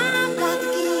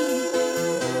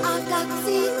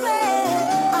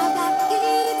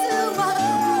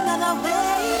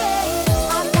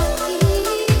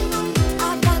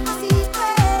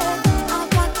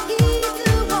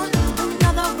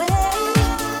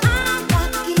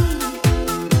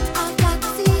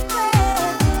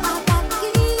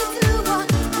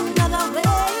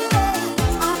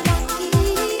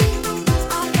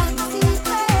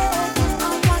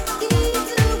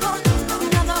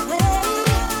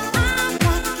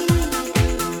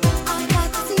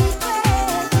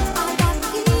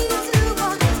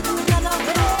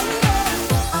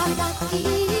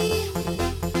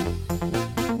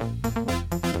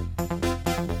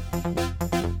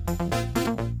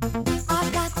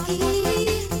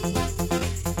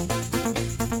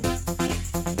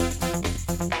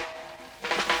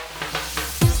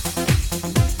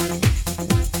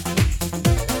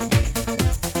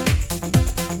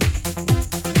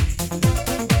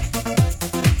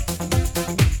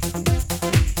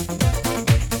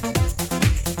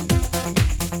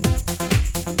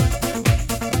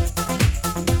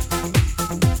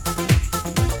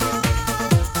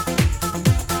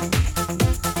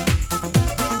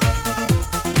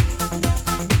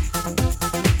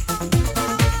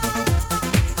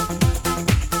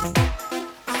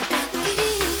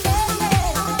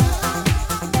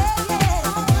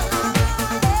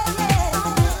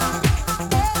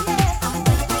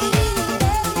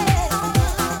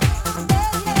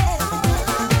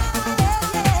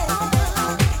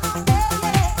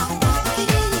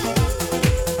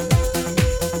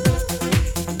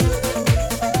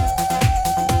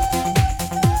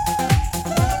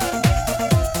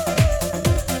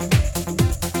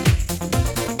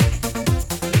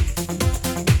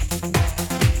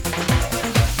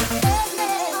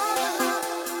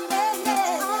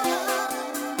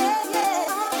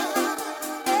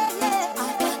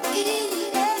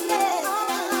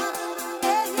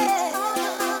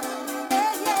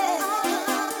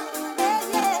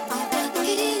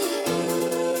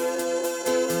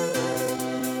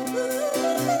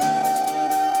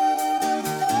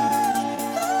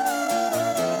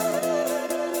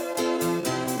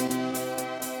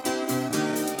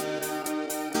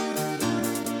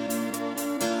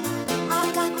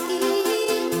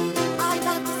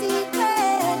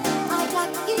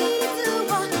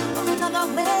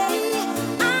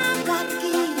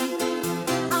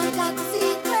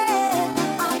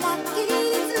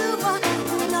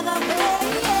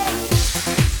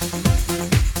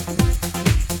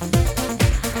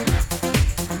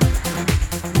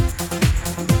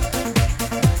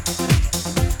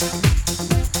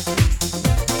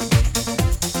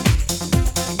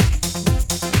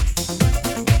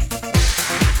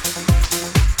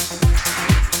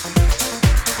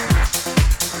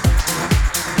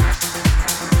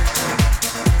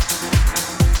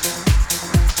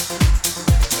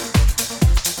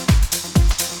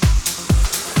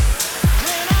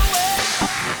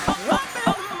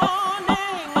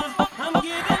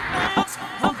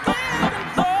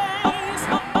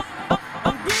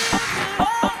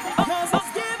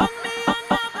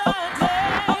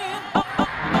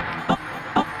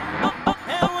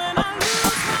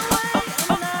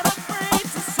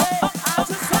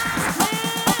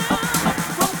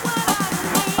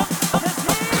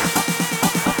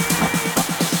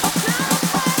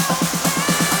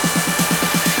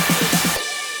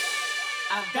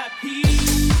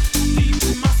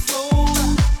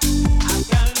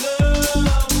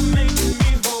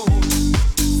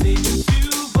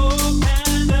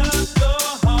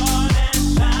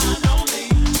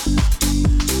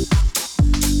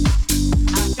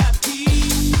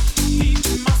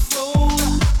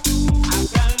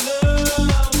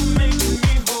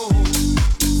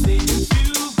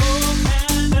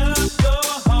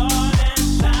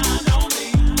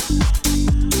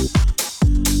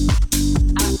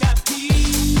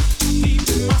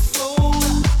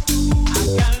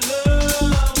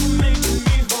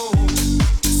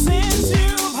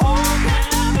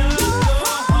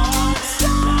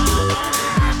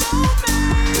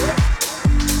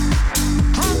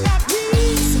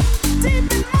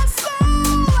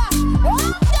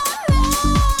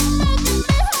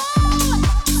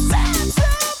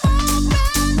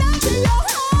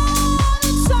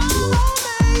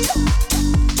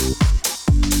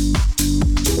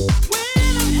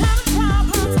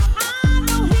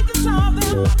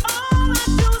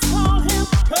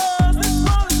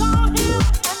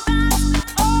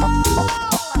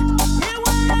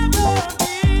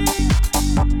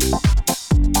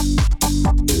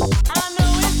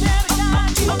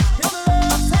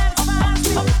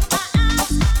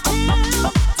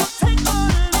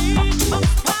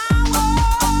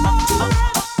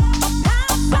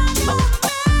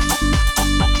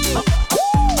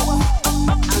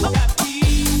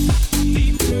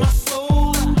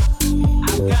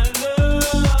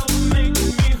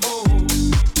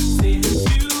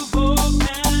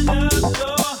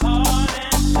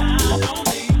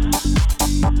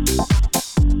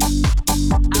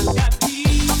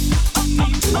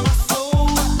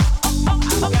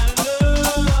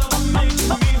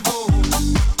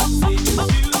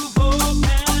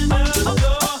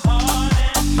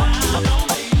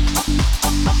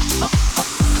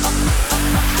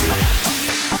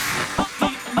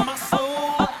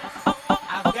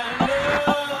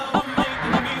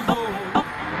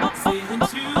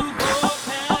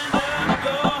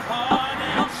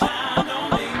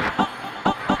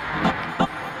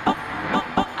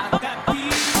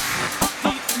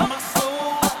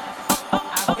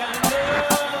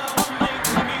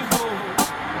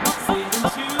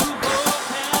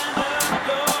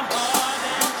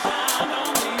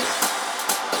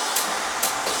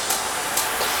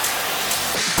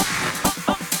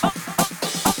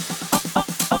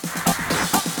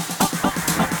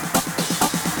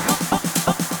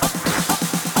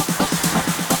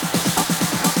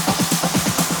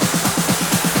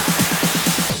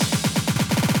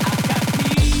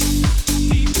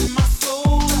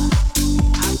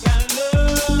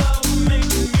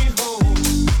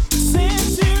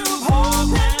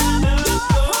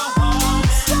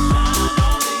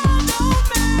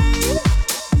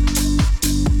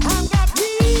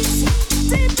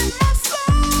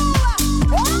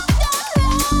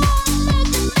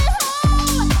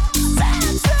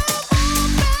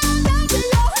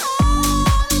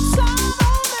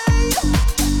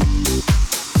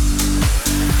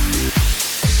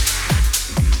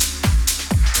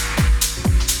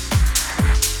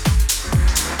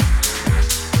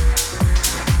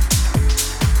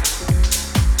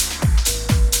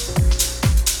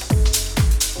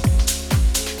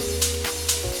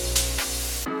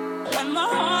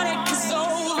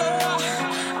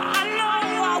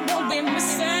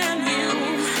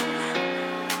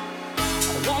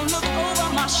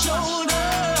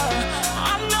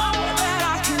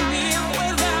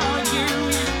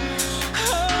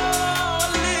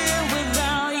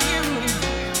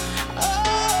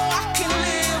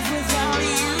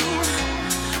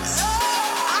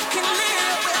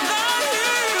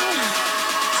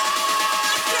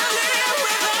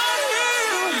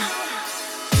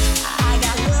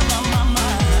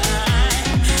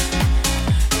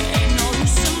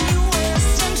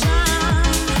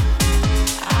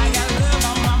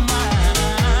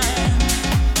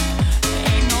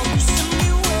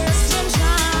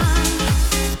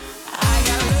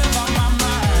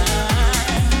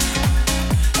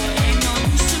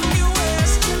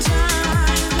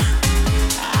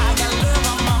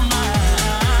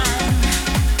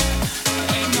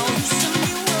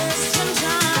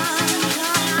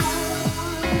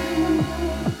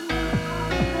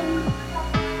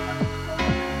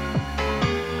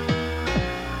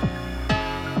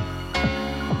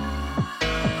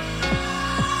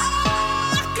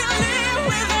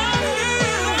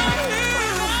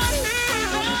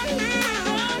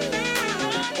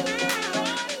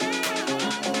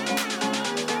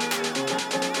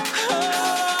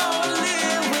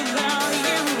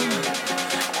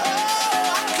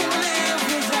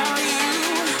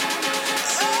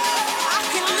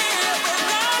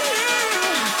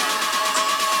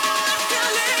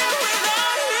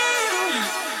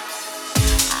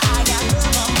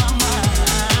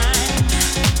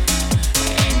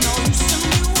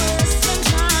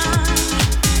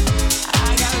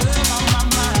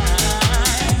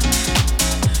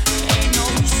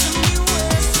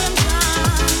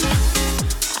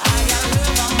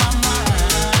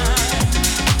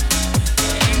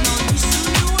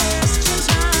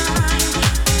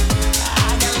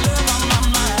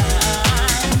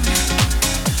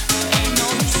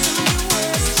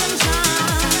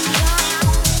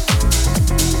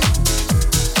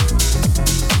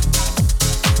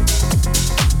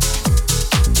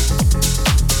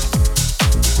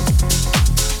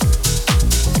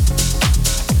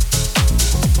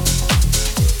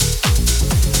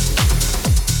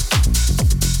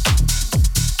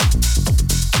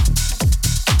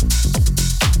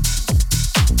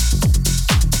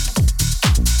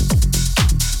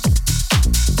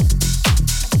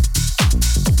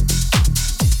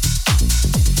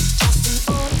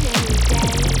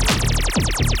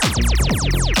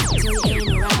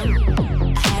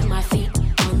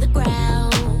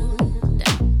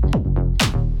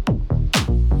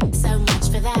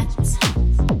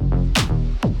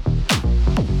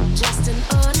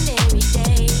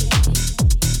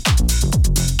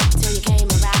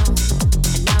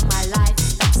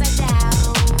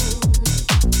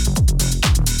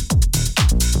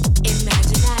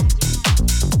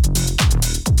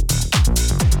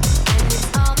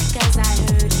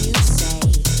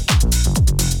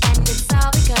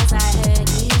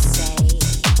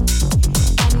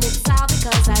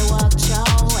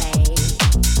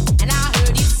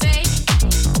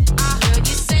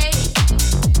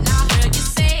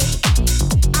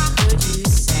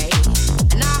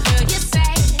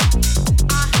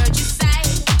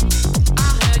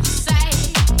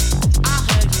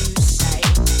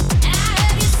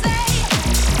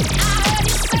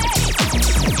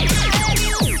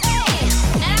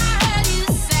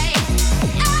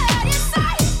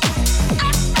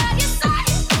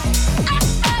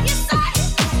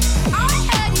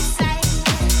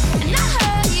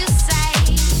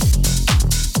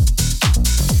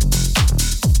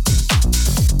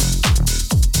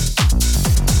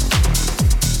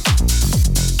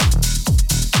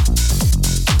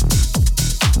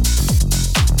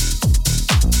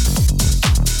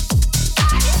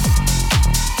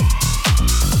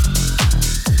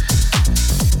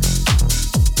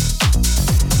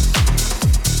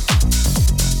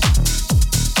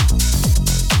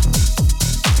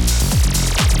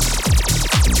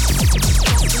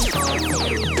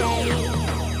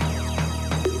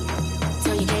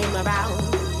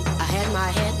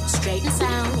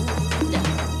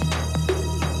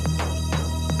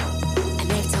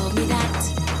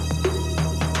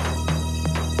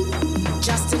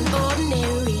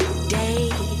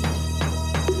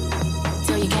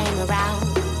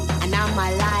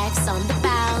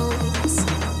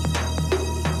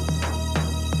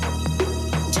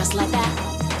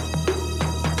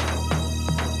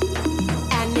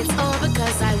 And it's all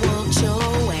because I walked your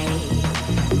way.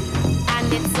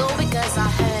 And it's all because I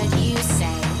heard you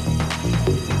say.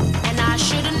 And I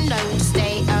should've known to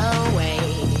stay away.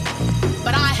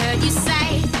 But I heard you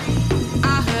say,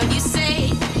 I heard you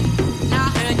say, and I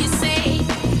heard you say,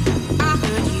 I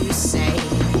heard you say,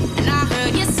 and I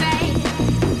heard you say,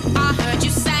 I heard you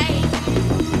say,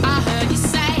 I heard you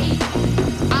say,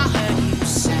 I heard you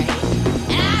say,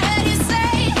 and I heard you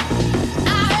say,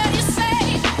 I heard you say,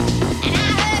 and I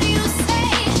heard you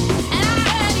say.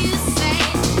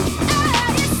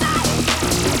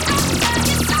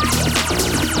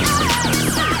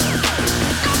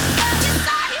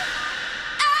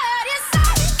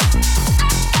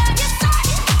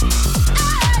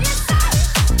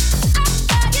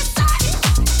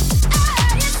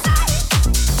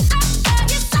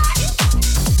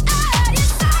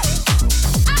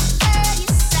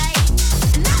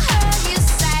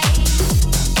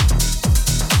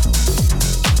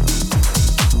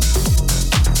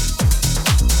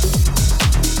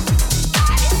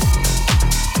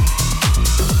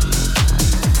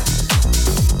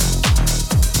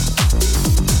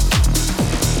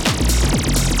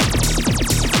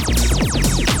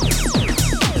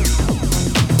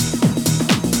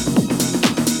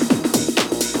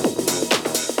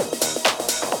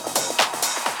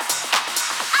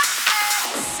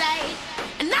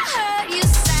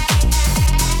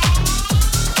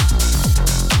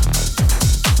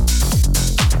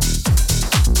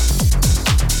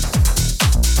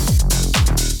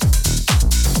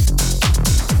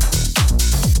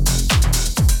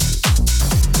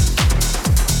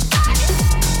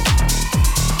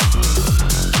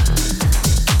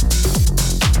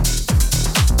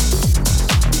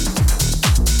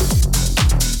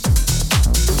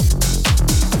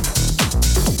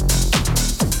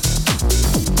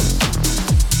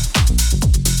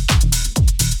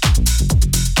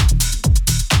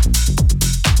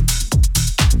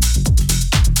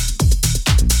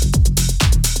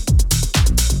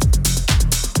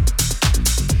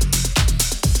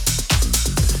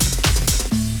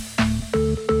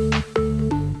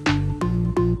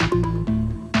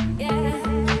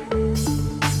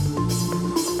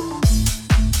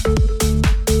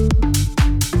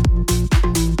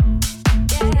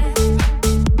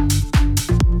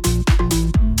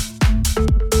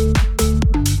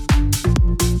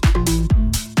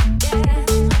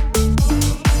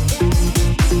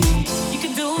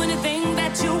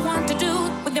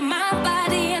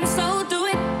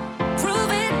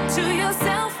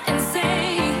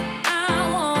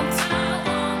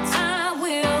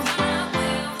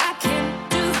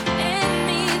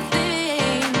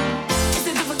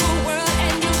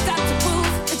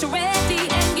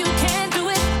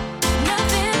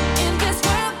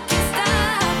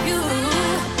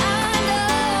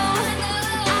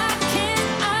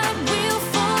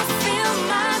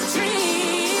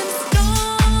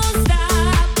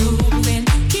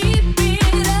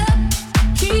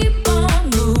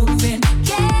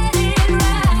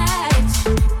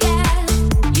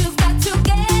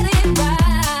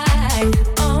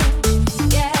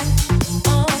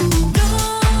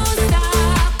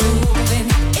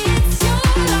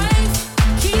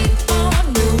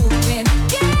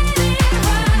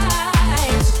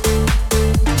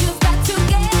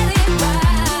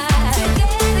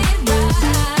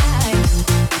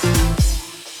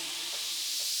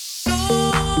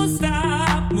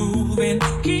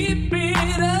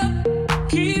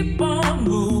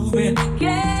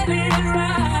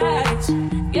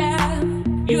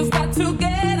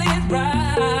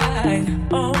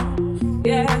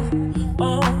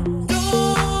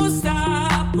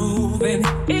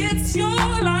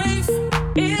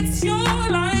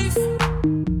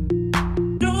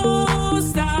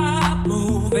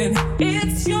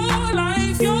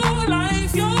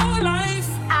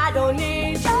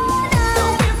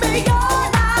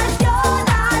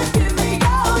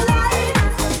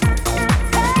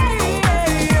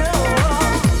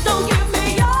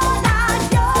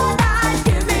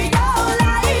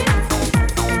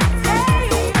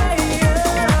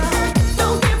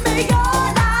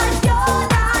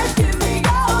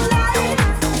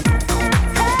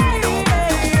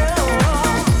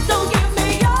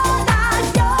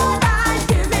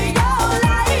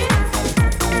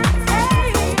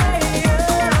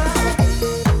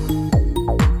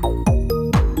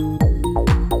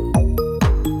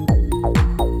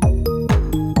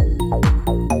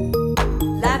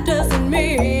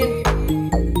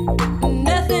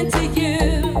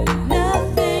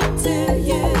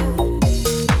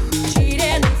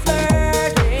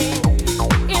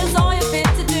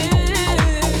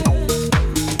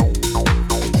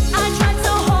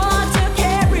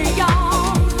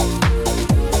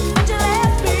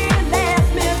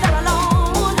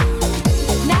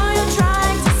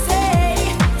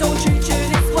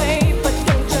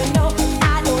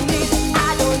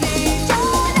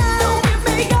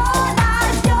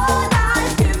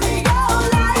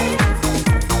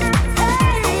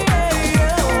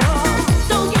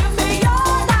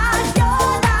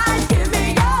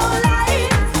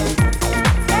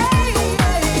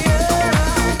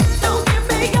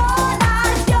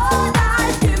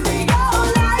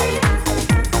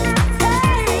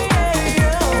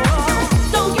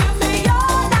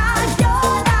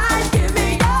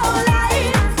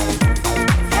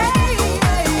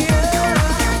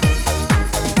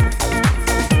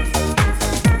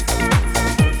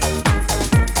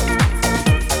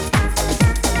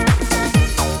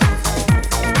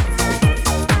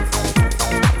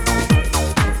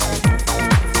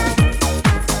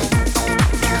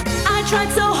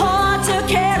 tried so hard to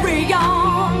carry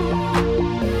on,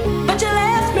 but you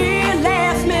left me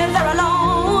there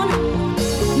alone.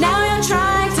 Now you're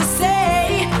trying to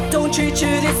say, don't treat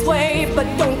you this way, but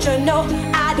don't you know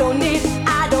I don't need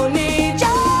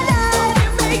your life.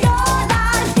 Give me your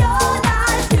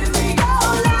life, give me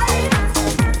your life.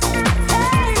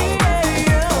 Hey,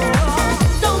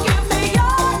 don't give me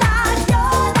your life,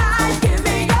 give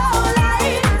me your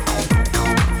life.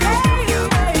 Hey,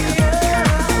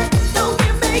 don't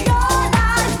give me your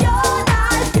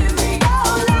life, give me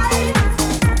your life.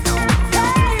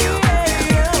 Hey, don't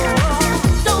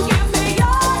give me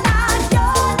your life,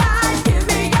 give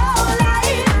me your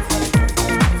life.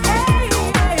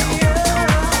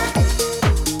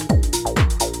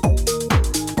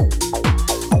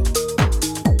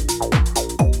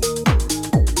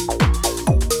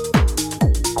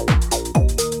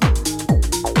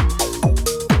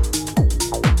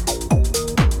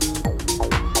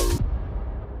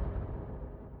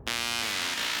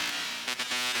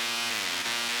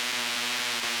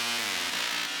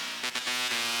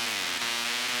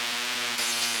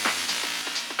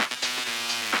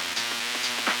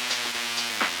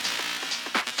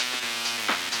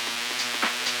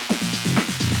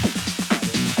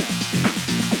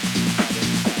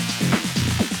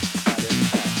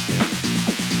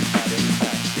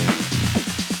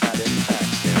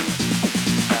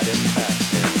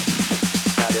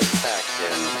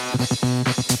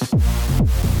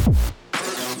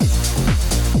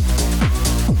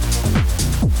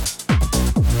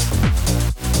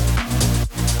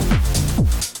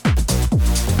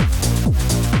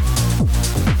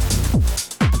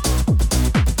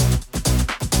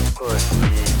 Push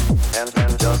me and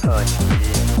then just touch me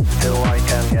till I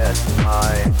can get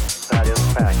my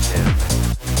satisfaction.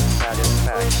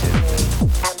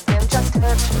 And then just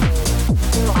hurt me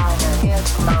till I get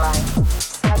my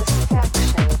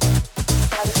satisfaction.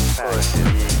 Push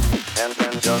me and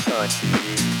then just touch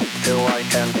me till I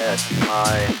can get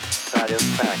my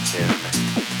satisfaction.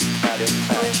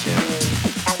 Push me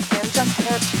and then just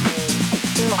hurt me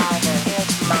till I get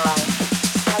my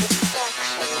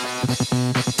satisfaction.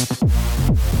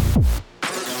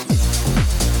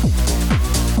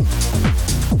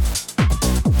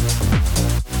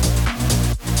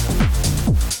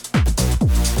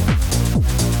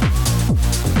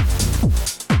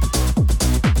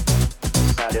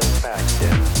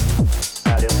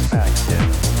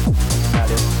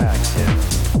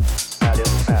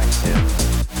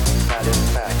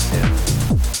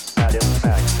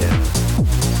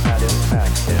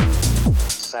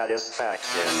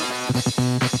 Satisfaction.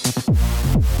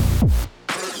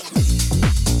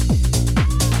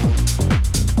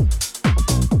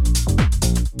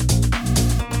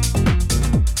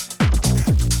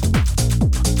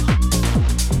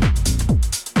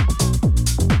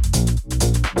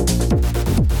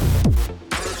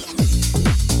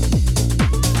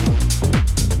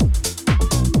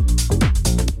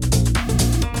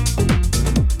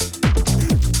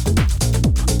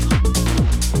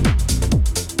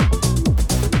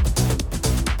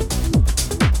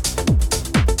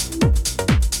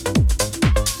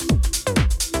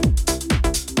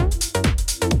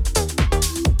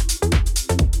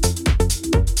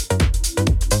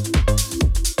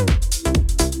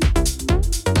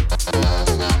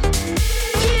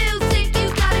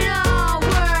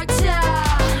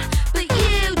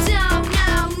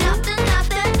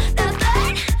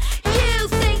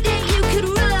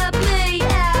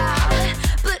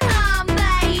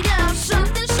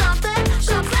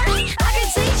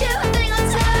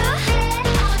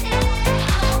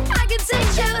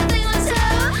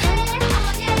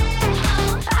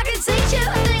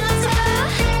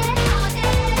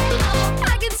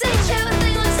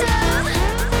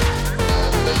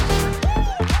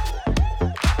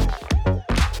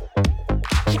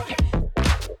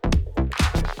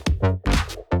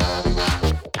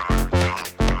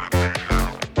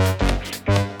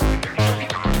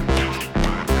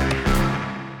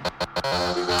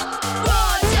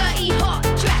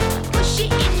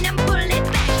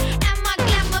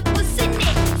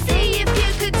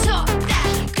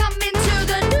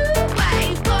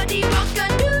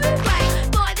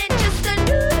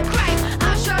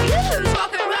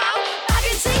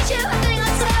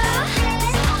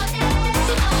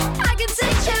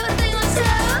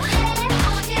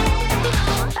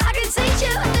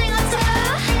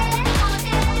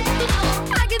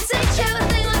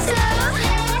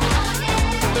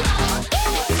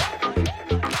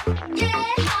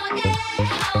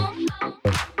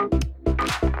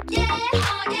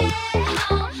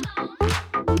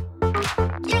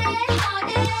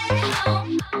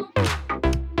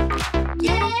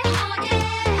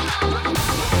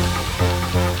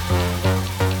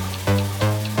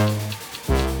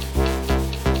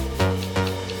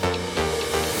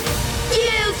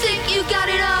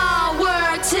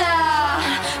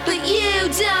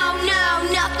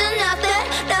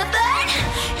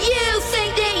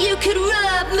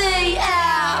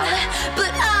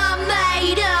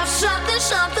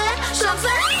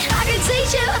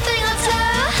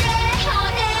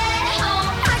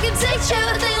 you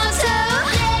a thing or two.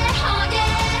 Yeah, oh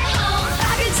yeah,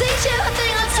 I can teach you a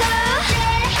thing or two.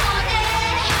 Yeah, oh yeah,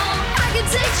 I can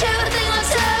teach you a thing or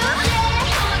two. Yeah,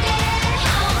 oh yeah, I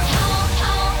can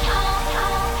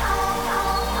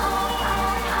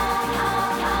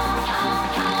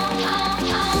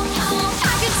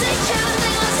teach you a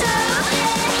thing or two. Yeah, oh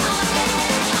yeah,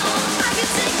 I can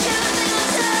teach you a thing or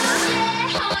two.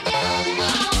 Yeah, oh yeah.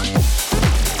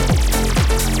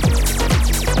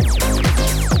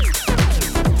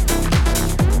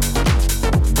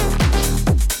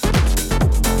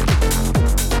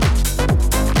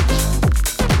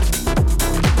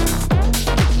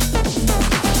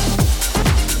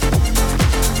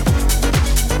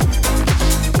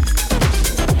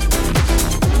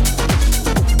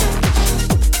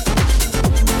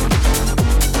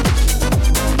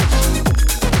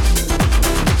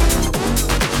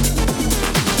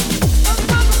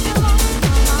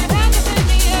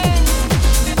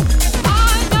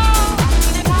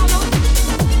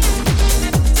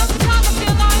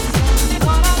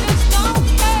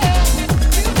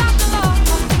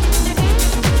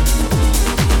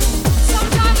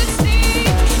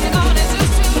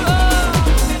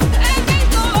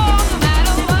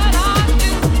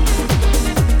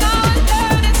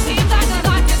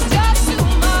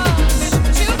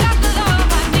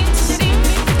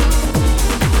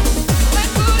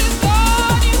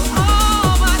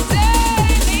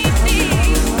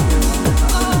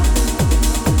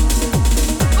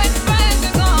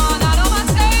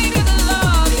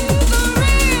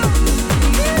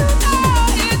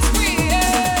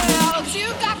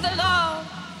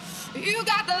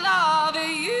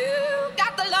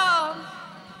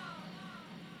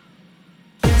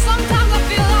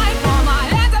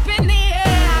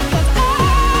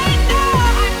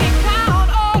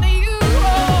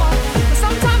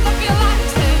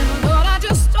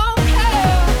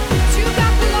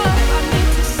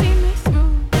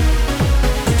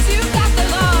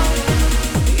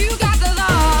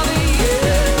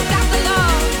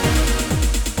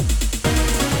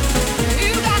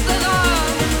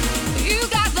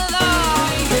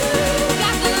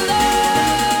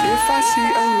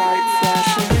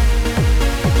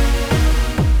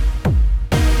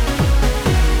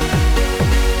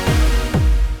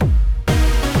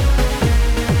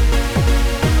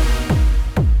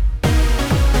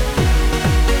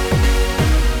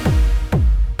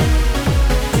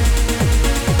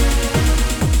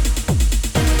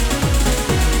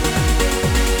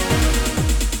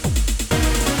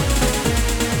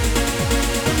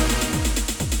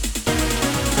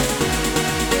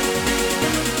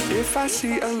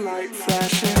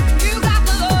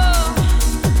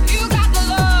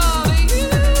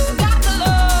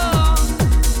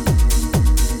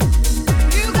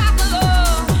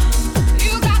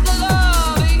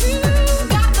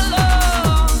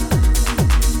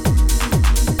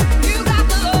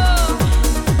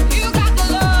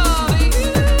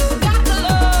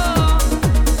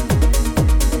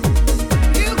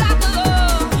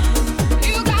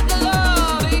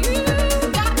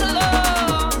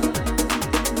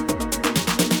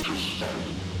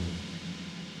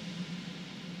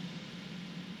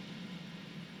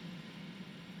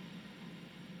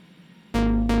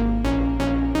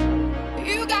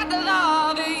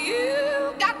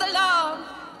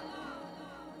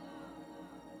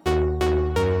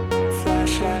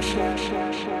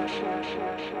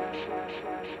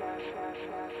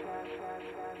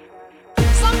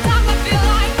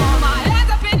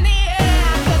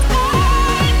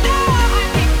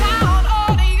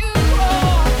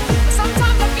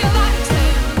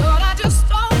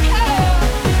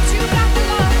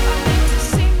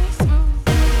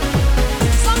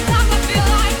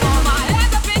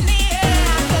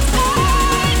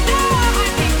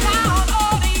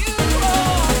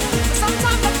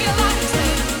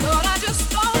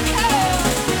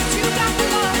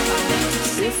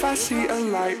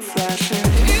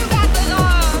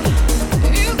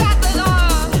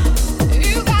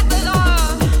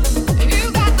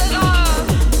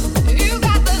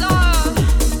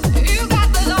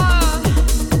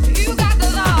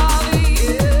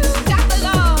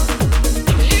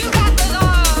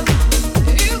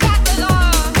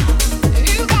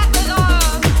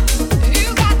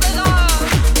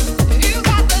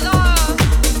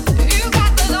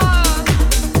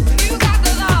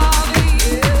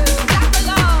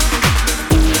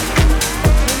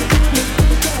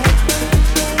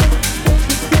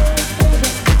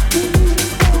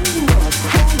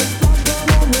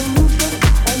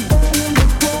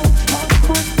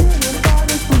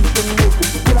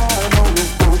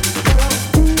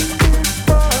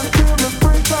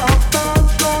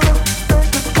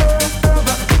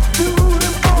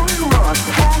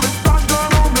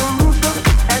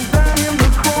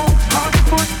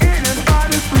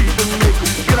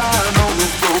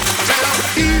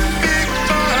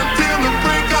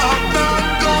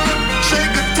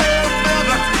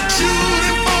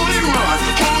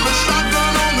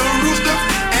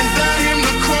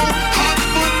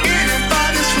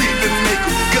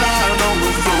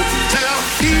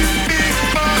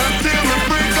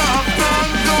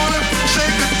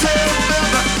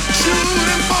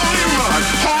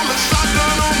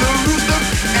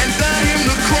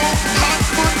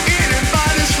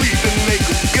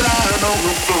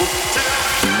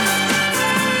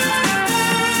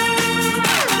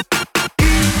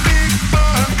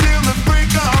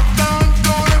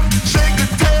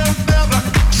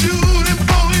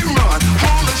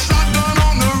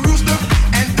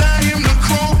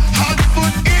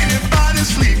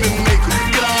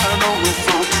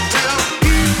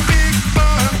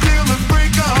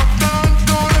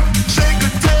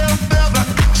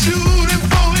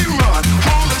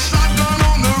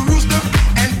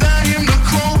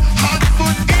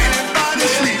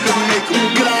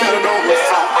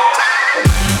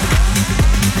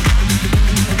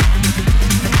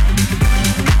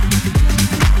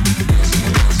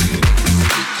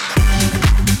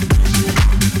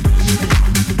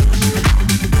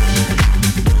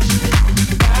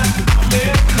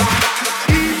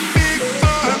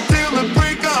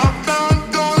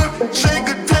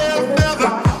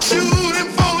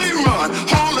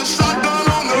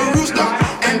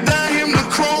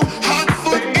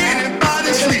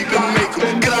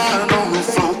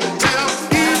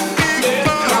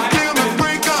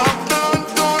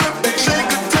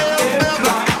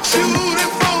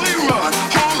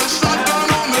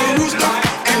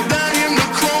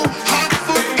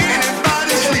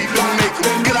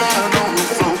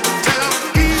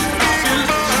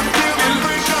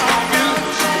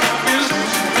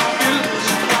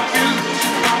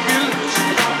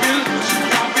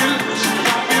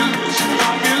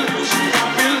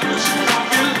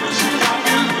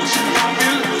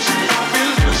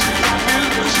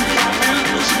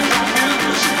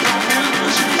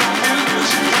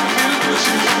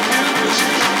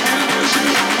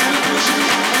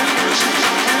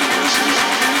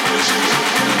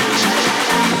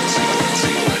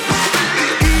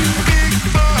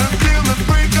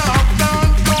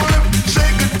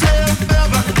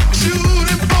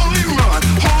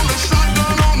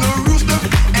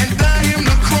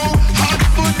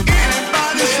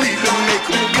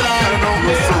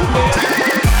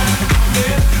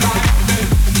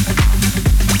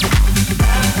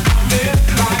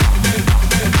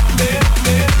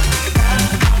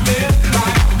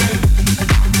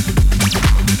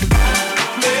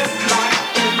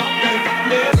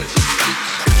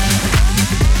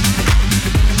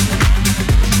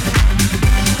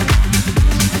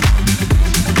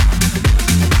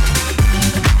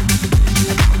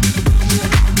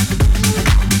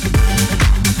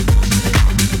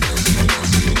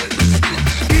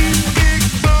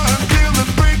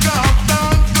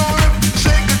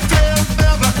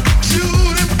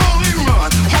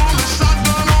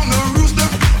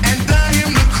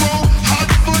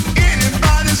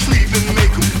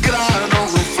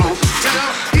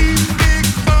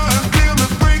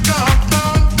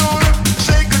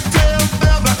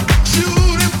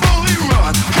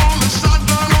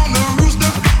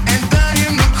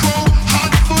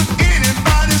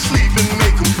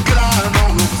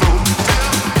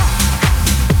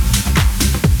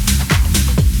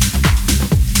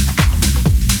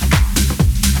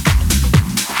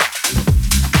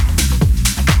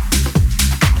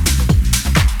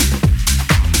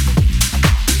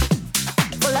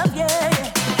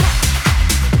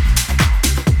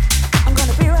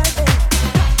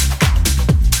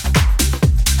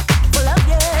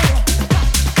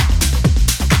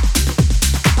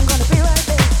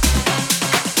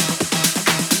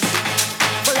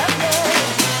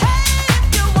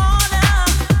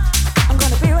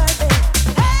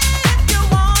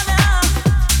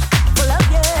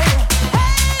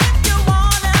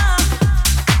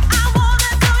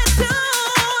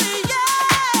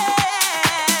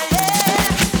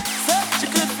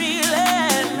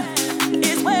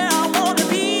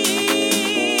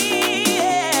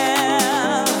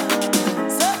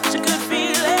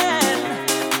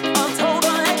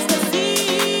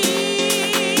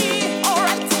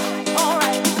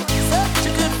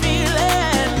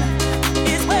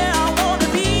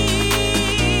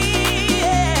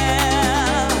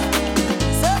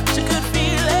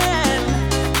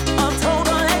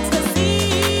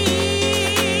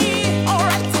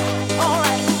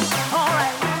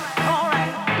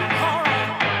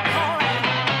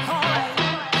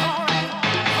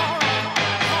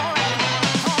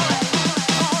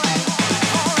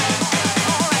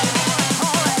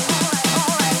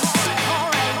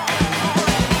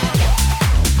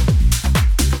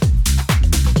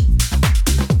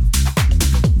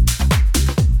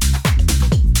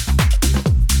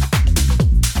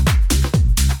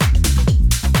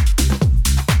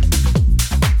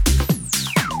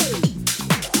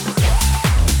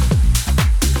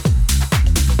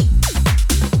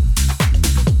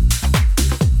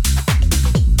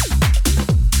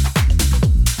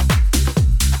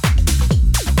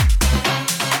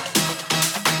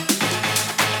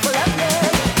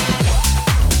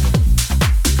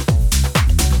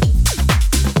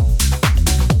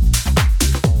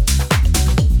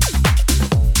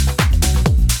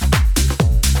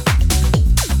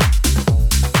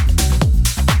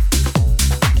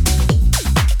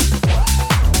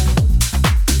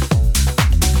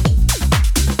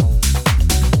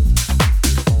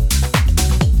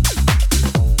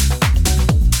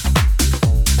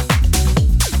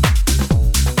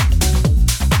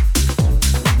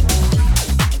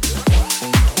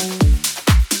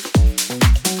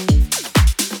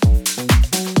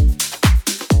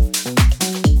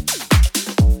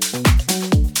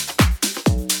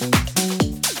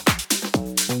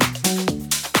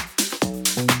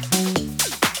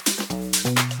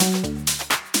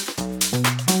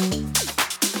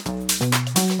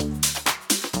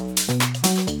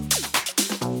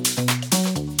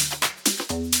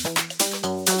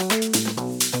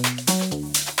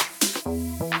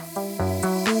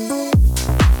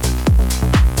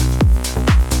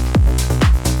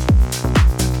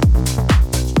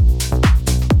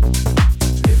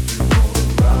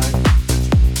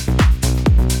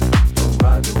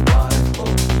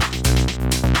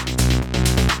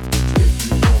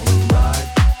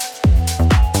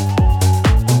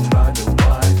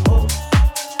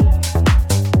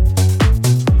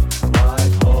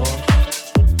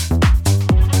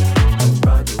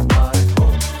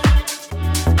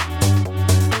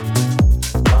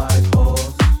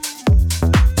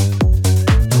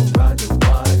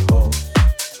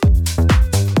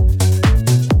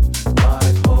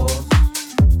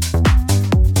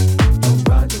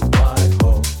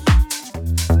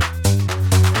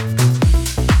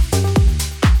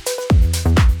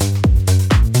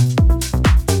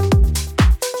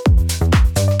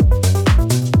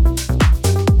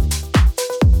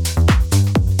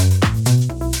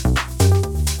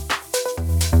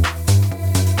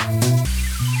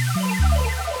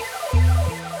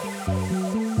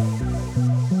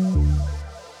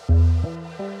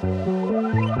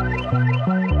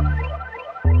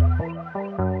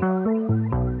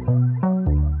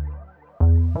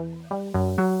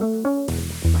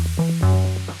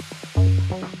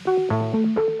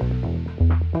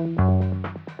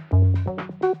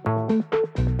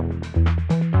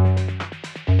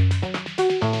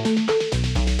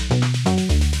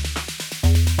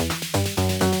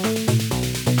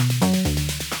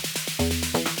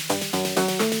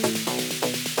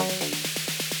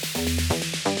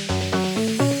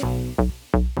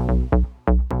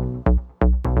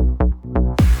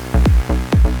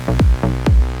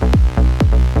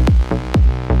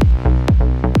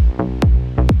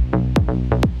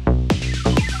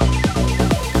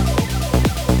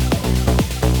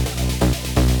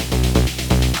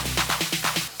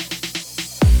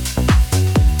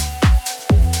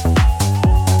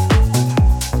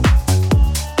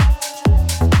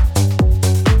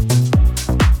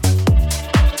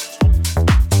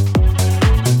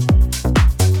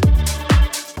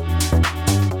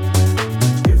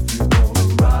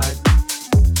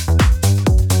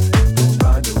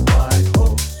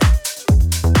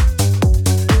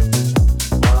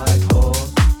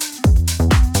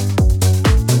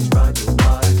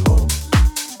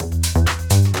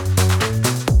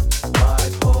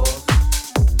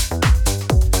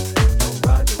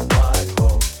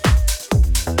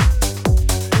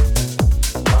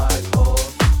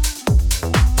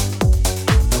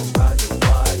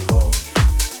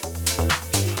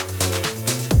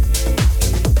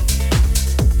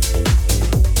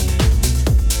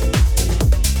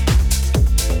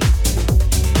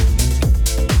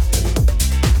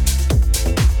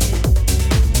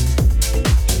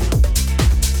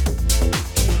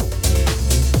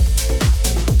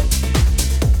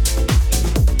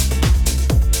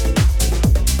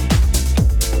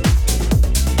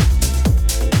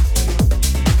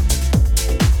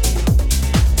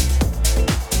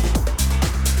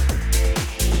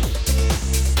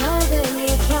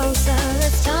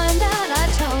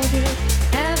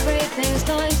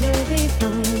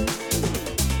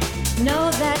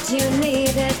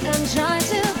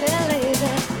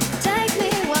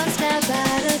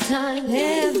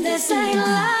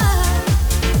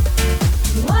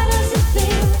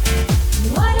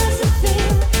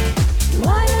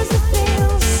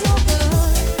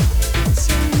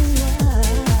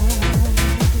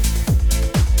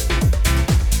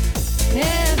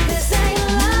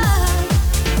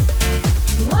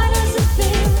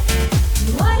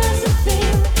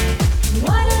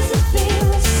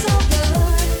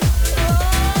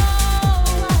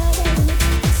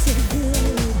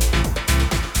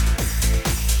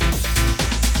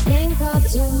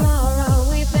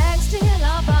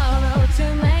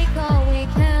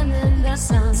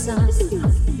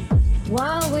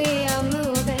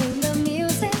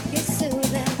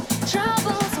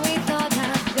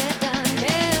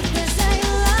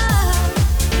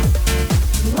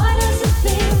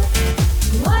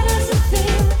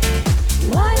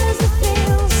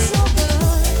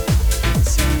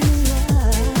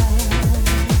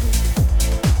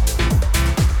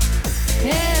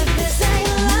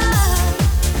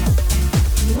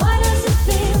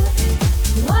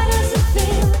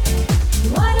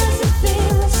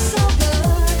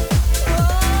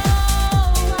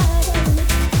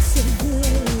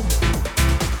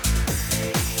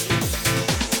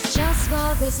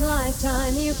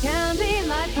 you can be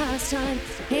my pastime.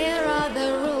 Here are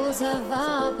the rules of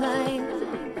our play.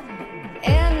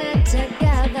 In it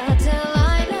together till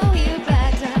I know you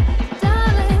better.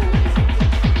 Darling,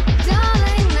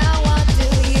 darling, now what do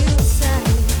you say?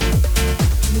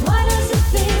 Why does it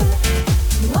feel?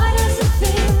 Why does it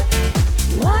feel?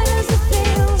 Why does it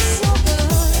feel so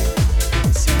good?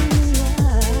 Tell me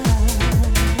why.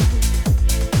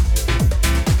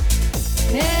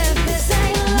 If this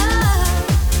ain't love,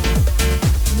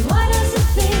 why does it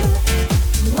feel?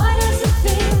 Why does it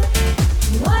feel?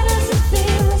 Why does it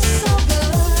feel so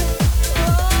good?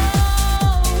 Oh,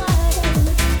 why does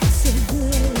it feel so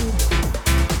good?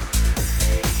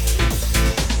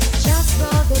 Just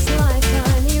for this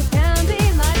lifetime, you can be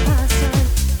my pastime.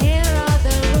 Here are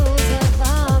the rules of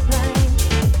our play.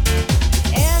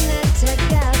 In it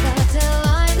together till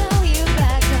I know you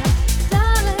better.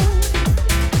 Darling,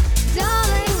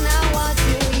 darling, now what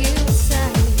do you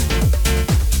say?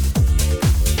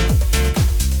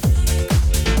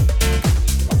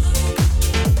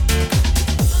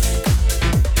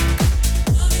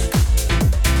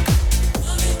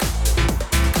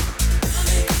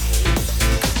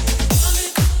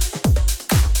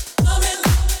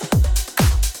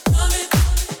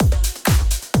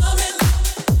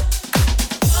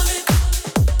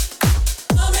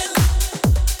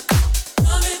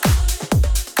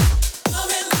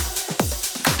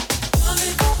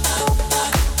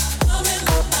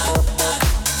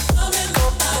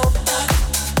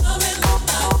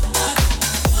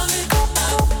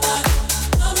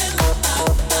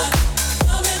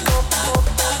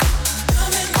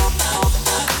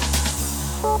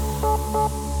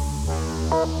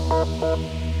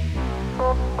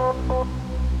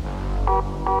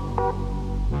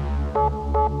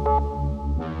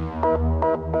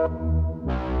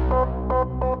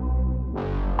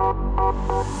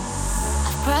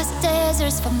 Across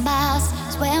deserts for miles,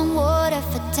 swam water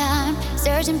for time,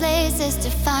 searching places to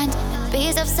find a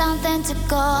piece of something to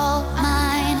call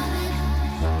mine.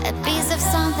 A piece of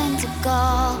something to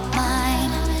call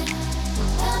mine.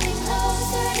 Coming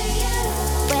closer to you.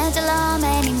 Went along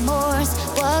many moors,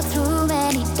 walked through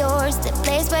many doors. The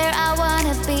place where I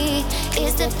wanna be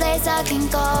is the place I can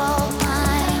call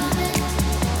mine.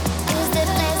 Is the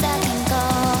place I can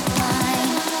call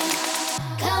mine.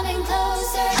 Coming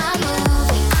closer. I'm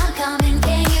moving, I'm coming.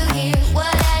 Can you hear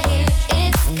what I hear?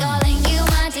 It's calling you,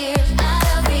 my dear. Out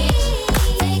of reach,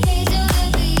 take me to the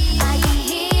beach. I can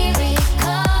hear it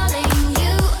calling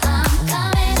you. I'm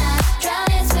coming, I'm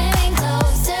drowning, swimming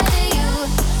closer to you.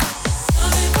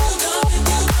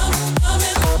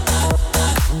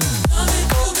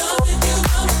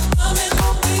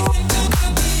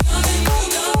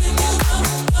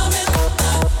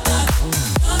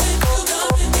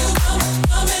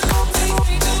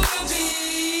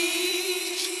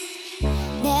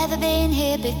 Never been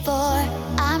here before.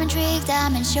 I'm intrigued,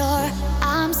 I'm unsure.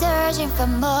 I'm searching for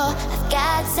more. I've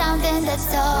got something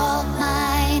that's all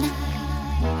mine.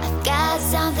 I've got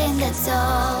something that's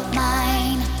all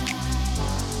mine.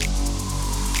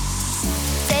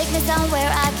 Take me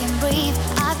somewhere I can breathe.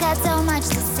 I've got so much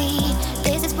to see.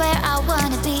 This is where I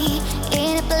wanna be.